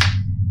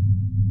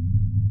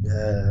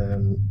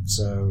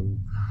 So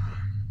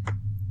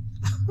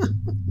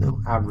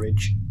no,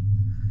 average.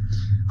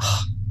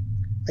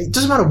 It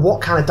doesn't matter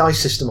what kind of dice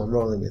system I'm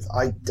rolling with.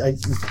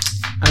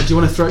 Do you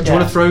want to throw? Do you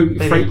want to throw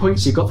maybe. fate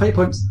points? You've got fate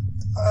points.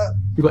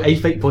 You've got a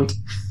fate point.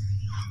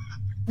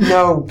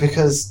 No,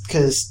 because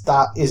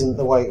that isn't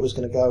the way it was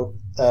going to go.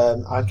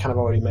 I'd kind of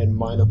already made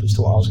my mind up as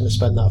to what I was going to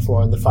spend that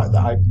for, and the fact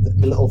that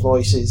the little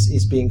voice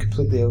is being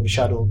completely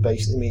overshadowed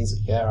basically means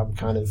that, yeah, I'm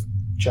kind of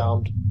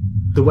charmed.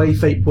 The way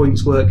fate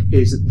points work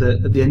is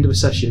that at the end of a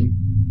session,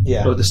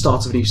 Yeah. or at the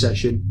start of a new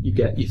session, you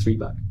get your 3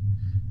 back.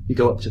 You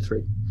go up to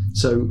 3.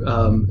 So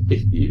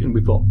and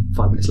we've got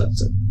 5 minutes left.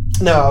 So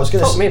No, I was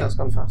going Fuck to. me, that's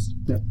gone fast.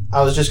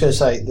 I was just going to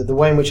say that the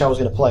way in which I was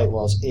going to play it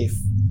was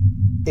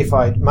if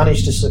I'd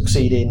managed to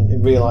succeed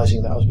in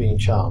realising that I was being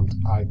charmed,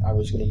 I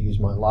was going to use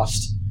my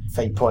last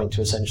fate point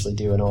to essentially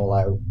do an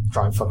all-out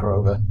try and fuck her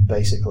over,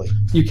 basically.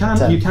 You can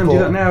do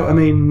that now. I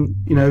mean,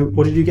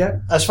 what did you get?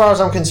 As far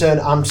as I'm concerned,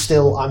 I'm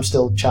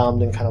still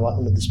charmed and kind of like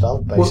under the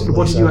spell, basically.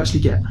 What did you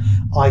actually get?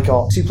 I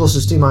got 2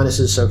 pluses, 2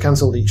 minuses, so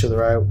cancelled each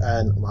other out,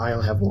 and I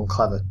only have 1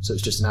 clever, so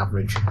it's just an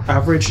average.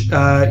 Average.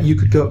 You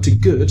could go up to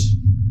good,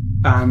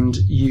 and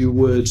you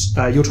would.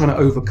 You're trying to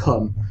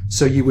overcome,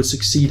 so you would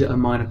succeed at a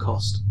minor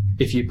cost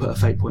if you put a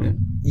fate point in.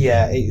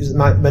 Yeah,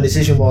 my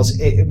decision was,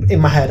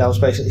 in my head I was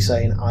basically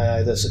saying I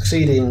either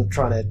succeed in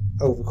trying to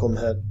overcome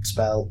her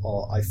spell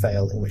or I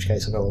fail, in which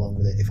case I go along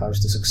with it. If I was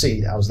to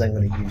succeed, I was then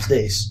going to use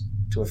this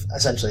to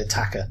essentially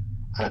attack her,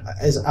 and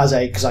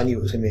because I knew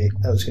it was going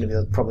to be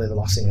probably the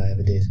last thing I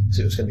ever did,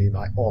 so it was going to be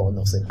like all or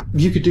nothing.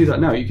 You could do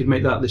that now. You could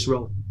make that this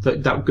roll.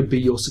 That could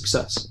be your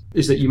success,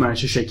 is that you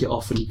manage to shake it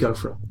off and you go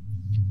for it.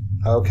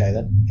 Okay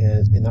then,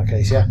 in that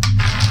case, yeah.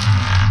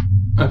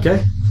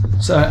 Okay.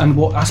 So, and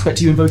what aspect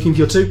are you invoking for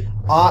your 2?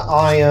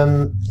 I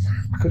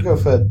could go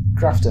for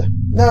Crafter.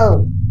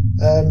 No,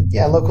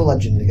 local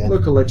legend again.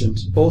 Local legend,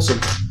 awesome.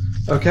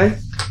 Okay,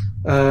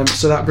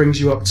 so that brings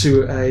you up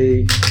to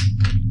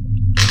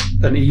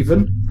an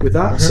even with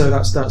that. So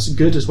that's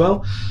good as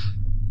well.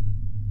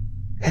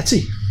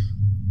 Hetty.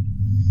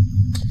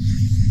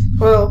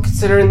 Well,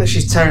 considering that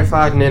she's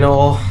terrified and in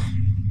awe,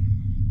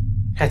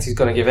 Hetty's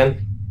going to give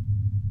in.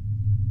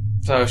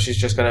 So she's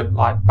just going to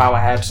bow her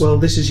head. Well,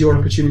 this is your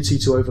opportunity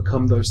to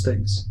overcome those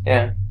things.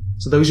 Yeah.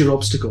 So those are your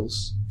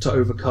obstacles to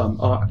overcome.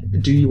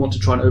 Do you want to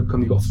try and overcome?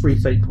 You've got 3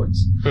 fate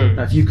points.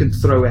 Now, if you can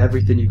throw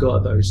everything you got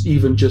at those,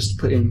 even just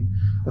putting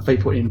a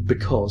fate point in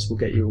because will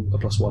get you a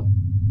 +1,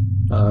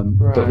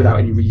 but without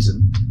any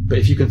reason. But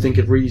if you can think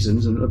of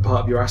reasons and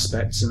part of your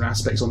aspects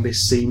on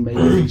this scene,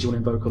 maybe things you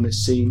want to invoke on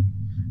this scene,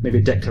 maybe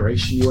a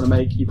declaration you want to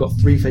make, you've got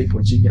 3 fate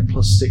points. You can get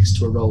 +6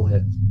 to a roll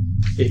here.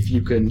 If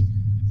you can.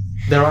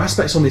 There are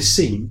aspects on this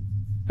scene,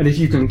 and if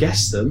you can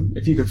guess them,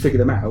 if you can figure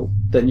them out,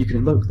 then you can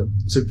invoke them.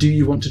 So do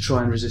you want to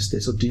try and resist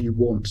this, or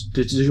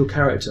does your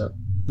character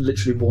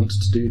literally want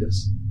to do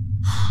this?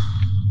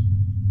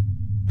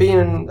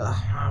 Being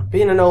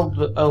an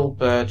old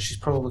bird, she's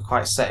probably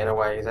quite set in her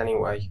ways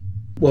anyway.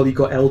 Well, you've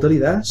got elderly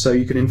there, so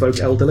you can invoke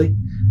elderly,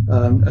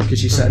 because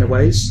she's set in her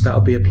ways.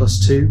 That'll be a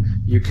 +2.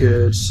 You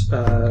could...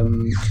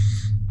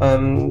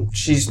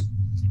 She's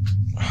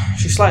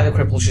slightly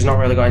crippled, she's not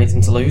really got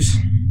anything to lose.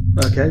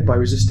 Okay, by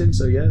resisting,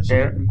 so yeah.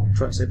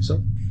 Try to save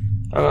herself.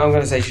 I'm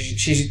going to say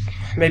she's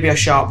maybe a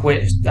sharp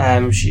wit.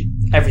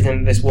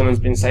 Everything that this woman's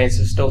been saying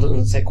still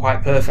doesn't sit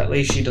quite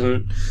perfectly. She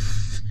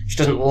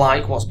doesn't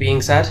like what's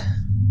being said.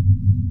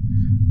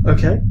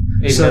 Okay.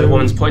 Even though the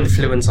woman's putting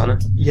influence on her.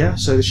 Yeah,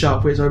 so the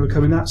sharp wit's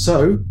overcoming that.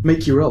 So,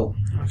 make your roll.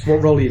 Okay.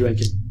 What roll are you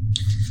making?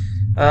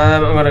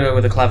 I'm going to go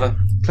with a clever.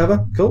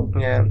 Clever? Cool.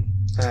 Yeah.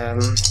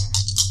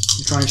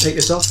 You try and shake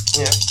this off?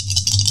 Yeah.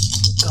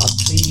 God,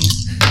 please.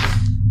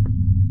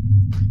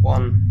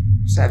 1,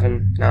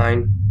 7,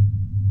 9.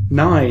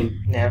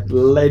 9. Yeah.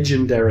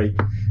 Legendary.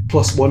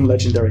 +1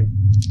 legendary.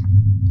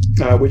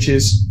 Which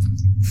is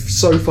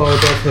so far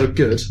above her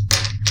good.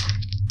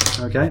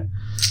 Okay.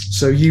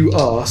 So you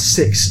are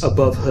 6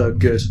 above her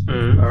good.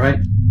 Alright?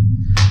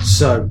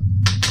 So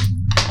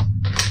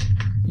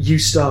you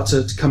start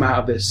to come out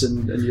of this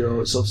and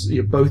you're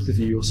both of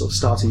you are sort of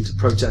starting to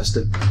protest,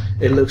 and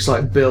it looks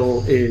like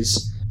Bill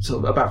is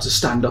sort of about to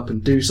stand up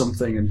and do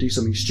something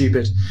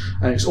stupid,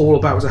 and it's all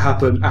about to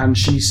happen, and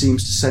she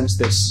seems to sense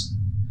this,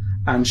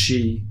 and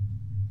she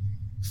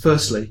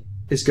firstly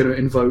is going to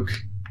invoke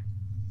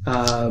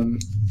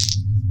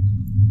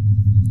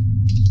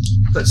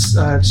let's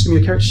just give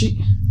me a character sheet.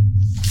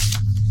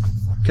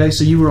 Okay,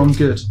 so you were on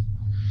good.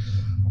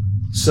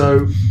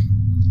 So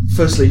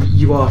firstly,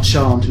 you are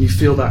charmed, and you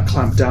feel that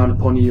clamp down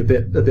upon you a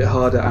bit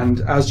harder,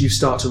 and as you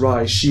start to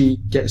rise, she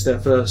gets there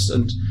first,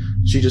 and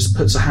she just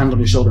puts a hand on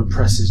your shoulder and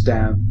presses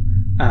down,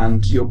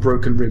 and your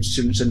broken ribs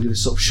send you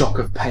this sort of shock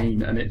of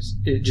pain, and it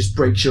just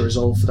breaks your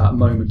resolve for that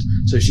moment.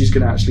 So she's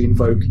going to actually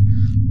invoke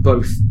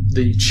both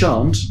the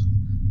charmed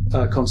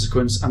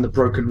consequence and the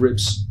broken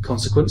ribs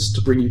consequence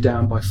to bring you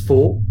down by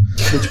 4,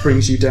 which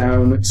brings you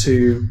down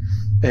to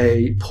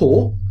a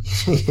poor.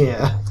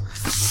 Yeah.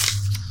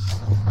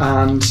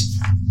 And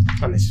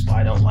this is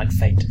why I don't like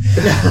fate.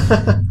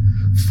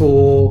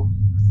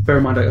 Bear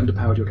in mind I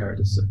underpowered your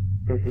characters, so.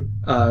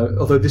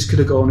 Although this could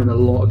have gone in a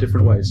lot of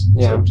different ways.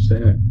 Yeah. So just so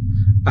you know.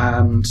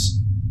 And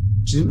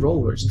she didn't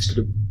roll very. This could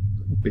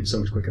have been so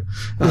much quicker.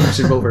 She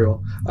didn't roll very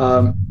well.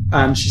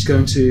 And she's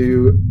going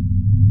to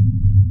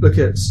look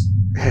at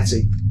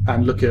Hetty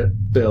and look at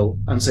Bill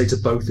and say to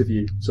both of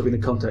you, sort of in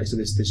the context of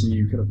this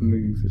new kind of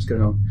move that's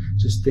going on,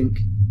 just think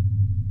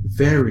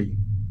very,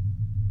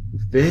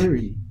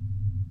 very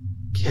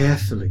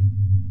carefully.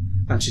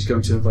 And she's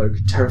going to invoke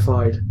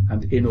Terrified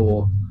and In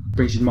Awe.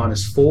 Brings you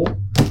 -4,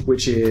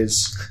 which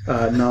is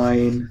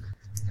 9.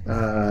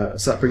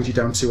 So that brings you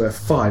down to a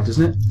 5,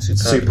 doesn't it?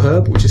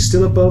 Superb, which is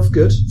still above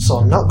good. So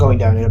I'm not going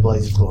down in a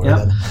blaze of glory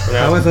then.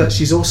 Yeah. However,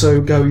 she's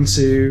also going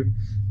to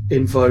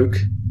invoke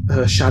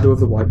her Shadow of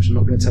the White, which I'm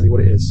not going to tell you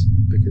what it is,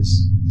 because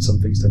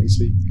some things don't need to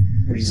be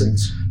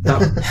reasons.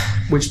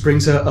 Which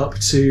brings her up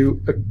to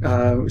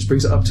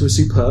a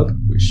superb,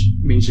 which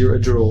means you're at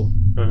a draw.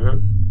 Mm-hmm.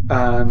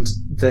 And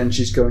then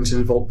she's going to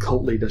involve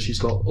cult leader. She's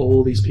got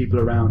all these people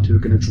around who are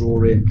going to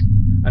draw in,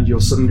 and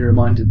you're suddenly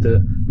reminded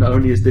that not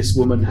only is this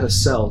woman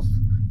herself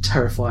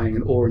terrifying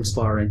and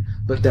awe-inspiring,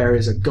 but there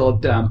is a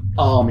goddamn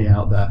army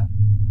out there.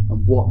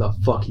 And what the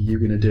fuck are you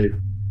going to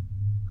do?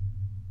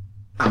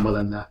 And we'll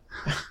end there.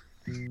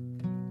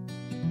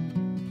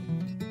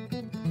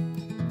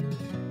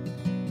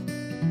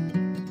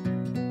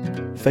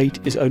 Fate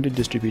is owned and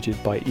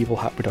distributed by Evil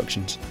Hat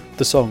Productions.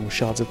 The song was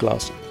Shards of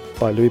Glass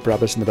by Louis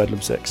Brabus and the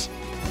Bedlam Six.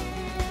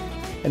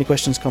 Any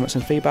questions, comments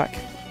and feedback?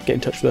 Get in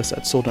touch with us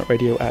at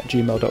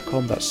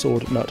swordnutradio@gmail.com. That's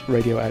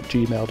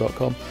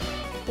swordnutradio@gmail.com,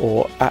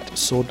 or at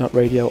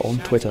swordnutradio on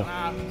Twitter.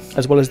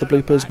 As well as the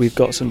bloopers, we've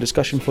got some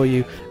discussion for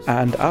you,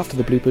 and after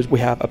the bloopers we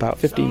have about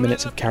 15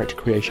 minutes of character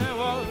creation.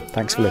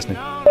 Thanks for listening.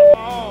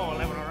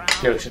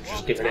 No, we should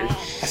just give it in.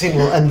 I think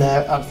we'll end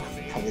there. I'll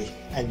probably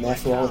end there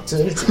for all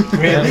eternity,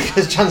 really,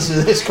 because chances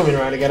of this coming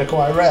around again are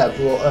quite rare.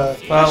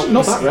 But Well,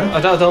 not that rare. I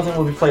don't think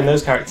we'll be playing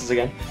those characters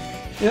again.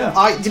 Yeah.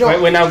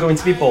 We're now going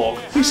to be Borg.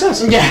 Who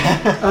says?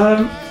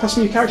 Yeah. Pass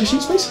me your character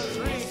sheets, please.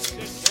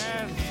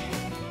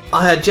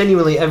 I had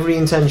genuinely every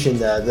intention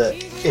there that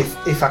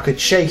if I could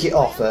shake it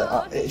off,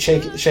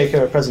 shake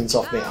her presence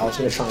off me, I was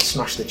going to try and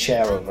smash the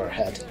chair over her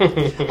head.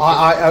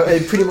 I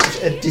pretty much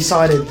had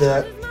decided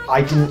that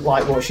I didn't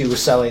like what she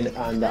was selling,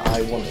 and that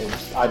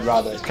I'd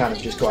rather kind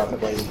of just go out in a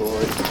blaze of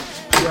glory.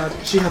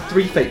 She had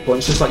 3 fate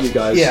points, just like you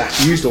guys. Yeah.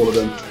 She used all of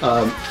them.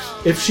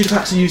 If she'd have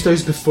had to use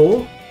those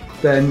before,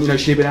 then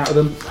she'd been out of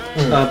them.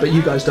 But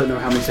you guys don't know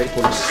how many fate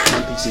points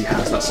an NPC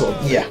has. That sort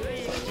of. Yeah.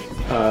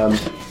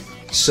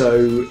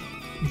 So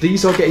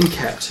these are getting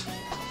kept.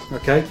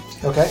 Okay.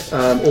 Okay.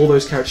 All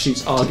those character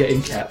sheets are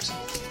getting kept,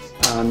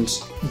 and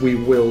we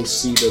will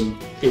see them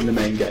in the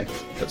main game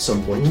at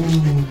some point.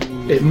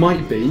 It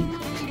might be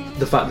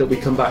the fact that we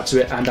come back to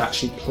it and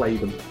actually play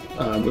them.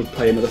 We'll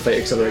play another Fate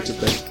Accelerated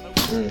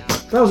thing.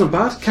 That wasn't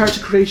bad. Character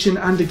creation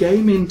and a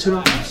game in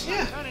 2.5 hours.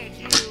 Yeah.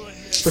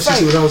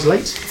 Especially when I was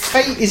late.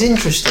 Fate is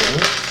interesting.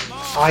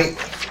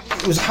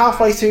 It was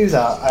halfway through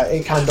that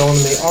it kind of dawned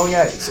on me. Oh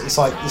yeah, it's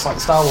like the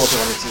Star Wars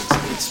one.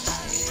 It's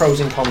pros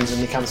and cons,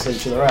 and they cancel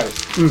each other out.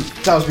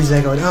 So I was busy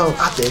there going, oh,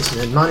 add this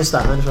and then minus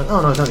that, and then I went,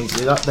 oh no, I don't need to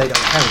do that. They don't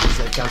count because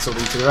they cancelled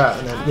each other out,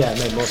 and then it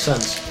made more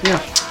sense.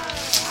 Yeah.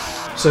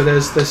 So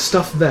there's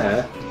stuff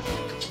there,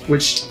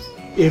 which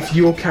if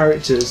your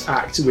characters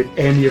act with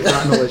any of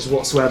that knowledge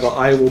whatsoever,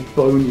 I will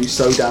bone you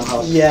so damn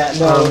hard. Yeah,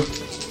 no.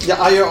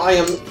 I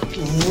am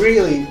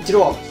really. Do you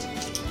know what?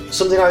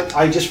 Something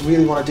I just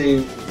really want to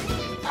do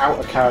out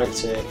of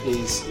character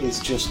is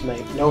just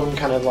make no one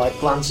kind of like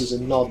glances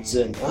and nods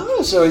and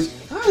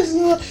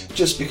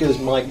just because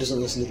Mike doesn't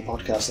listen to the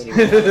podcast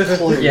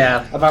anymore.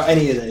 Yeah. About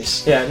any of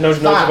this. Yeah, no,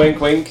 wink,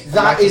 wink.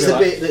 That is the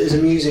bit that is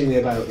amusing me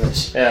about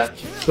this. Yeah.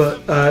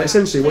 But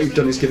essentially what you've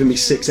done is given me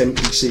 6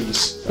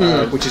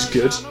 NPCs, which is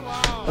good.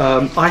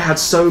 I had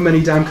so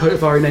many damn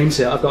Kotavari names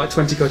here. I've got like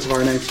 20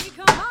 Kotavari names.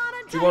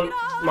 Do you want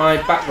my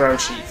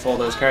background sheet for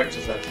those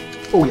characters then?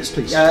 Oh yes,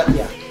 please. Yeah.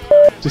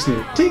 Just need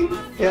a ting.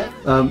 Yeah.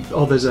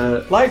 There's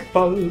a Light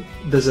bulb.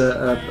 There's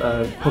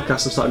a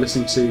podcast I've started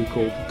listening to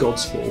called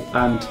God's Fall,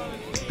 and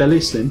they're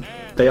listening.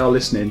 They are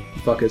listening,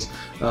 you fuckers.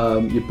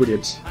 You're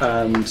brilliant.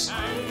 And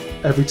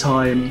every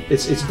time,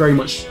 it's very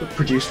much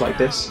produced like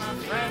this.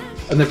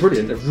 And they're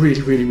brilliant. They're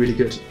really, really, really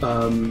good.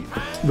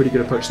 Really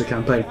good approach to the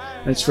campaign.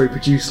 And it's very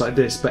produced like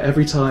this. But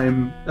every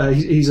time,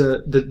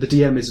 the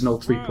DM is an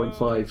old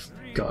 3.5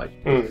 guy.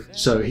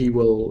 So he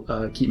will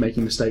keep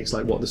making mistakes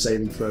like what are the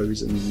saving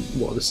throws and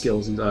what are the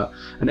skills and that.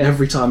 And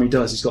every time he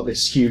does, he's got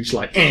this huge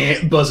like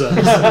buzzer.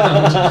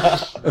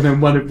 And then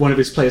one of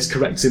his players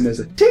corrects him. There's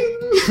a ting.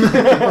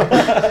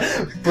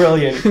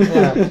 Brilliant.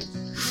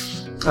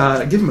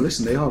 Yeah. Give them a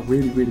listen. They are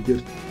really, really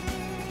good.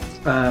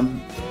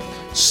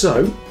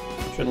 So.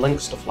 Should link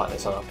stuff like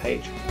this on our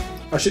page.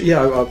 I should, yeah.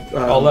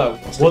 Although,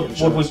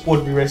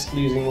 would we risk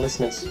losing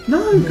listeners?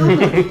 No, God,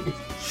 no.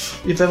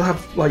 If they'll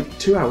have like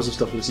 2 hours of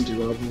stuff to listen to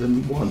rather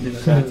than one,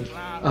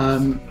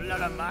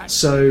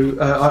 So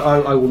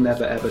I will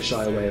never ever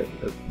shy away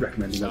at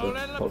recommending other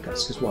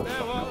podcasts because why the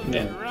fuck not?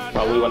 Yeah.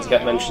 Well, we want to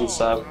get mentioned,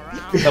 so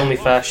it's only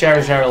fair. Share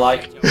and share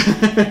alike.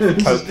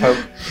 Poke.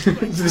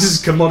 This is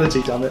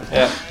commodity, damn it.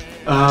 Yeah.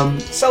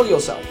 Sell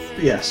yourself.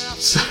 Yes.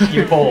 So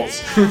You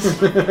balls.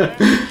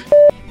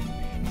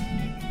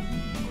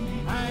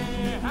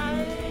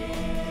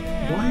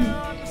 Why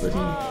bloody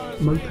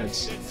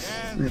mopeds?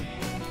 Yeah.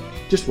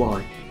 Just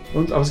why? I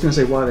was going to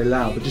say why are they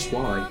loud, but just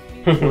why?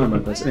 Why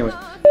mopeds? Anyway.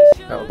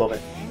 I'll love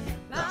it.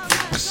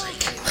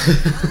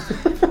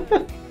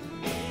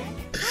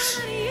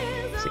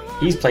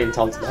 He's playing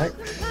Tom tonight.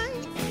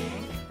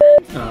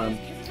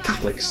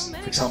 Catholics,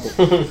 for example.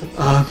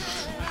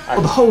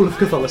 The whole of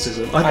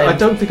Catholicism. I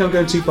don't think I'm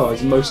going too far,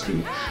 as most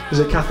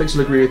because Catholics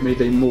will agree with me,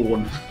 they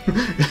mourn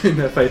in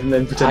their faith and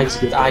then pretend it's a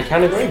good thing. I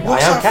can agree.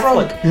 What's I am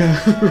that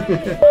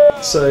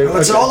Catholic. So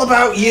It's all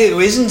about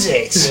you, isn't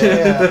it?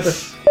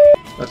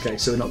 Yeah. Okay,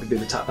 so we're not going to do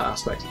the tap that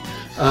aspect.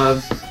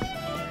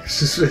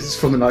 It's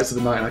from the Knights of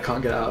the Night and I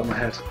can't get it out of my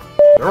head.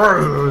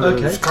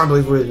 Okay. Can't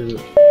believe we're...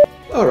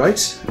 Alright,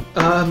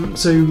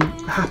 so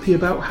happy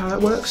about how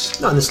that works?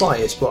 Not in the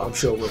slightest, but I'm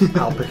sure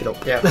I'll pick it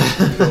up. Yeah.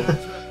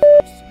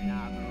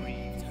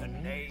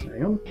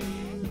 Hang on.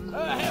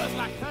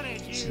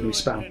 It's going to be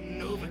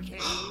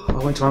spam.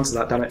 I went to answer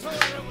that, damn it.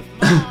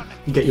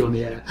 Get you on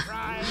the air.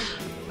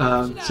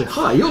 So,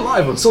 hi, you're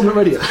live on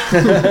Sunderland Radio.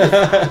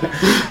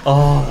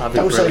 Oh, that'd be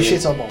Don't say brilliant.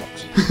 shit on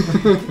bollocks.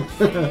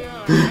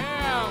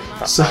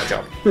 That's our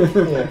job.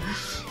 Yeah.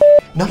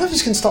 None of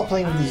us can stop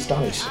playing with these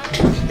dice.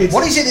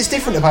 What is it that's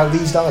different about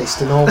these dice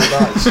to normal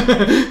dice?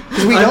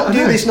 Because we don't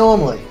do this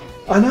normally.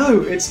 I know,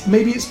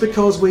 maybe it's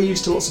because we're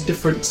used to lots of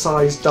different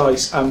sized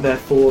dice and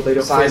therefore they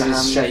don't fit in a hand.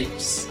 Sizes,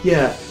 shapes.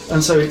 Yeah,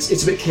 and so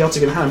it's a bit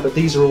chaotic in hand, but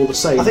these are all the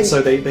same, I think-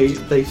 so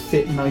they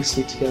fit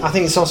nicely together. I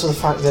think it's also the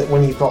fact that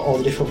when you've got all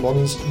the different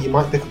ones, you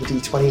might pick up a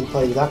D20 and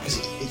play with that because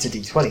it's a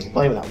D20, you're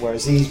playing with that.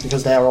 Whereas these,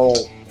 because they're all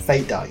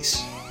fate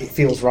dice, it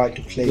feels right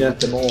to play with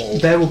them all.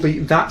 There will be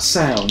that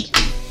sound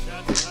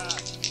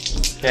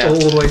Yeah. all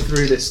the way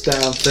through this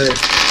damn thing.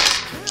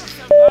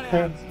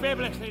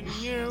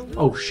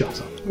 Oh, shut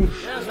up.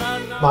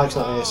 Mike's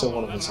not here, so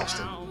one of us has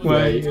to.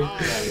 Wait. There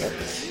we go.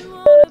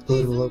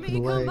 Blood will open the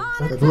way.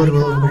 The blood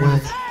will open the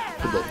way.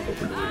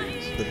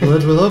 The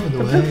blood will open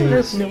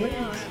the way.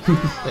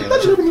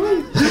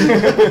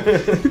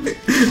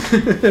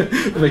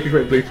 Make a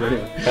great blooper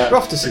anyway. We're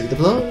off to see the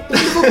blood. The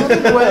blood will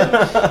open the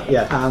way.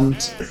 Yeah.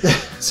 And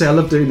see, I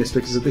love doing this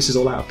because this is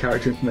all out of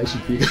character information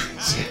for you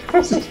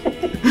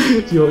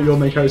guys. your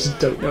main characters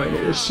don't know any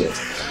of this shit.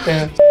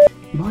 Yeah.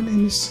 My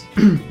name is.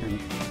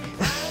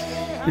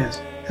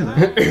 Yes. Hello.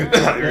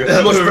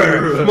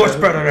 Much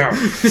better now.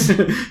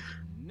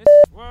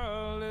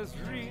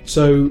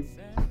 So,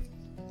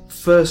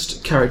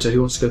 first character.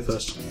 Who wants to go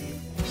first?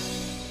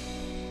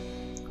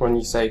 When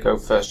you say go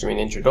first, you mean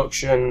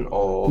introduction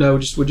or? No,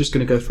 we're just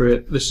going to go through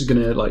it. This is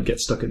going to get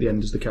stuck at the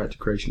end as the character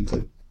creation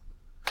too.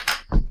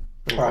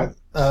 Alright.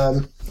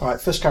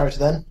 Alright, first character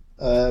then.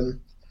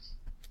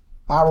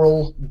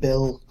 Barrel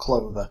Bill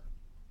Clover.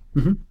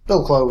 Mhm.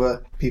 Bill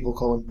Clover, people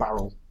call him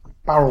Barrel.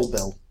 Barrel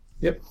Bill.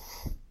 Yep.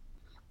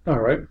 All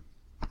right.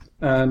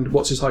 And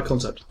what's his high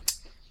concept?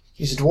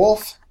 He's a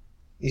dwarf,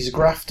 he's a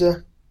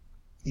grafter,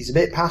 he's a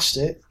bit past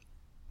it,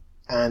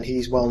 and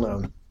he's well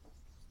known.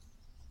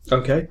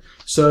 Okay.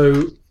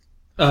 So,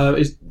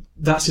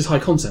 that's his high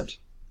concept.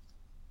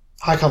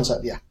 High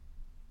concept, yeah.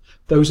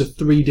 Those are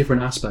three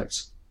different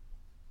aspects.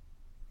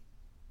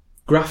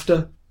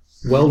 Grafter,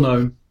 well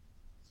known,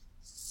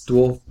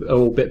 dwarf,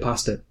 or a bit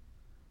past it.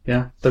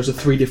 Yeah, those are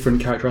three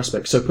different character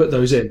aspects. So put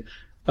those in.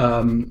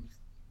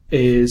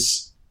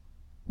 Is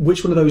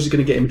which one of those is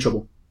going to get him in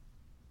trouble?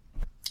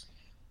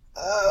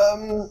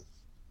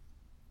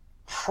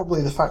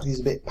 Probably the fact that he's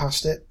a bit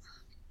past it.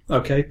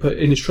 Okay, put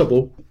in his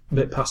trouble, a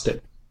bit past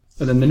it.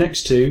 And then the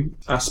next two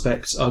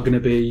aspects are going to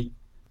be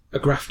a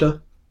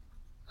grafter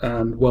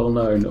and well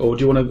known. Or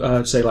do you want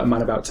to say like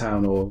man about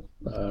town or?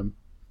 Um,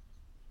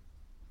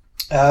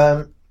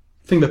 I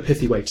think the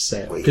pithy way to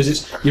say it, because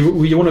it's you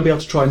want to be able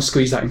to try and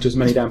squeeze that into as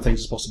many damn things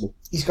as possible.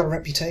 He's got a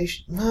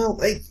reputation. Well,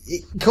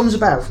 it comes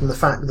about from the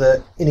fact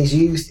that in his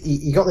youth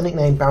he got the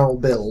nickname Barrel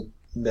Bill.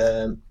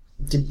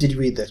 Did you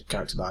read the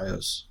character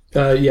bios?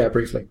 Yeah,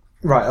 briefly.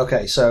 Right,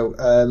 okay, so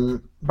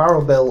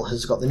Barrel Bill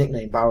has got the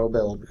nickname Barrel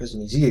Bill because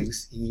in his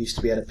youth he used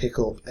to be able to pick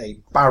up a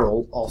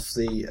barrel off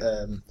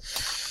the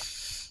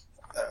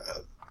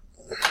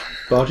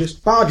Barges?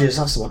 barges,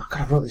 that's the one.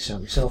 God, I wrote this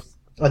down myself.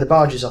 The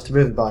barges off the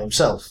river by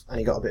himself, and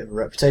he got a bit of a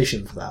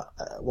reputation for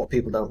that. What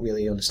people don't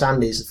really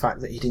understand is the fact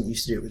that he didn't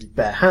used to do it with his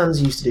bare hands,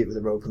 he used to do it with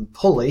a rope and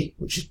pulley,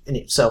 which in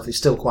itself is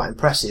still quite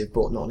impressive,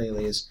 but not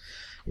nearly as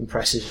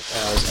impressive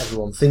as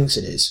everyone thinks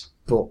it is.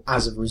 But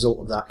as a result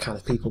of that, kind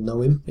of people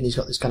know him, and he's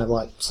got this kind of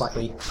like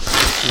slightly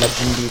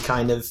legendary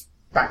kind of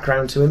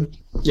background to him.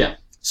 Yeah.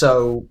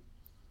 So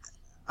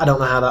I don't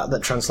know how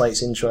that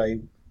translates into a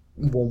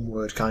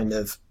one-word kind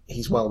of.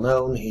 He's well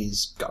known.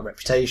 He's got a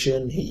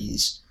reputation.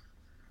 He's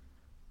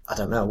I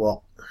don't know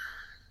what.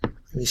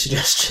 Any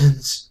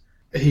suggestions?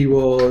 He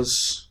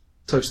was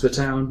close to the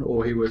town,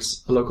 or he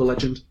was a local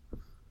legend.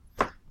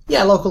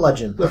 Yeah, local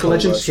legend. Local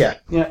legend. Yeah.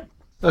 Yeah.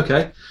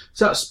 Okay.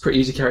 So that's pretty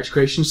easy character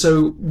creation.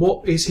 So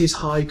what is his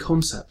high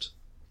concept?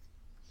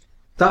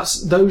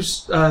 That's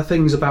those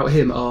things about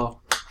him are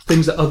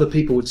things that other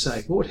people would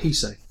say. What would he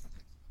say?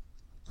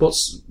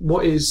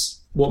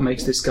 What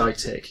makes this guy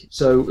tick?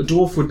 So a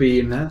dwarf would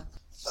be in there.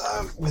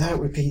 Without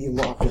repeating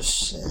what I've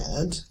just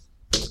said.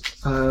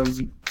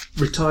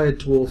 Retired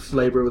dwarf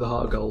labourer with a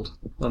heart of gold.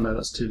 Oh no,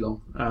 that's too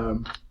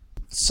long.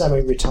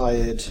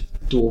 Semi-retired.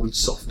 Dwarven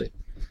softy.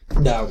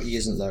 No, he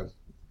isn't though.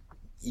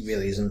 He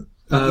really isn't.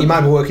 Um, he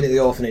might be working at the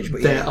orphanage,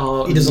 but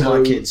he doesn't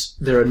like kids.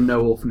 There are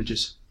no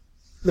orphanages.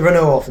 There are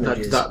no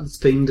orphanages. That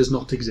thing does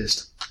not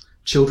exist.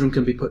 Children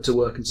can be put to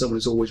work, and someone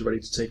is always ready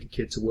to take a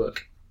kid to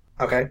work.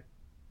 Okay.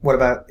 What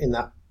about in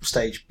that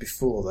stage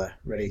before they're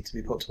ready to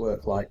be put to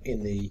work, like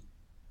in the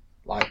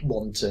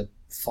 1 to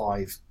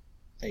 5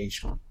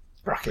 age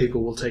bracket.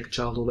 People will take a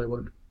child or they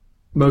won't.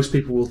 Most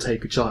people will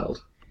take a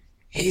child.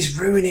 He's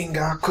ruining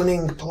our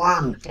cunning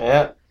plan.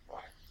 Yeah.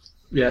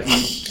 Yeah,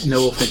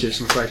 no orphanages,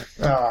 I'm afraid.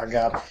 Oh,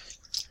 God.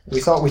 We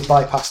thought we'd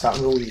bypass that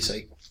rule, you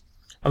see.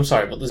 I'm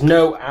sorry, but there's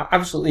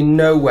absolutely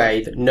no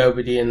way that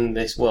nobody in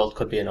this world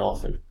could be an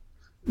orphan.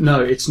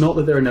 No, it's not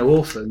that there are no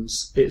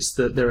orphans, it's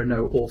that there are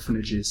no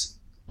orphanages.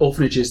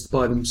 Orphanages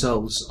by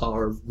themselves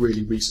are a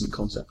really recent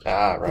concept.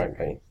 Ah, right,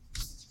 okay.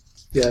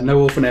 Yeah,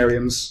 no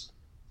orphanariums,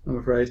 I'm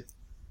afraid.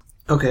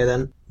 Okay,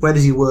 then. Where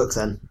does he work,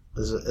 then,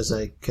 as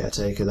a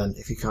caretaker, then,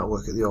 if he can't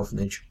work at the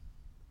orphanage?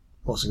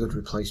 What's a good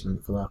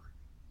replacement for that?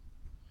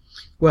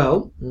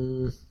 Well,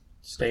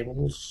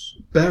 Stables.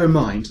 bear in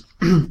mind,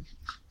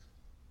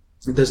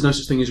 there's no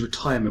such thing as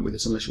retirement with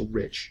this unless you're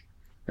rich.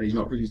 And he's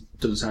not really,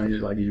 doesn't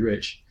sound like he's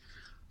rich.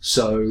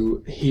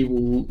 So he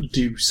will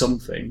do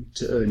something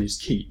to earn his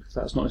keep.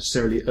 That's not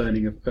necessarily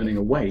earning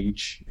a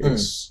wage.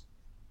 It's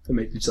for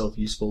making himself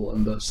useful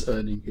and thus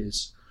earning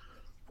his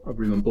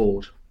room and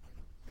board.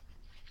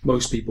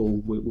 Most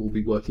people will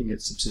be working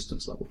at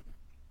subsistence level.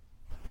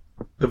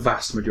 The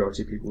vast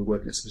majority of people will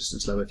work at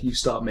subsistence level. If you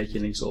start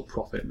making any sort of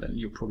profit, then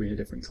you're probably in a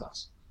different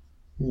class.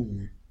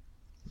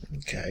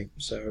 Okay,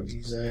 so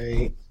he's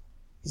a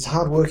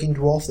hard-working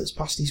dwarf that's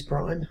past his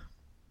prime.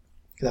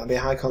 Can that be a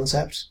high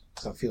concept?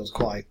 That feels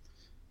quite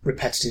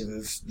repetitive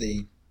of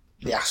the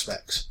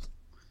aspects.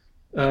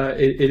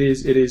 It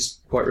is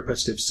quite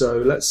repetitive. So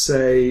let's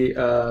say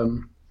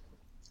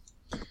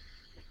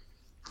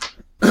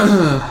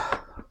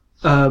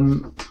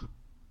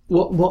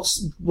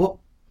what?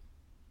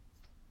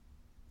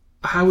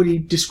 How would he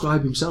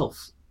describe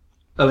himself?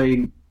 I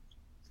mean,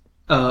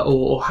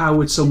 or how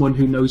would someone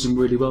who knows him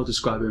really well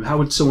describe him? How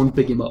would someone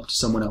big him up to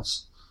someone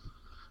else?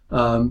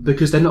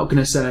 Because they're not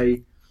going to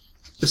say,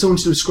 if someone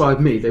was to describe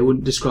me, they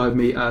wouldn't describe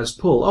me as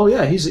Paul. Oh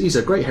yeah, he's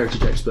a great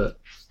heritage expert.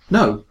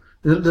 No,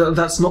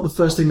 that's not the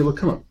first thing that would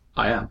come up.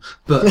 I am,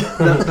 but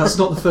that's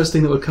not the first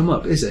thing that would come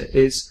up, is it?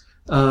 Is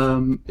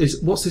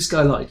what's this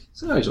guy like?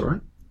 So, he's all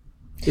right.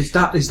 Is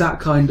that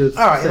kind of?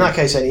 All right. In that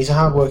case, then he's a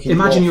hard-working.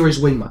 Imagine dwarf. you're his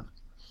wingman.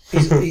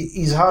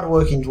 He's a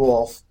hard-working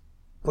dwarf,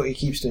 but he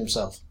keeps to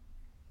himself.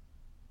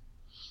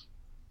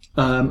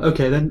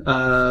 Okay then.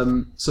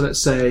 So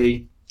let's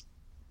say.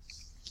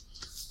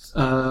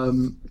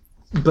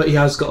 But he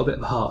has got a bit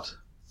of a heart.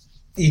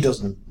 He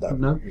doesn't, though.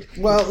 No.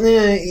 Well,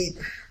 yeah,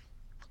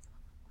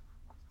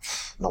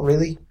 not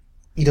really.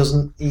 He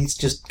doesn't. He's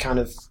just kind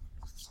of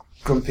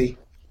grumpy.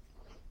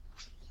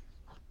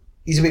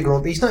 He's a bit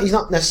grumpy. He's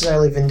not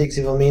necessarily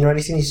vindictive or mean or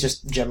anything. He's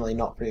just generally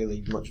not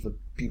really much of a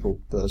people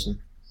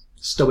person.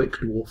 Stoic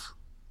dwarf.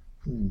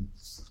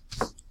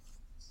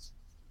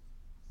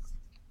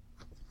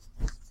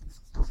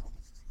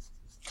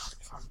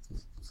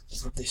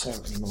 Rub this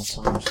out any more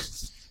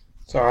times.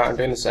 It's alright, I'm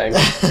doing the same.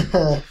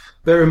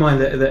 Bear in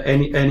mind that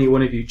any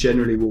one of you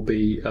generally will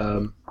be.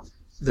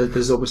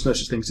 There's almost no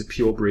such thing as a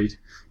pure breed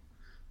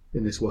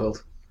in this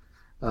world.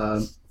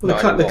 Well, there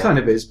kind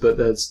of is, but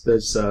they're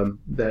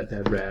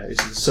rare.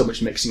 There's so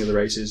much mixing of the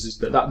races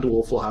that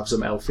dwarf will have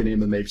some elf in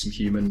him and maybe some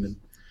human, and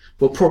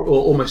or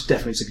almost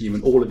definitely some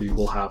human. All of you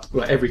will have.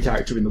 Well, every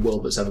character in the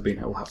world that's ever been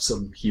here will have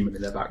some human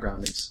in their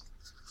background.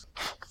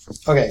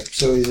 Okay,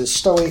 so he's a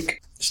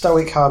stoic,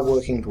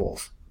 hard-working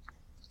dwarf.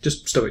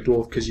 Just stoic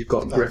dwarf because you've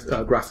got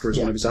Grafter as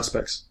one of his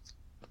aspects.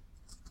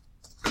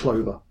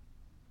 Clover.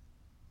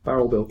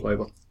 Barrel Bill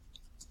Clover.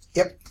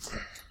 Yep.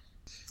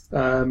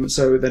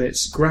 So then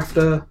it's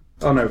Grafter.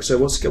 Oh no, so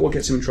what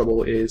gets him in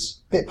trouble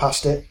is... Bit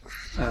past it.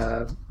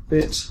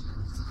 Bit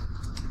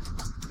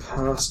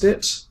past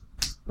it.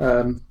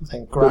 Then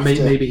But Grafter.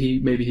 maybe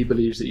he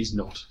believes that he's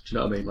not. Do you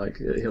know what I mean? Like,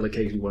 he'll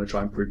occasionally want to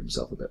try and prove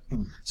himself a bit.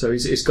 So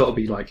it's got to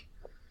be like...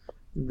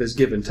 There's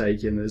give and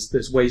take, and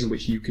there's ways in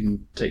which you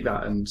can take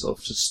that and sort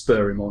of just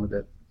spur him on a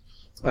bit.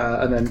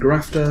 And then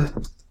Grafter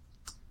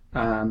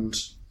and...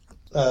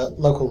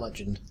 Local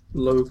legend.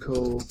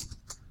 Local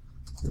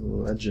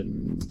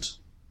legend.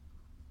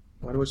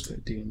 Why do I always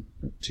put D in?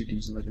 2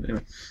 Ds in legend.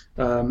 Anyway.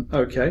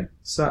 Okay,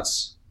 so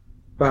that's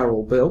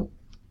Barrel Bill.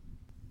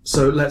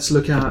 So let's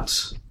look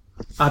at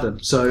Adam.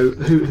 So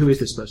who is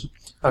this person?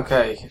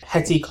 Okay,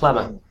 Hetty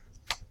Clemmer.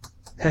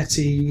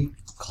 Hetty...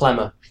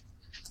 Clemmer.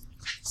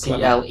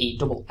 Clemmer.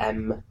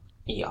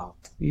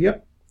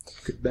 Yep.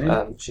 Good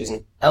name. She's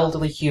an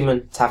elderly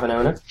human tavern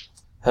owner.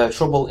 Her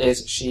trouble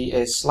is she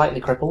is slightly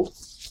crippled.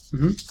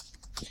 Mm-hmm.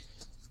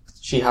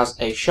 She has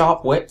a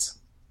sharp wit,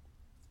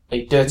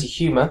 a dirty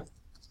humour,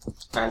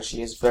 and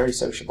she is very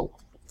sociable.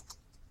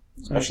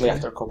 Especially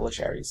after a couple of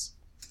sherries.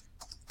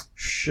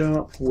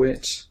 Sharp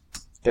wit.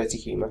 Dirty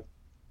humour.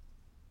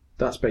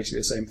 That's basically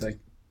the same thing.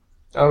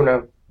 Oh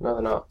no,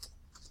 they're not.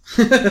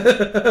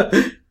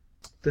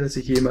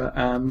 Dirty humour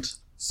and...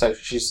 So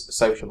she's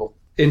sociable.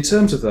 In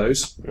terms of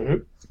those,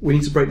 Mhm. we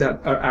need to break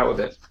that out a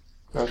bit.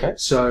 Okay.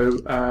 So,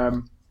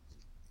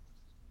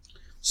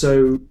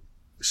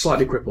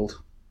 slightly crippled.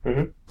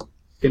 Mhm.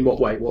 In what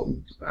way?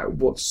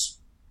 What's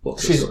the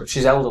story?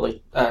 She's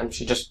elderly.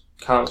 She just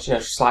can't.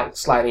 She's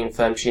slightly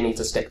infirm. She needs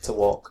a stick to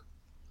walk.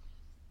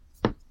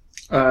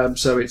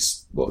 So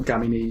it's, what,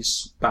 gammy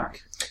knees,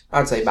 back?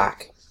 I'd say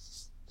back.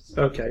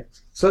 Okay.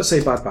 So let's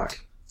say bad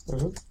back.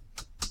 Mhm.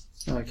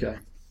 Okay.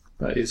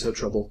 That is her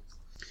trouble.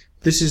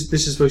 This is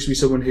supposed to be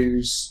someone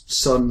whose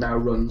son now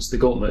runs the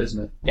gauntlet,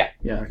 isn't it? Yeah.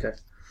 Yeah, okay.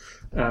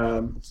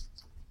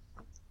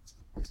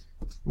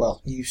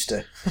 Well, used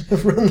to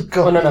run the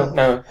Oh, gauntlet.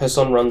 no. Her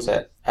son runs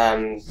it.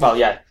 Well,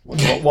 yeah.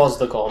 What was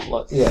the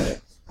gauntlet? Yeah.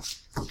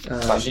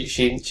 Like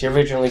she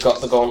originally got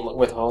the gauntlet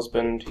with her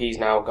husband. He's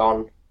now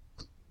gone.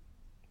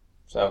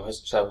 So her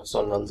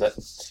son runs it.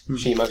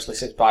 She mostly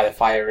sits by the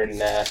fire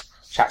and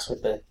chats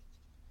with the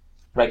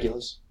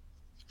regulars.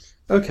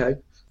 Okay.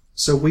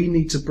 So we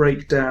need to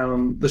break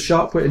down the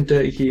sharp wit and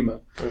dirty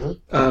humour.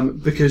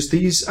 Because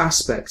these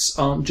aspects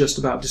aren't just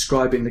about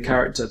describing the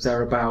character,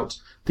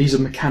 these are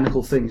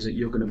mechanical things that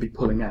you're going to be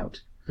pulling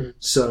out.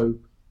 So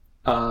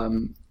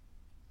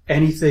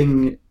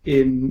anything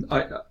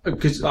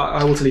because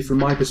I will tell you from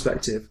my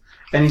perspective,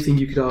 anything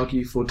you could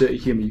argue for dirty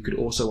humour, you could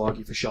also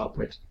argue for sharp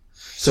wit.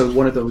 So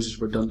one of those is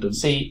redundant.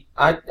 See,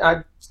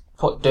 I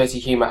put dirty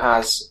humour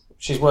as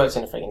she's worked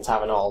in a freaking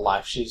tavern all her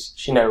life.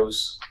 She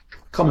knows.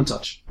 Common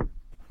touch.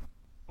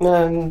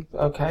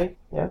 Okay,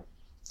 yeah.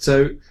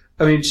 So,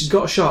 I mean, she's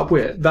got a sharp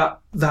wit.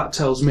 That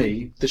tells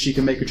me that she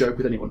can make a joke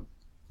with anyone.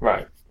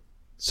 Right.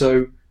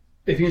 So,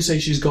 if you say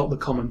she's got the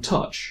common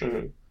touch,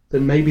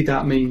 then maybe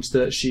that means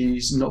that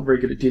she's not very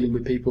good at dealing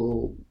with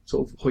people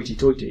sort of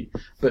hoity-toity,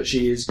 but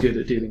she is good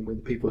at dealing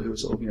with people who are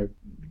sort of,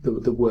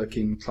 the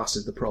working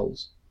classes, the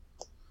proles.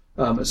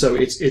 So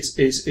it's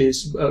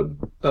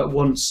at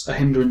once a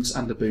hindrance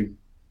and a boon.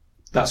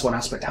 That's one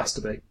aspect has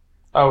to be.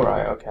 Oh,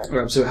 right, okay.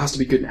 So it has to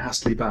be good and it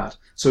has to be bad.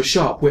 So a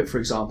sharp wit, for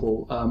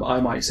example, I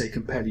might say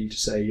compel you to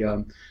say,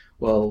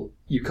 well,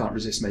 you can't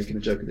resist making a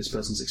joke at this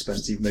person's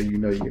expense, even though you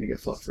know you're going to get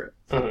fucked for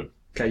it.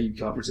 Okay, you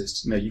can't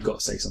resist. No, you've got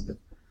to say something.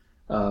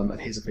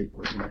 And here's a big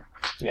point,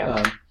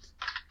 Yeah.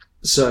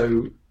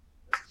 So,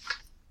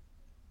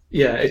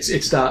 yeah,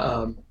 it's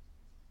that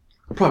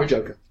Private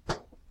Joker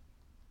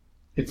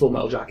in Full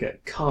Metal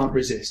Jacket can't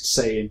resist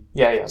saying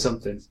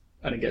something,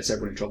 and it gets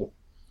everyone in trouble.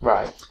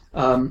 Right.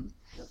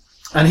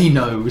 And he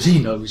knows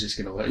it's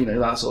going to work,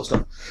 that sort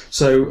of stuff.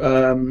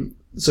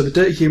 So the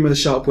dirty humour and the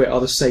sharp wit are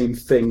the same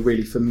thing,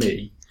 really, for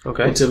me,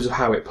 in terms of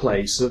how it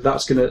plays. So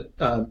that's going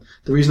to...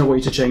 the reason I want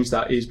you to change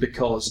that is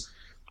because...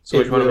 So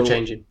which one are we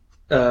changing?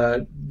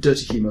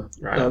 Dirty humour.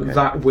 Right,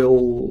 okay.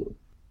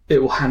 It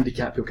will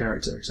handicap your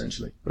character,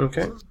 essentially.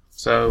 Okay.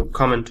 So,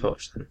 common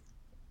touch, then.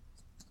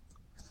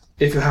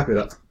 If you're happy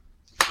with that.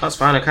 That's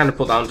fine. I kind of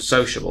put that under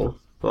sociable,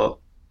 but...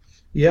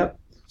 Yeah.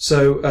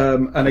 So,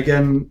 and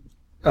again...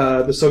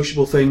 the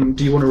sociable thing,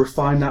 do you want to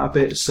refine that a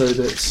bit so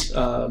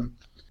that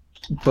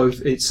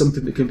both it's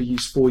something that can be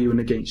used for you and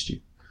against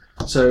you?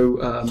 So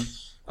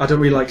I don't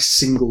really like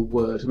single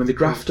word. I mean, the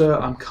grafter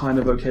I'm kind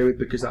of okay with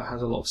because that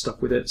has a lot of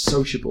stuff with it.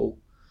 Sociable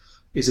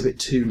is a bit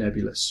too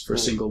nebulous for a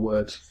single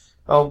word.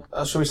 Oh,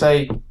 shall we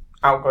say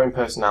outgoing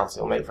personality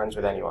will make friends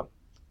with anyone?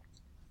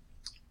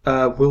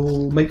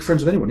 We'll make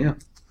friends with anyone, yeah.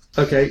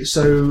 Okay,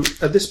 so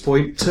at this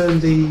point, turn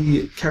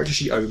the character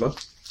sheet over.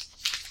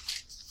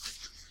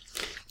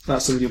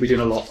 That's something you'll be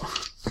doing a lot.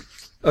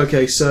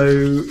 Okay,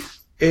 so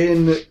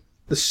in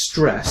the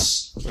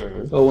stress,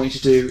 what I want you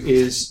to do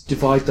is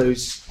divide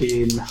those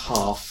in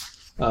half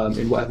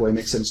in whatever way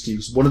makes sense to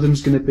you. So one of them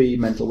is going to be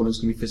mental, one of them is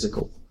going to be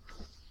physical.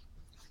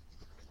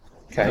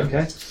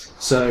 Okay.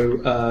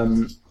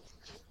 So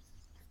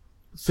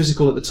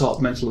physical at the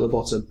top, mental at the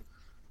bottom.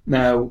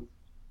 Now,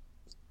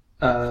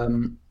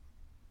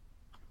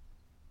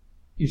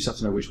 you just have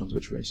to know which one's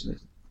which race it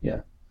is.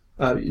 Yeah.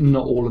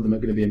 Not all of them are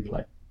going to be in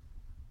play,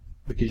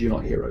 because you're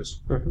not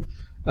heroes.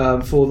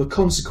 For the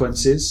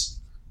consequences,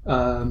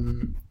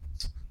 then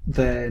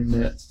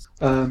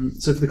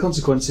so for the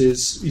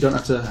consequences, you don't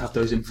have to have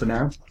those in for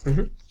now.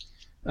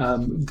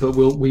 But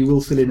we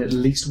will fill in at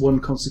least one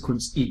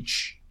consequence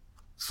each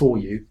for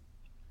you,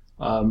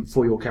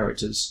 for your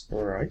characters.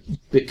 All right.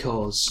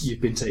 Because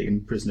you've been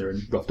taken prisoner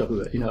and roughed up a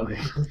bit, you know what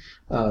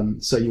I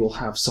mean? So you will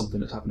have something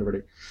that's happened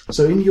already.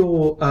 So in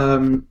your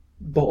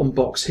bottom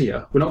box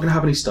here, we're not going to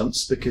have any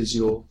stunts because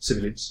you're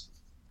civilians.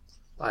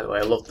 By the way,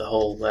 I love the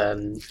whole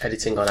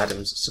editing on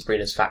Adam's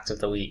Sabrina's Fact of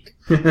the Week.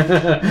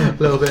 A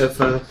little bit of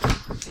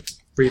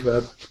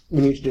reverb.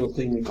 We need to do a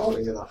clean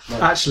recording of that.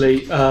 No.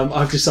 Actually,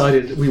 I've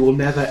decided we will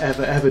never,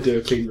 ever, ever do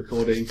a clean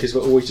recording because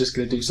we're always just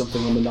going to do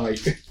something on the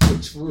night,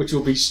 which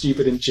will be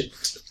stupid and shit.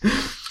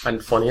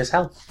 And funny as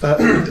hell.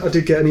 I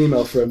did get an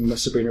email from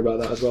Sabrina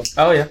about that as well.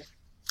 Oh, yeah.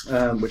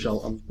 Which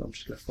I'm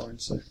just going to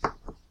find. So.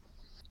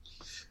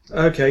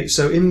 Okay,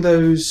 so in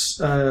those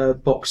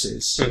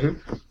boxes,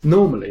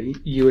 normally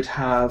you would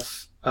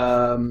have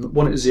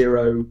 1 at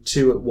 0,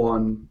 2 at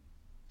 1,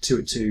 2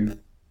 at 2,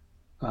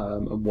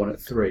 and 1 at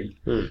 3.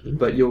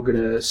 But you're going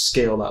to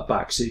scale that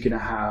back, so you're going to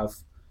have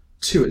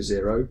 2 at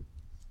 0,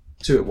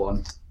 2 at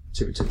 1,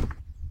 2 at 2.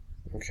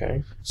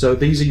 Okay. So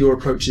these are your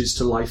approaches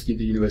to life, the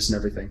universe, and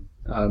everything.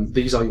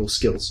 These are your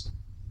skills.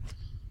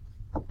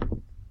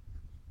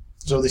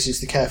 So this is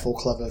the careful,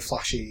 clever,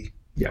 flashy,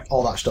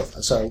 all that stuff.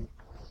 So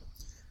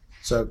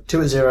So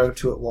 2 at 0,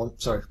 2 at 1.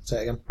 Sorry, say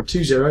it again.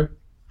 2-0,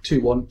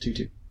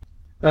 2-1,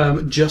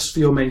 2-2. Just for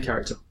your main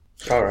character.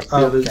 All right.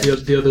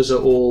 The others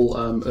are all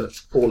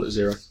at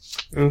 0.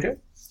 Okay.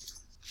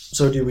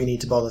 So do we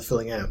need to bother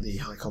filling out the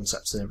high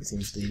concepts and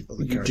everything for the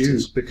other You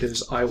characters? do,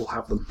 because I will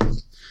have them.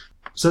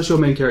 So that's your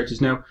main characters.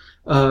 Now,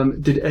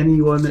 did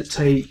anyone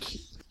take,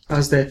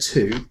 as their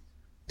 2,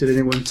 did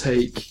anyone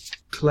take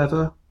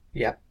Clever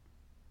Yeah.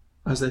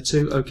 as their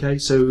 2? Okay,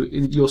 so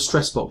in your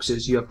stress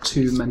boxes, you have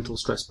 2 mental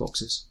stress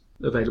boxes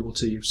available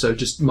to you. So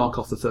just mark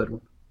off the third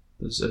one,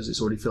 as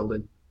it's already filled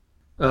in.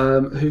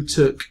 Who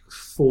took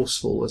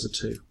Forceful as a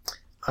 2?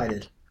 I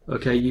did.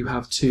 Okay, you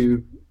have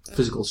 2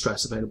 physical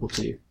stress available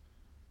to you.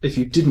 If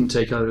you didn't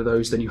take either of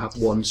those, then you have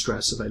 1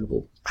 stress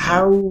available.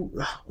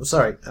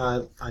 Sorry,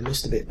 I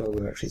missed a bit while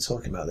we were actually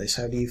talking about this.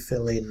 How do you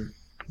fill in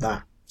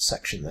that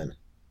section then?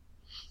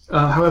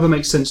 However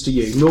makes sense to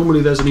you.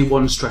 Normally there's only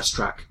 1 stress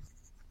track.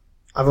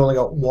 I've only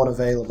got 1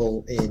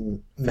 available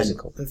in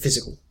physical.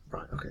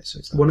 Right, okay, so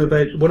it's that.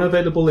 One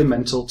available in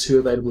mental, 2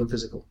 available in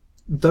physical.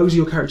 Those are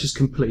your characters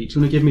complete. Do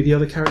you want to give me the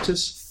other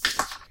characters?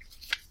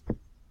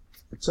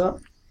 What's up?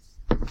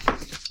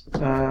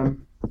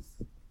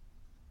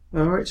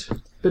 Alright.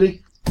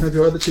 Biddy, have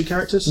your other 2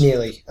 characters?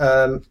 Nearly.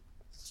 I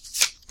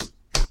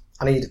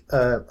need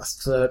a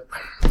third.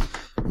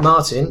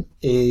 Martin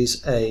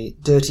is a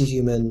dirty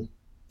human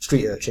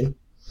street urchin.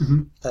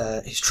 Mhm.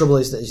 His trouble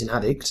is that he's an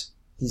addict.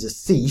 He's a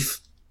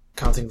thief.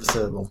 Can't think of a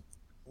third one.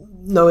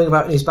 Knowing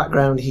about his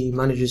background,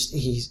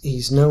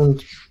 he's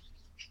known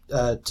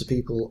to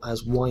people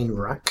as Wine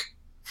Rack.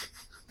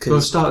 For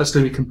a start, that's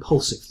going to be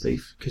compulsive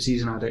thief, because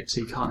he's an addict,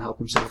 so he can't help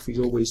himself. He's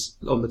always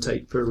on the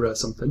take for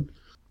something.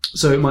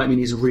 So it might mean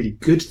he's a really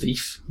good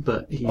thief,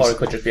 but he's... Or it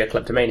could just be a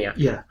kleptomaniac.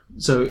 Yeah.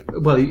 So,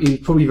 well, he's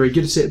probably very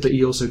good at it, but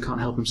he also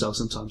can't help himself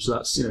sometimes. So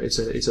that's, it's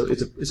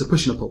a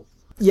push and a pull.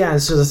 Yeah,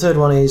 so the third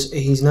one is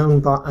he's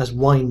known as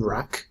Wine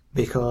Rack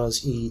because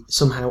he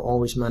somehow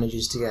always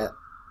manages to get...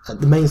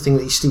 the main thing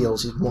that he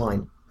steals is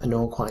wine, and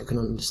no one quite can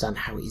understand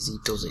how it is he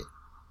does it.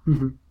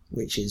 Mm-hmm.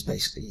 Which is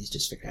basically he's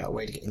just figured out a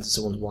way to get into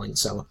someone's wine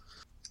cellar.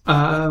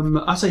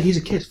 I'd say he's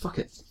a kid. Fuck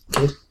it.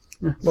 Kid?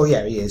 Yeah. Well,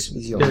 yeah, he is.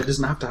 He's young. Yeah, it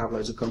doesn't have to have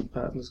loads of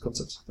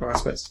concepts or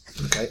aspects.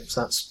 Okay,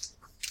 so that's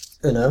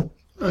a no.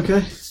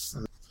 Okay.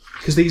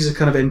 Because these are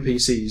kind of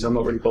NPCs. I'm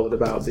not really bothered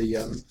about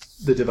the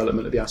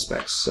development of the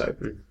aspects. So,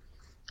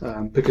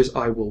 because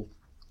I will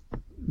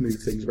move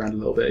things around a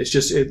little bit. It's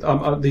just these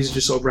are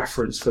just sort of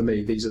reference for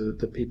me. These are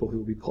the people who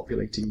will be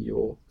populating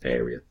your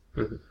area.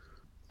 Mm-hmm.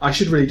 I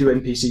should really do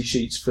NPC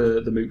sheets for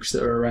the mooks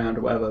that are around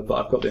or whatever,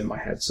 but I've got it in my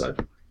head, so...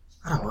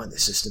 I don't like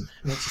this system.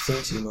 It makes you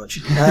think too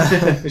much.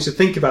 We should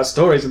think about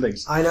stories and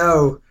things. I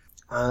know.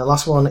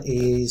 Last one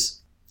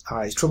is...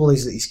 his trouble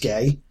is that he's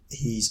gay,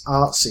 he's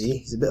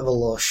artsy, he's a bit of a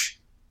lush,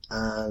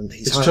 and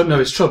he's...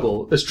 It's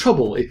trouble. There's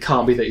trouble, it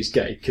can't be that he's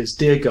gay, because,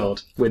 dear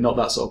God, we're not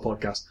that sort of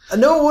podcast.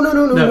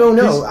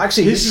 No.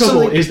 Actually, his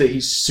trouble is that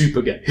he's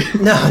super gay.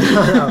 No.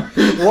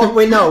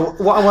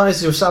 What I wanted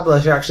to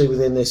establish actually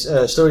within this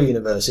story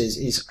universe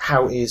is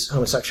how is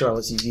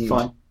homosexuality viewed.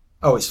 Fine.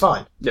 Oh, it's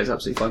fine. Yeah, it's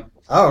absolutely fine.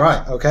 Oh,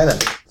 right. Okay, then.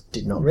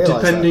 Did not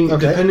realise that.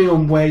 Okay. Depending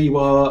on where you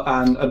are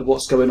and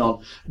what's going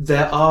on,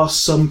 there are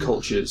some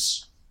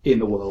cultures in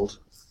the world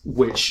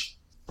which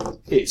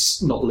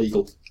it's not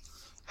legal.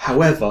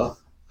 However,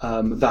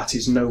 that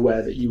is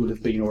nowhere that you would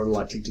have been or are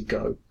likely to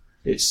go.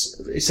 It's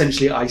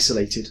essentially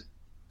isolated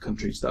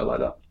countries that are like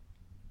that.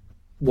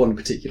 One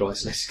particular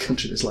isolated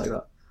country that's like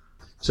that.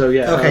 So,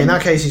 yeah. Okay, in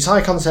that case, his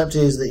high concept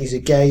is that he's a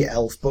gay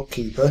elf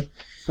bookkeeper.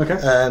 Okay.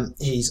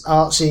 He's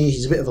artsy,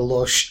 he's a bit of a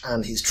lush,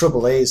 and his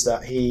trouble is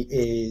that he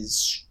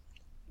is...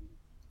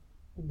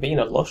 Being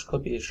a lush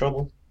could be his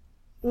trouble.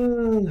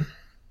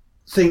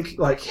 Think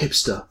like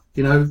hipster,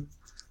 no,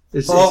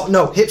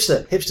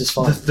 hipster. Hipster's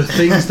fine. The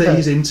things that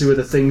he's into are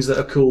the things that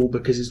are cool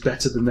because it's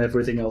better than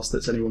everything else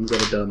that's anyone's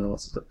ever done. And all that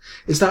stuff.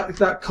 Is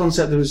that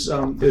concept that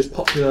was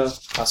popular?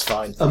 That's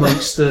fine.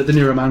 Amongst the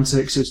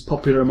Neuromantics, it was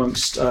popular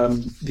amongst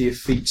the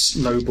effete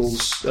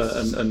nobles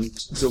and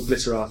sort of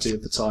literati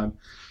of the time,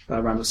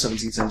 around the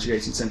 17th century,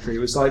 18th century. It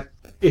was like,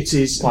 it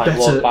is like better.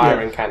 Lord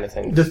Byron kind of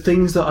thing. The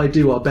things that I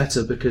do are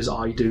better because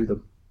I do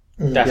them.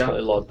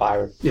 Definitely Lord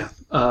Byron. Yeah.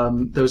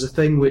 There was a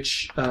thing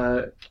which...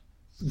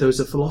 there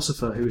was a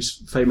philosopher who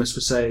was famous for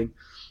saying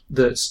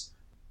that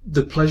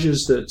the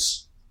pleasures that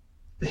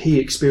he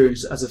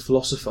experienced as a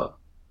philosopher,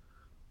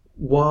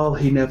 while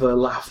he never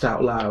laughed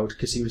out loud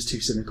because he was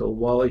too cynical,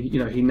 while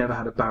he never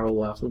had a barrel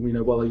laugh,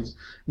 while he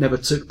never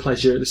took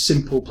pleasure, the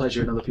simple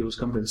pleasure in other people's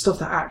company, the stuff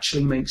that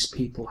actually makes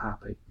people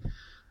happy.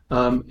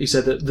 He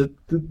said that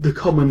the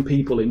common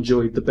people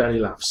enjoyed the belly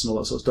laughs and all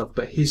that sort of stuff,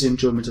 but his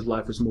enjoyment of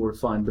life was more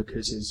refined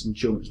because his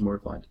enjoyment was more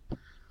refined.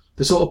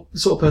 The sort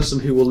of person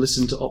who will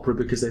listen to opera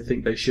because they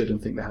think they should and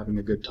think they're having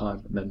a good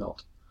time, and they're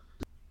not.